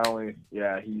Chubb's my only.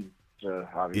 Yeah, he's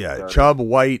obviously. Yeah, started. Chubb,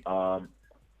 White,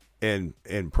 and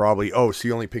probably. Oh, so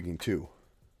you're only picking 2.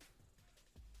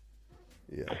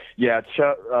 Yeah. Yeah,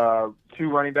 Chubb, 2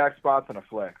 running back spots and a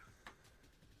flex.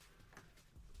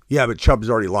 Yeah, but Chubb's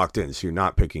already locked in, so you're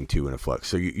not picking 2 in a flex.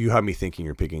 So you have me thinking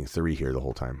you're picking 3 here the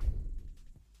whole time.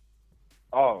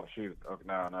 Oh, shoot. Okay,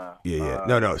 no. Yeah.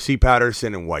 No. C.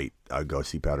 Patterson and White. I'd go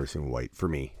C. Patterson and White for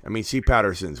me. I mean, C.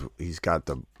 Patterson's, he's got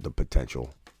the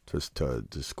potential to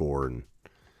score, and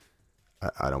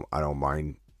I don't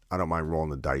mind rolling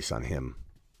the dice on him.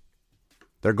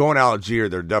 They're going Algier.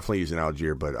 They're definitely using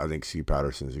Algier, but I think C.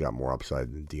 Patterson's got more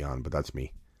upside than Dion, but that's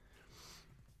me.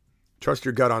 Trust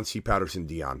your gut on C. Patterson,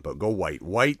 Dion, but go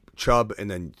White, Chubb, and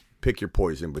then pick your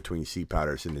poison between C.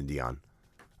 Patterson and Dion.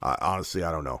 Honestly,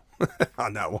 I don't know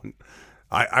on that one.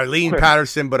 I lean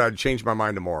Patterson, but I'd change my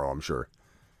mind tomorrow, I'm sure.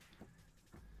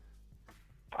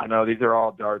 I know these are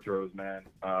all dart throws, man.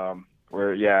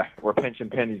 we're pinching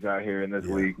pennies out here in this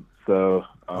league. So,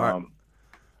 All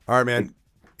right, man.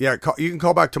 Yeah, you can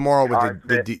call back tomorrow with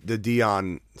the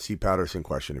Dion C. Patterson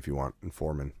question if you want, and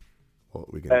Foreman.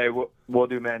 Hey, we'll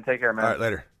do, man. Take care, man. All right,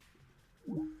 later.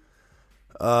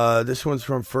 This one's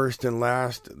from First and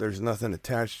Last. There's nothing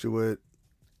attached to it.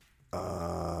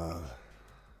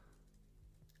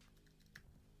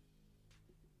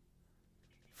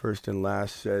 First and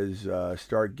Last says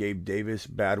start Gabe Davis,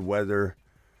 bad weather,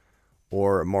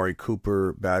 or Amari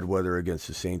Cooper, bad weather against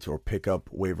the Saints, or pick up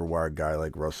waiver wire guy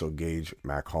like Russell Gage,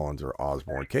 Mac Hollins, or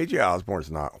Osborne. KJ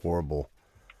Osborne's not horrible.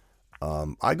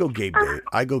 I go Gabe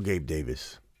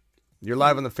Davis. You're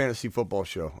live on the Fantasy Football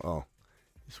Show. Oh,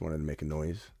 just wanted to make a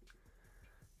noise.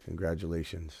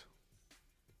 Congratulations.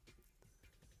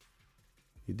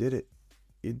 You did it.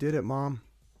 You did it, Mom.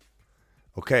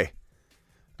 Okay.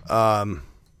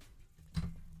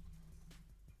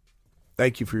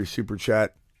 Thank you for your super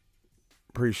chat.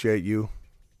 Appreciate you.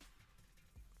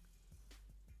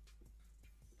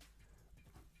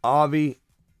 Avi,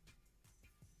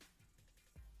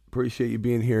 appreciate you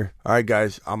being here. All right,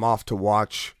 guys, I'm off to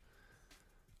watch.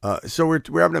 So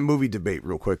we're having a movie debate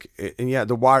real quick, and yeah,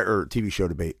 The Wire or TV show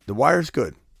debate. The Wire's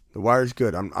good. The Wire's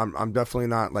good. I'm definitely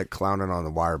not like clowning on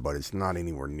The Wire, but it's not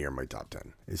anywhere near my top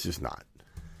 10. It's just not.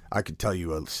 I could tell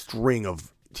you a string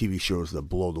of TV shows that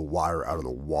blow The Wire out of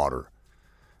the water.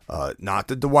 Not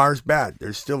that The Wire's bad.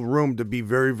 There's still room to be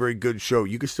very, very good show.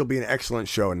 You could still be an excellent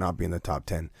show and not be in the top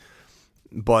 10.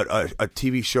 But a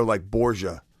TV show like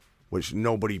Borgia, which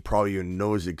nobody probably even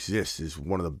knows exists, is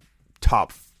one of the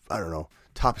top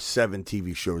 7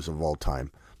 TV shows of all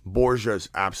time. Borgia is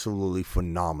absolutely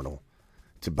phenomenal.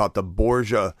 It's about the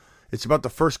Borgia. It's about the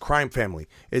first crime family.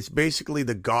 It's basically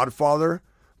The Godfather,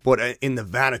 but in the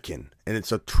Vatican. And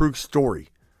it's a true story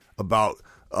about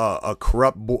a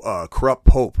corrupt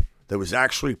pope that was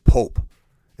actually pope,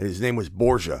 and his name was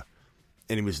Borgia,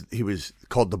 and he was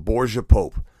called the Borgia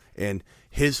Pope, and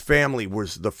his family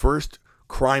was the first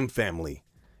crime family,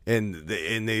 and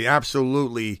they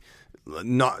absolutely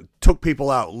took people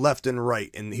out left and right,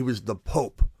 and he was the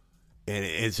Pope, and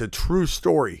it's a true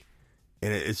story,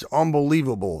 and it's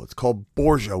unbelievable. It's called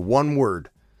Borgia, one word.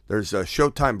 There's a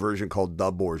Showtime version called The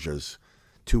Borgias.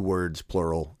 2 words,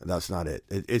 plural, and that's not it.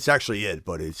 It's actually it,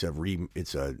 but it's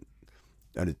an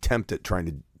attempt at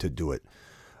trying to do it.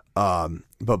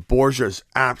 But Borgia is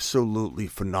absolutely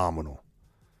phenomenal.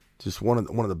 Just one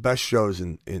of the best shows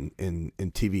in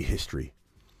TV history.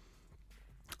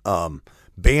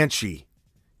 Banshee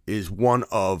is one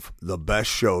of the best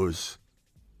shows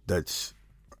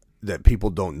that people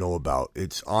don't know about.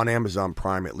 It's on Amazon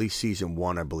Prime. At least season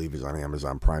 1, I believe, is on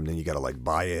Amazon Prime. Then you got to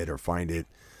buy it or find it.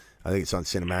 I think it's on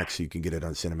Cinemax, so you can get it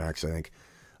on Cinemax, I think.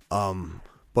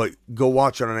 But go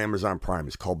watch it on Amazon Prime.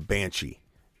 It's called Banshee.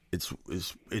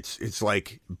 It's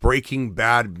like Breaking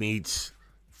Bad meets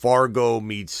Fargo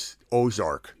meets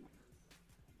Ozark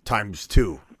times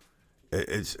 2.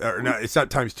 It's not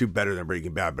times 2 better than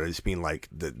Breaking Bad, but it's mean like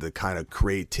the kind of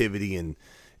creativity and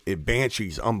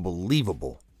Banshee's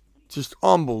unbelievable. Just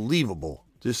unbelievable.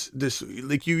 Just this,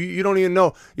 like you don't even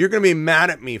know. You're gonna be mad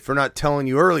at me for not telling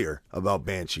you earlier about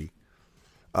Banshee.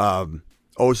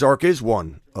 Ozark is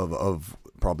one of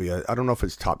probably I don't know if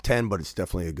it's top 10, but it's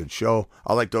definitely a good show.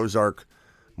 I liked Ozark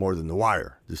more than The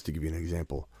Wire, just to give you an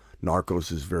example.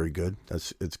 Narcos is very good.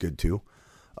 It's good too.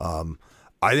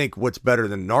 I think what's better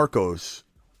than Narcos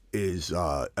is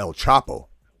El Chapo.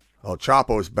 El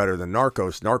Chapo is better than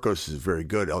Narcos. Narcos is very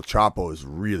good. El Chapo is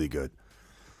really good.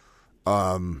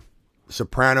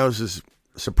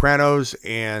 Sopranos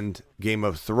and Game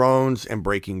of Thrones and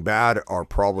Breaking Bad are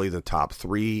probably the top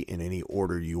 3 in any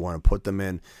order you want to put them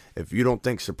in. If you don't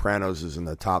think Sopranos is in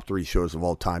the top 3 shows of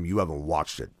all time, you haven't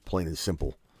watched it. Plain and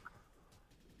simple.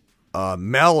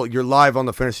 Mel, you're live on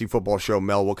the Fantasy Football Show.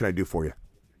 Mel, what can I do for you?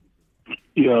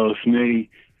 Yo, Smitty,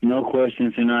 no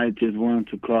question tonight. Just wanted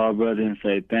to call, brother, and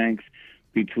say thanks.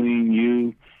 Between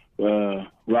you,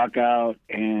 Rockout,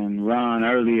 and Ron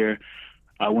earlier,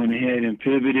 I went ahead and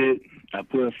pivoted. I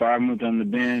put Farmouth on the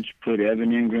bench, put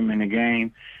Evan Ingram in the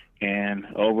game, and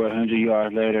over 100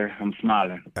 yards later, I'm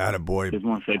smiling. Attaboy. Just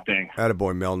want to say thanks.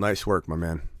 Attaboy, Mel. Nice work, my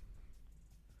man.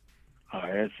 All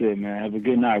right, that's it, man. Have a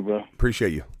good night, bro.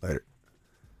 Appreciate you. Later.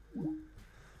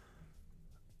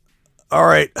 All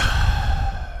right.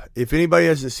 If anybody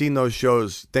hasn't seen those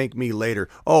shows, thank me later.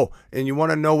 Oh, and you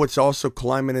want to know what's also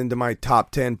climbing into my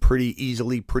top 10 pretty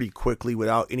easily, pretty quickly,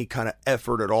 without any kind of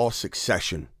effort at all?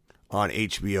 Succession on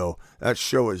HBO. That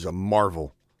show is a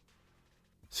marvel.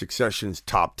 Succession's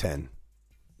top 10.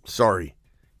 Sorry.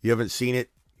 You haven't seen it?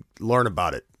 Learn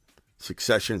about it.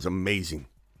 Succession's amazing.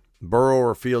 Burrow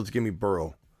or Fields, give me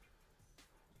Burrow.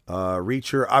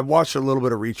 Reacher. I watched a little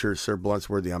bit of Reacher, Sir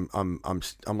Bluntsworthy.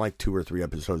 I'm like 2 or 3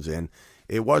 episodes in.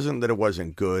 It wasn't that it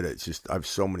wasn't good. It's just I have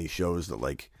so many shows that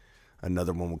like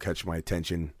another one will catch my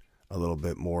attention a little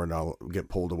bit more, and I'll get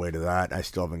pulled away to that. I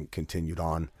still haven't continued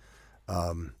on.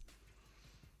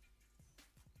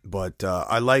 But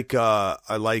I like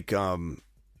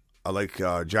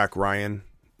Jack Ryan.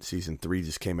 Season 3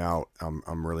 just came out.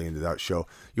 I'm really into that show.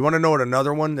 You want to know what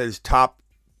another one that is top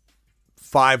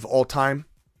 5 all time?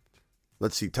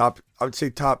 Let's see, I would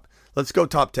say top. Let's go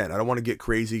top 10. I don't want to get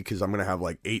crazy because I'm gonna have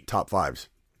like 8 top 5s.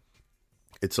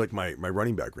 It's like my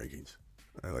running back rankings.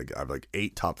 I have like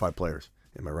 8 top 5 players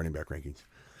in my running back rankings.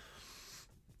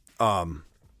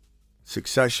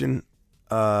 Succession.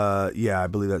 I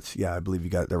believe you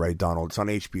got it there right, Donald. It's on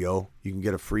HBO. You can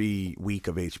get a free week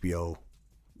of HBO.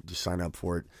 Just sign up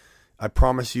for it. I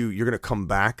promise you, you're gonna come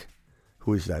back.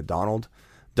 Who is that, Donald?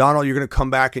 Donald, you're gonna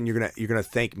come back and you're gonna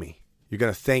thank me. You're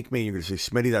gonna thank me. You're gonna say,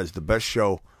 Smitty, that is the best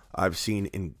show I've seen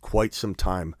in quite some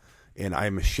time, and I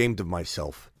am ashamed of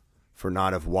myself for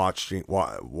not have watched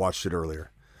it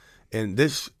earlier. And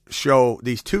this show,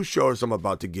 these 2 shows I'm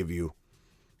about to give you,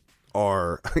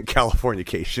 are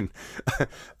Californication.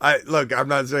 I'm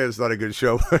not saying it's not a good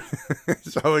show, but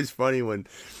it's always funny when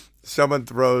someone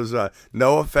throws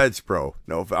no offense, bro.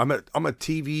 I'm a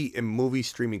TV and movie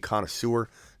streaming connoisseur.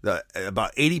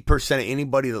 About 80% of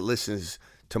anybody that listens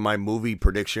to my movie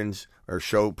predictions or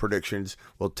show predictions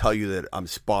will tell you that I'm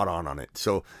spot on it.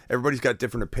 So everybody's got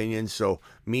different opinions. So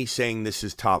me saying this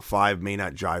is top 5 may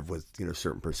not jive with a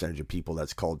certain percentage of people.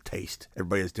 That's called taste.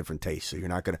 Everybody has different tastes. So you're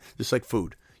not gonna, just like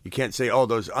food. You can't say, oh,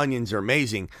 those onions are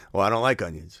amazing. Well, I don't like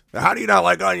onions. How do you not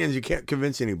like onions? You can't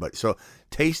convince anybody. So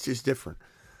taste is different.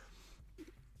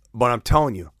 But I'm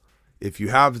telling you, if you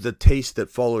have the taste that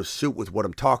follows suit with what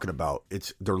I'm talking about,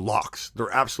 they're locks.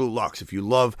 They're absolute locks. If you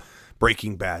love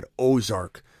Breaking Bad,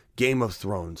 Ozark, Game of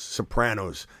Thrones,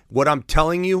 Sopranos, what I'm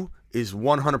telling you is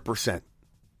 100%.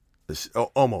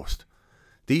 Almost.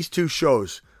 These 2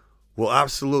 shows will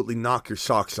absolutely knock your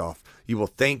socks off. You will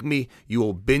thank me. You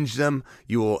will binge them.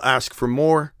 You will ask for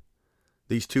more.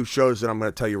 These 2 shows that I'm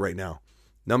going to tell you right now.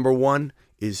 Number 1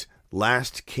 is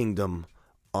Last Kingdom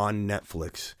on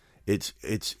Netflix. It's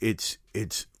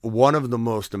one of the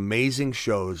most amazing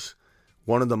shows,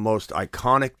 one of the most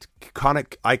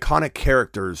iconic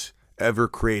characters ever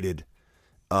created,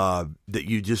 that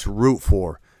you just root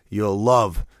for, you'll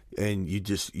love, and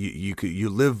you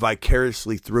live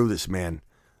vicariously through this man.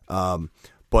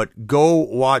 But go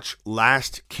watch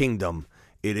Last Kingdom.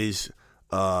 It's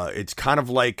kind of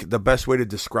like, the best way to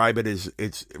describe it is,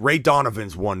 it's Ray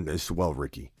Donovan's one as well,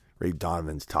 Ricky. Ray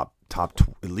Donovan's at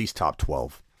least top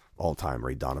 12 all time.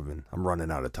 Ray Donovan. I'm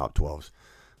running out of top 12s.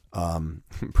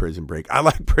 Prison Break. I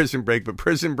like Prison Break, but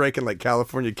Prison Break and like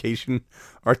Californication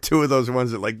are 2 of those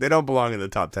ones that like they don't belong in the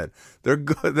top 10. They're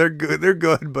good. They're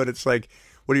good, but it's like,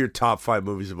 what are your top 5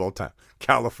 movies of all time?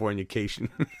 Californication.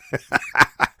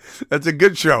 That's a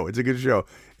good show. It's a good show.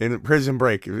 And Prison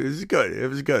Break, it was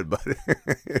good, but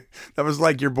that was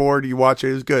like, you're bored, you watch it,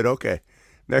 it was good. Okay.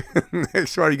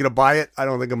 Next one, are you going to buy it? I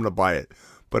don't think I'm going to buy it,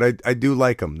 but I do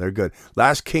like them. They're good.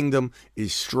 Last Kingdom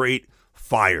is straight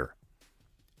fire.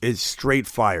 It's straight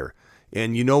fire.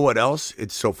 And you know what else?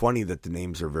 It's so funny that the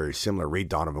names are very similar. Ray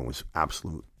Donovan was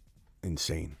absolute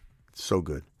insane. So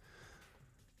good.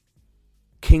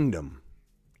 Kingdom.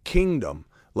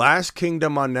 Last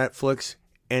Kingdom on Netflix,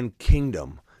 and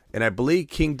Kingdom. And I believe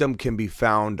Kingdom can be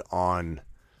found on,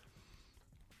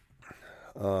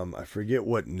 I forget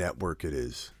what network it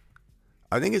is.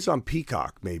 I think it's on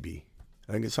Peacock, maybe.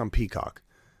 I think it's on Peacock.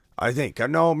 I think.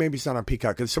 No, maybe it's not on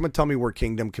Peacock. Can someone tell me where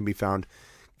Kingdom can be found?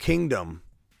 Kingdom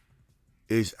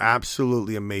is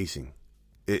absolutely amazing.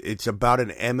 It's about an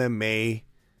MMA.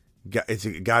 It's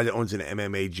a guy that owns an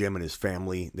MMA gym and his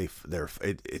family.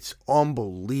 It's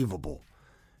unbelievable.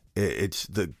 It's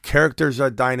the characters are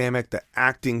dynamic. The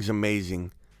acting's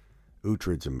amazing.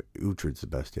 Uhtred's the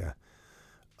best. Yeah.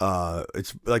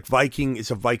 It's like Viking.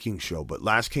 It's a Viking show, but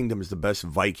Last Kingdom is the best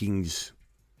Vikings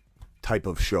type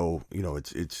of show.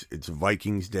 It's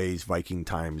Vikings days, Viking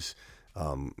times.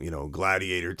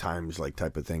 Gladiator times, like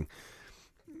type of thing.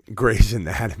 Grey's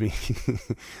Anatomy.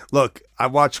 Look, I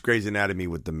watched Grey's Anatomy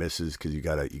with the missus because you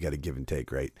gotta give and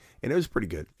take, right? And it was pretty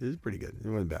good. It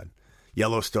wasn't bad.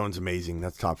 Yellowstone's amazing.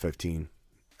 That's top 15.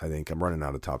 I think I'm running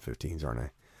out of top 15s, aren't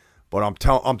I? But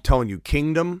I'm telling you,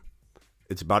 Kingdom.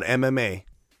 It's about MMA,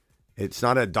 It's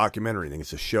not a documentary thing.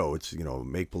 It's a show. It's, you know,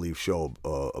 make-believe show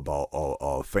about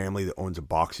a family that owns a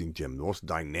boxing gym. The most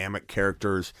dynamic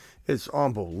characters. It's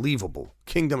unbelievable.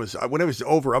 Kingdom is, when it was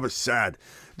over, I was sad.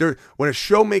 When a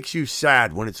show makes you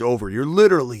sad when it's over, you're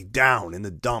literally down in the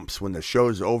dumps. When the show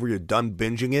is over, you're done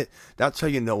binging it. That's how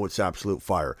you know it's absolute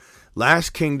fire.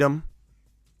 Last Kingdom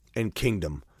and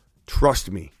Kingdom. Trust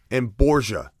me. And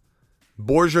Borgia.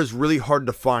 Borgia is really hard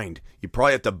to find. You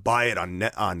probably have to buy it on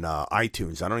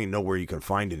iTunes. I don't even know where you can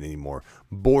find it anymore.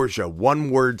 Borgia,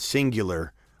 one word,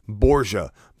 singular.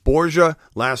 Borgia. Borgia,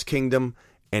 Last Kingdom,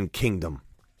 and Kingdom.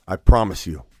 I promise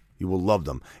you, you will love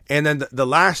them. And then the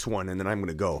last one, and then I'm going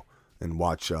to go and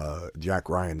watch Jack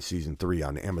Ryan Season 3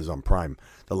 on Amazon Prime.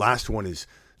 The last one is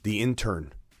The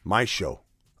Intern, my show.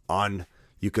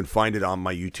 You can find it on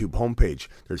my YouTube homepage.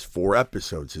 There's 4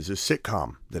 episodes. It's a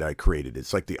sitcom that I created.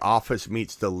 It's like The Office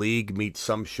meets The League meets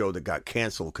some show that got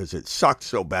canceled because it sucked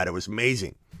so bad. It was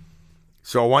amazing.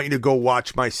 So I want you to go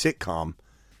watch my sitcom.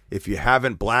 If you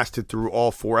haven't blasted through all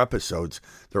 4 episodes,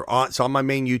 it's on my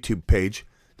main YouTube page.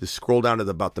 Just scroll down to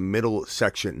about the middle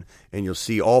section, and you'll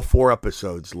see all 4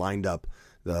 episodes lined up.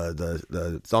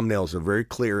 The thumbnails are very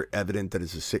clear, evident that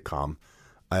it's a sitcom.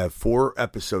 I have 4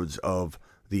 episodes of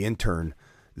The Intern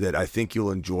that I think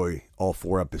you'll enjoy, all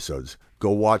 4 episodes.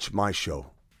 Go watch my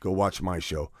show. Go watch my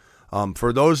show.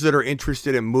 For those that are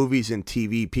interested in movies and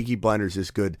TV, Peaky Blinders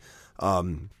is good. I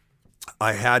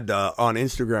had on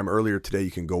Instagram earlier today,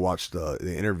 you can go watch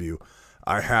the interview.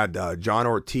 I had John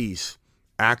Ortiz,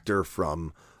 actor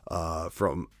from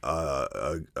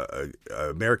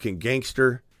American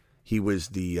Gangster. He was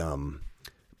the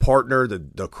partner,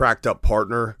 the cracked up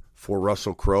partner for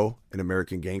Russell Crowe in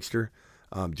American Gangster.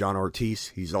 John Ortiz.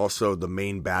 He's also the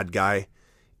main bad guy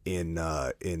in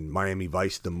Miami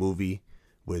Vice, the movie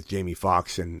with Jamie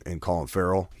Foxx and Colin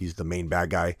Farrell. He's the main bad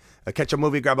guy. I catch a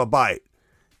movie, grab a bite,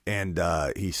 and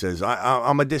he says,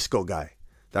 "I'm a disco guy."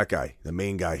 That guy, the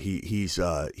main guy. He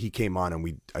came on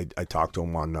and I talked to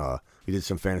him on. We did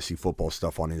some fantasy football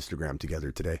stuff on Instagram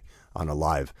together today on a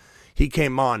live. He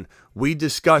came on. We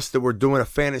discussed that we're doing a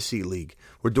fantasy league.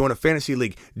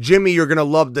 Jimmy, you're gonna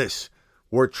love this.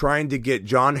 We're trying to get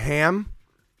John Hamm.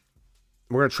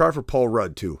 We're going to try for Paul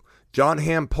Rudd, too. John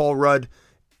Hamm, Paul Rudd,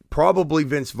 probably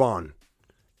Vince Vaughn,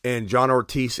 and John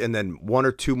Ortiz, and then 1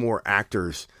 or 2 more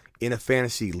actors in a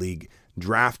fantasy league,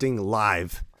 drafting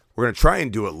live. We're going to try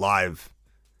and do it live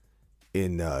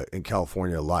in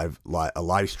California, a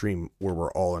live stream where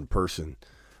we're all in person.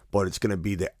 But it's going to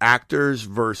be the actors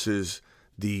versus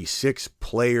the 6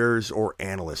 players or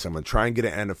analysts. I'm going to try and get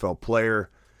an NFL player.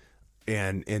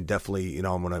 And definitely, you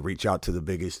know, I'm going to reach out to the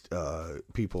biggest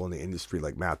people in the industry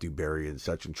like Matthew Berry and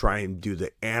such and try and do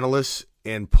the analysts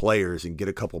and players and get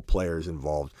a couple players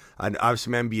involved. I have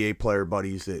some NBA player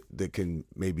buddies that can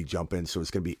maybe jump in. So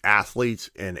it's going to be athletes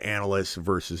and analysts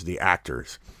versus the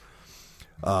actors.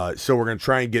 So we're going to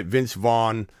try and get Vince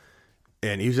Vaughn,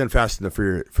 and he's in Fast and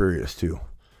the Furious too.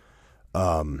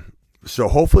 So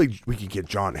hopefully we can get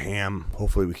John Hamm.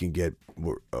 Hopefully we can get,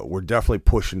 we're definitely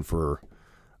pushing for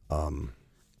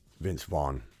Vince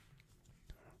Vaughn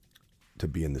to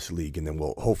be in this league, and then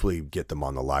we'll hopefully get them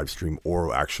on the live stream,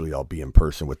 or actually I'll be in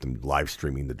person with them live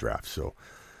streaming the draft. So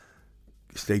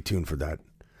stay tuned for that.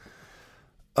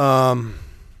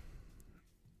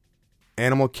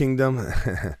 Animal Kingdom.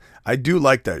 I do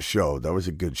like that show. That was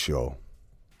a good show.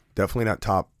 Definitely not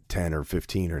top 10 or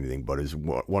 15 or anything, but it's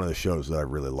one of the shows that I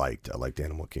really liked. I liked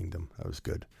Animal Kingdom. That was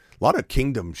good. A lot of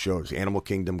Kingdom shows. Animal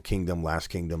Kingdom, Last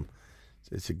Kingdom.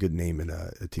 It's a good name in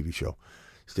a TV show.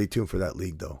 Stay tuned for that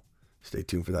league, though. Stay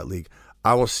tuned for that league.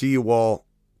 I will see you all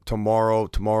tomorrow.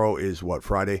 Tomorrow is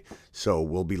Friday? So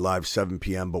we'll be live 7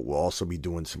 p.m., but we'll also be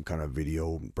doing some kind of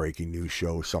video breaking news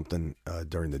show, something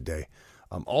during the day.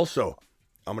 Also,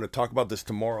 I'm going to talk about this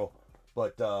tomorrow,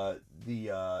 but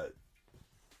the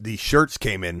shirts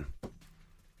came in.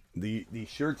 The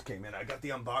shirts came in. I got the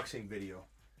unboxing video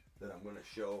that I'm going to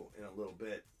show in a little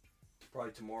bit.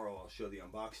 Probably tomorrow I'll show the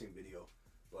unboxing video.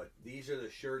 But these are the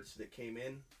shirts that came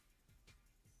in.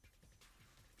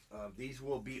 These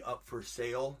will be up for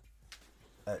sale.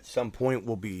 At some point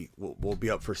will be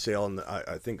up for sale, and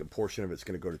I think a portion of it's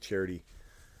going to go to charity.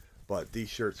 But these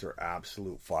shirts are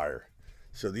absolute fire.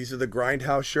 So these are the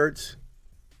Grindhouse shirts.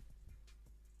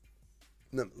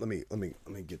 Let me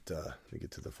get to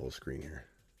the full screen here.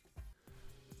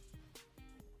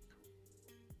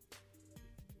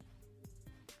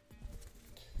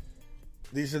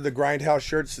 These are the Grindhouse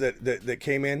shirts that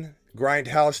came in.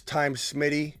 Grindhouse times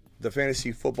Smitty, the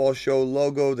fantasy football show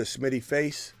logo, the Smitty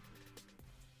face.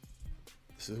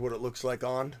 This is what it looks like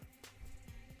on.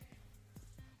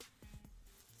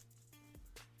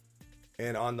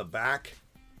 And on the back,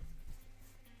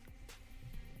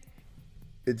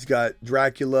 it's got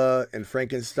Dracula and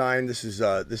Frankenstein. This is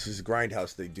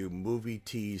Grindhouse. They do movie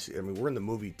tees. I mean, we're in the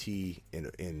movie tee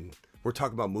in we're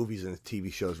talking about movies and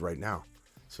TV shows right now.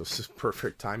 So this is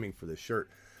perfect timing for this shirt.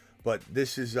 But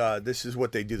this is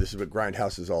what they do. This is what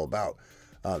Grindhouse is all about.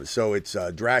 So it's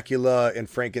Dracula and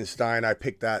Frankenstein. I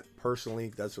picked that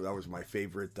personally. That was my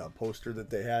favorite poster that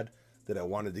they had that I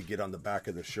wanted to get on the back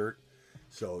of the shirt.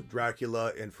 So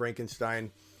Dracula and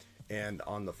Frankenstein. And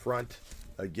on the front,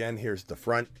 again, here's the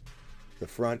front. The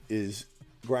front is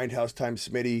Grindhouse times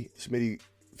Smitty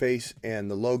face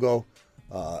and the logo.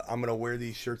 I'm going to wear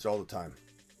these shirts all the time.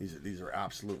 These are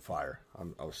absolute fire.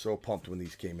 I was so pumped when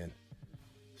these came in.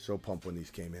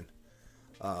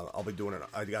 I'll be doing it.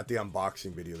 I got the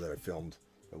unboxing video that I filmed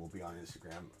that will be on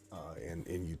Instagram and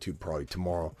YouTube probably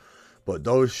tomorrow. But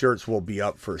those shirts will be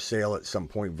up for sale at some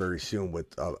point very soon with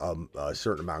a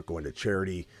certain amount going to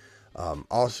charity.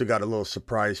 Also got a little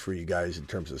surprise for you guys in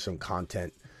terms of some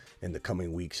content in the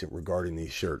coming weeks regarding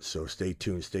these shirts. So stay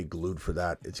tuned, stay glued for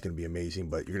that. It's going to be amazing,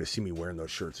 but you're going to see me wearing those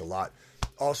shirts a lot.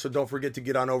 Also, don't forget to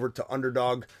get on over to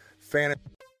Underdog Fantasy.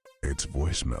 It's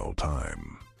voicemail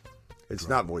time. It's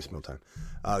not voicemail time.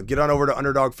 Get on over to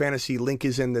Underdog Fantasy. Link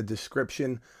is in the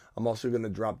description. I'm also going to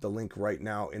drop the link right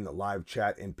now in the live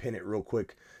chat and pin it real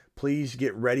quick. Please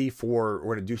get ready we're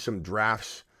going to do some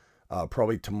drafts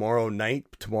probably tomorrow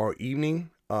evening.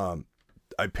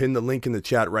 I pinned the link in the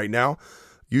chat right now.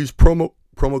 Use promo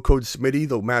code Smitty.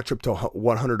 They'll match up to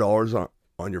 $100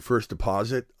 on your first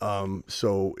deposit.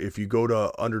 So if you go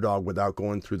to Underdog without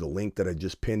going through the link that I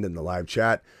just pinned in the live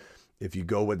chat, if you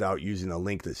go without using a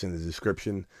link that's in the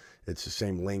description, it's the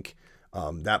same link.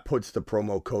 That puts the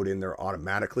promo code in there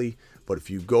automatically. But if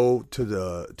you go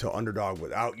to Underdog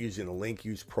without using a link,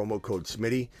 use promo code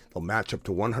Smitty. They'll match up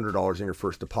to $100 in your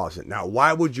first deposit. Now,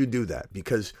 why would you do that?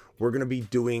 Because we're going to be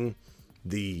doing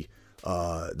the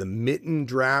mitten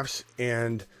drafts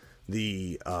and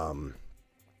the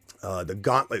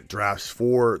gauntlet drafts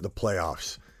for the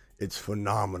playoffs. It's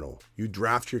phenomenal. You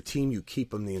draft your team, you keep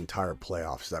them the entire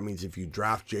playoffs. That means if you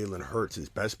draft Jalen Hurts as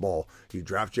best ball, you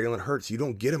draft Jalen Hurts, you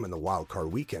don't get him in the wild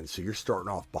card weekend. So you're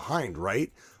starting off behind,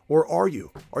 right? Or are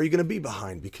you? Are you going to be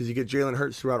behind because you get Jalen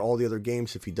Hurts throughout all the other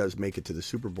games if he does make it to the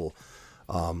Super Bowl?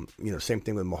 Same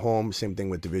thing with Mahomes, same thing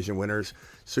with division winners.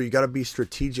 So you got to be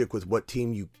strategic with what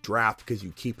team you draft because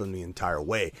you keep them the entire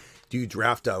way. Do you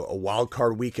draft a wild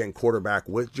card weekend quarterback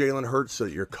with Jalen Hurts so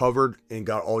that you're covered and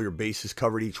got all your bases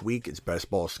covered each week? It's best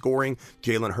ball scoring.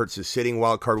 Jalen Hurts is sitting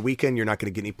wild card weekend. You're not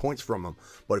going to get any points from him.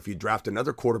 But if you draft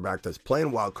another quarterback that's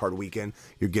playing wild card weekend,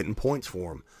 you're getting points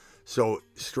for him. So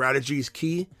strategy is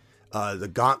key.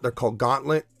 They're called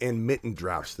gauntlet and mitten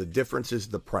drafts. The difference is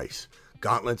the price.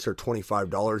 Gauntlets are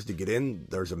 $25 to get in.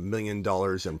 There's $1 million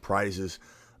in prizes,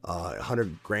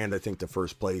 $100,000 I think to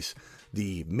first place.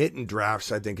 The mitten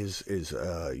drafts I think is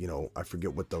I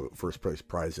forget what the first place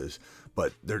prize is,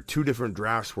 but they're two different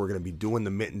drafts. We're going to be doing the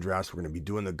mitten drafts. We're going to be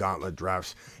doing the gauntlet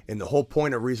drafts. And the whole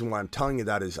point of reason why I'm telling you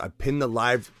that is I pinned the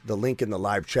link in the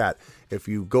live chat. If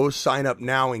you go sign up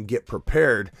now and get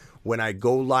prepared, when I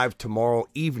go live tomorrow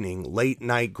evening, late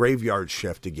night graveyard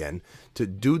shift again, to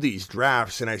do these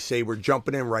drafts, and I say we're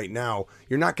jumping in right now,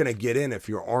 you're not going to get in if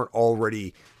you aren't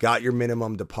already got your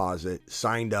minimum deposit,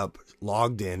 signed up,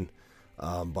 logged in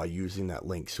by using that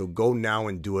link. So go now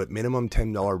and do it. Minimum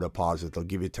 $10 deposit. They'll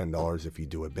give you $10 if you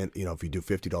do it. If you do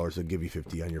 $50, they'll give you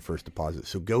 $50 on your first deposit.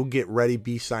 So go get ready,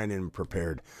 be signed in and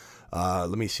prepared. Let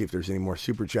me see if there's any more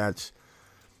super chats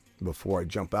before I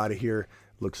jump out of here.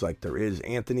 Looks like there is.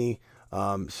 Anthony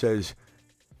says,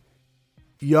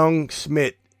 Young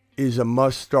Smith is a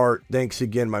must start. Thanks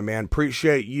again, my man.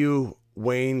 Appreciate you,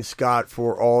 Wayne Scott,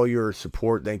 for all your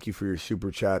support. Thank you for your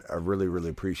super chat. I really, really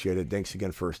appreciate it. Thanks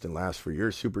again, first and last, for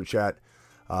your super chat.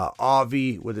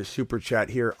 Avi with a super chat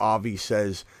here. Avi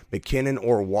says, McKinnon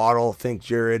or Waddle. Think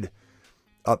Jared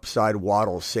upside,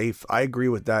 Waddle safe. I agree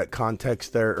with that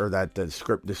context there, or that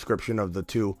description of the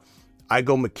two. I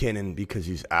go McKinnon because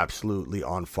he's absolutely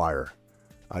on fire.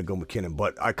 I go McKinnon,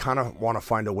 but I kind of want to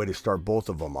find a way to start both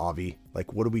of them, Avi.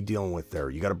 Like, what are we dealing with there?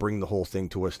 You got to bring the whole thing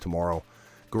to us tomorrow.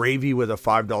 Gravy with a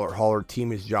 $5 hauler.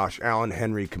 Team is Josh Allen,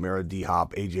 Henry, Kamara,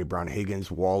 D-Hop, A.J. Brown,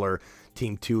 Higgins, Waller.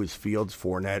 Team 2 is Fields,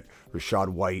 Fournette, Rashad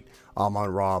White,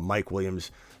 Amon-Ra, Mike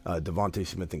Williams, Devontae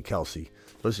Smith, and Kelsey.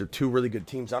 Those are two really good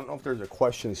teams. I don't know if there's a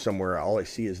question somewhere. All I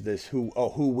see is this. Who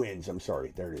wins? I'm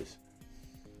sorry. There it is.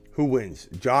 Who wins?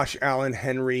 Josh Allen,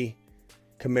 Henry,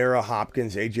 Kamara,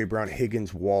 Hopkins, A.J. Brown,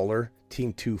 Higgins, Waller.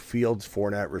 Team 2, Fields,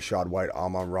 Fournette, Rashad White,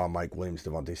 Amon-Ra, Mike Williams,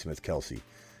 Devontae Smith, Kelsey.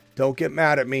 Don't get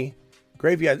mad at me.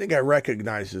 Gravy, I think I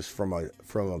recognize this from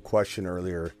a question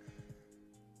earlier.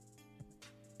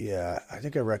 Yeah, I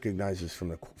think I recognize this from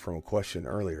a question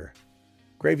earlier.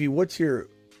 Gravy, you're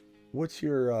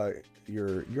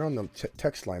on the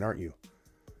text line, aren't you?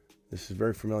 This is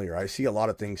very familiar. I see a lot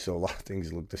of things, so a lot of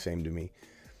things look the same to me.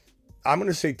 I'm going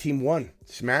to say Team 1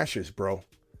 smashes, bro.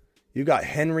 You got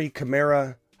Henry,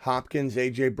 Kamara, Hopkins,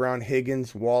 A.J. Brown,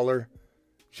 Higgins, Waller,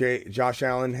 Josh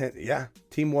Allen. Yeah,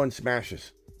 Team 1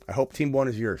 smashes. I hope Team 1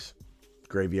 is yours.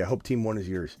 Gravy, I hope Team 1 is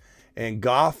yours. And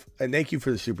Goff, and thank you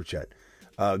for the super chat.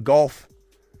 Golf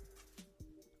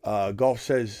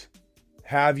says,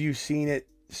 have you seen it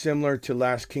similar to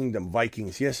Last Kingdom,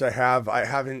 Vikings? Yes, I have.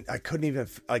 I couldn't even,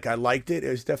 I liked it. It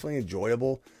was definitely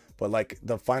enjoyable. But,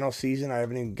 the final season, I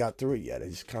haven't even got through it yet. I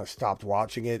just kind of stopped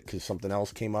watching it because something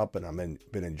else came up and I've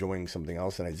been enjoying something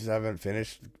else. And I just haven't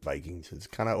finished Vikings. It's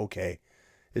kind of okay.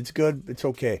 It's good. It's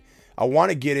okay. I want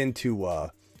to get into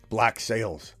Black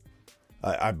Sails.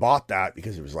 I bought that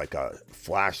because it was a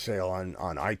flash sale on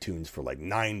iTunes for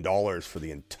 $9 for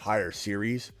the entire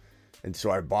series. And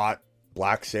so I bought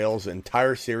Black Sails, the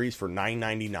entire series, for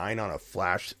 $9.99 on a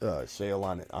flash sale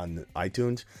on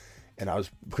iTunes. And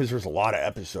because there's a lot of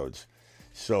episodes.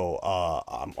 So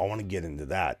I want to get into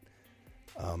that.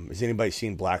 Has anybody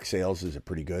seen Black Sails? Is it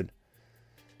pretty good?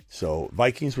 So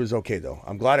Vikings was okay, though.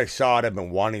 I'm glad I saw it. I've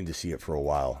been wanting to see it for a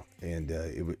while. And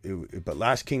but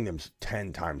Last Kingdom's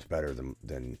 10 times better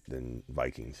than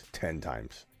Vikings. 10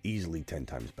 times. Easily 10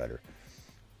 times better.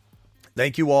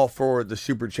 Thank you all for the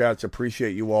super chats.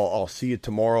 Appreciate you all. I'll see you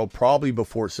tomorrow, probably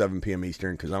before 7 p.m.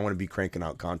 Eastern, because I want to be cranking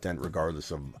out content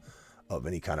regardless of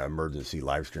any kind of emergency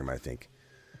live stream, I think.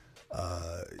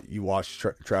 You watched,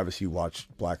 Travis, you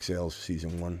watched Black Sails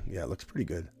Season 1. Yeah, it looks pretty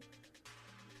good.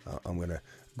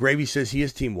 Gravy says he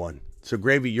is Team 1. So,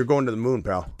 Gravy, you're going to the moon,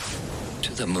 pal.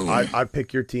 To the moon. I'd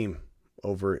pick your team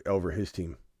over his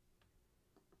team.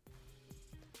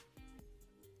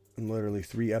 I'm literally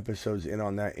 3 episodes in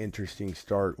on that interesting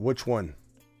start. Which one?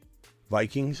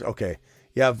 Vikings? Okay.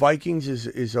 Yeah, Vikings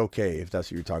is okay, if that's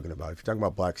what you're talking about. If you're talking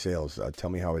about Black Sails, tell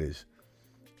me how it is.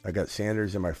 I got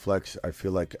Sanders in my flex. I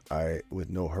feel like with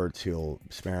no Hurts, he'll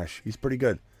smash. He's pretty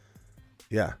good.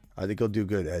 Yeah, I think he'll do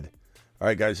good, Ed. All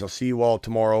right, guys, I'll see you all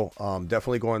tomorrow.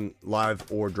 Definitely going live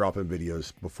or dropping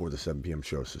videos before the 7 p.m.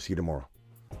 show. So see you tomorrow.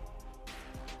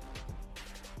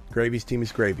 Gravy's team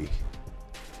is gravy.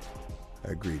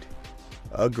 Agreed.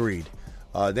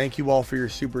 Thank you all for your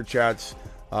super chats.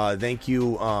 Thank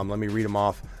you. Let me read them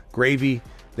off. Gravy.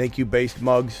 Thank you, Based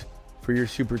Mugs, for your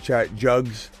super chat.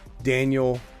 Jugs,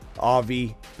 Daniel,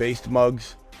 Avi, Based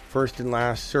Mugs, First and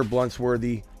Last, Sir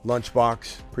Bluntsworthy,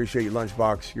 Lunchbox. Appreciate you,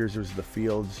 Lunchbox. Yours was the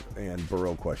Fields and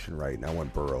Burrow question, right? And I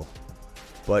went Burrow,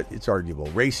 but it's arguable.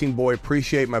 Racing Boy.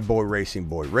 Appreciate my boy, Racing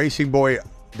Boy. Racing Boy,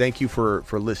 thank you for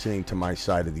listening to my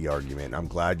side of the argument. I'm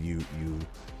glad you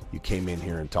came in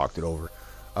here and talked it over.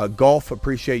 Golf,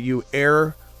 appreciate you.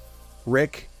 Air,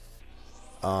 Rick,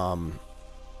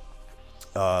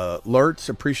 Lurtz,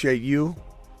 appreciate you.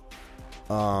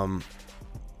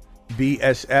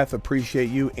 BSF, appreciate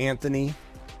you. Anthony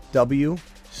W,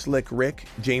 Slick Rick,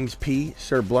 James P,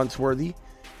 Sir Bluntsworthy,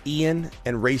 Ian,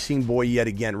 and Racing Boy yet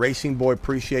again. Racing Boy,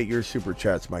 appreciate your super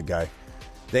chats, my guy.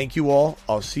 Thank you all.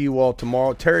 I'll see you all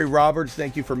tomorrow. Terry Roberts,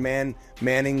 thank you for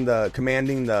commanding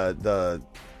the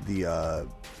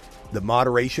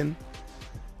moderation.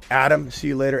 Adam, see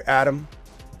you later, Adam.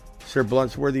 Sir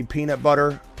Bluntsworthy, Peanut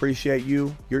Butter, appreciate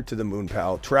you. You're to the moon,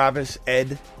 pal. Travis,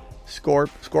 Ed,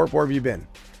 Scorp, where have you been?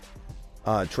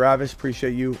 Travis,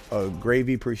 appreciate you.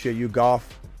 Gravy, appreciate you.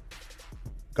 Goff,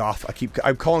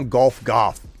 I'm calling golf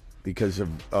Goff because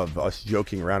of us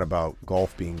joking around about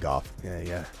golf being Goff.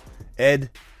 Yeah.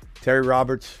 Ed, Terry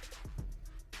Roberts,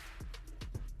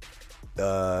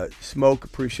 Smoke,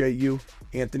 appreciate you.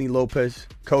 Anthony Lopez,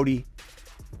 Cody,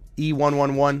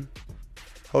 E111,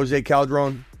 Jose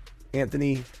Calderon,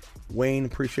 Anthony, Wayne,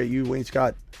 appreciate you. Wayne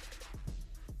Scott,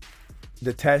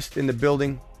 The Test in the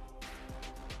building,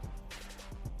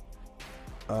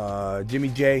 Jimmy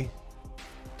J,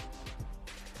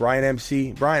 Brian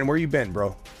MC. Brian, where you been,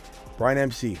 bro? Brian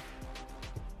MC.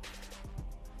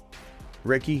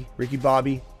 Ricky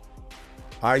Bobby,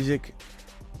 Isaac,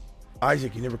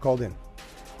 you never called in.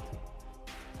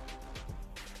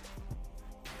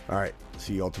 All right,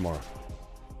 see you all tomorrow.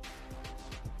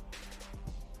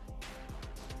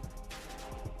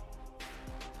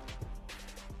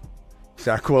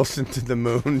 Zach Wilson to the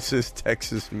moon, says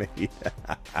Texas made.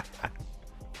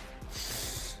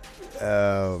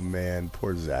 Oh, man,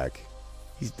 poor Zach.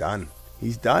 He's done.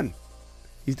 He's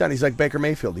like Baker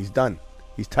Mayfield. He's done.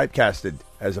 He's typecasted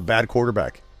as a bad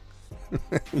quarterback.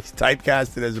 He's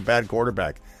typecasted as a bad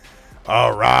quarterback.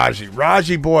 Oh,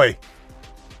 Raji boy.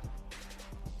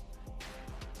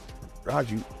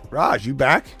 Raj, you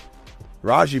back?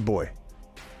 Raji boy.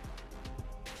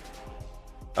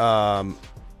 All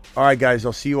right, guys.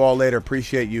 I'll see you all later.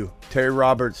 Appreciate you. Terry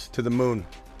Roberts to the moon.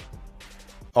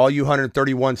 All you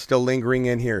 131 still lingering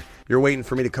in here. You're waiting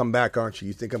for me to come back, aren't you?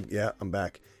 You think I'm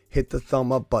back. Hit the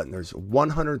thumb up button. There's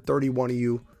 131 of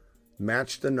you.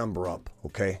 Match the number up,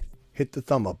 okay? Hit the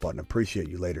thumb up button. Appreciate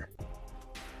you later.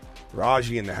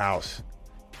 Raji in the house.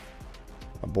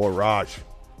 My boy Raj.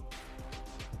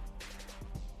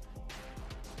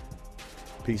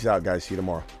 Peace out, guys. See you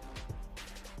tomorrow.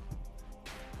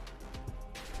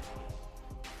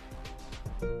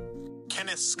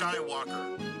 Kenneth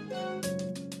Skywalker.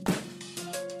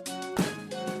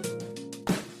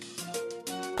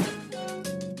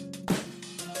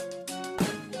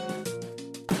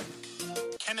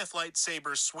 Kenneth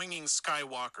Lightsaber Swinging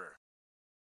Skywalker.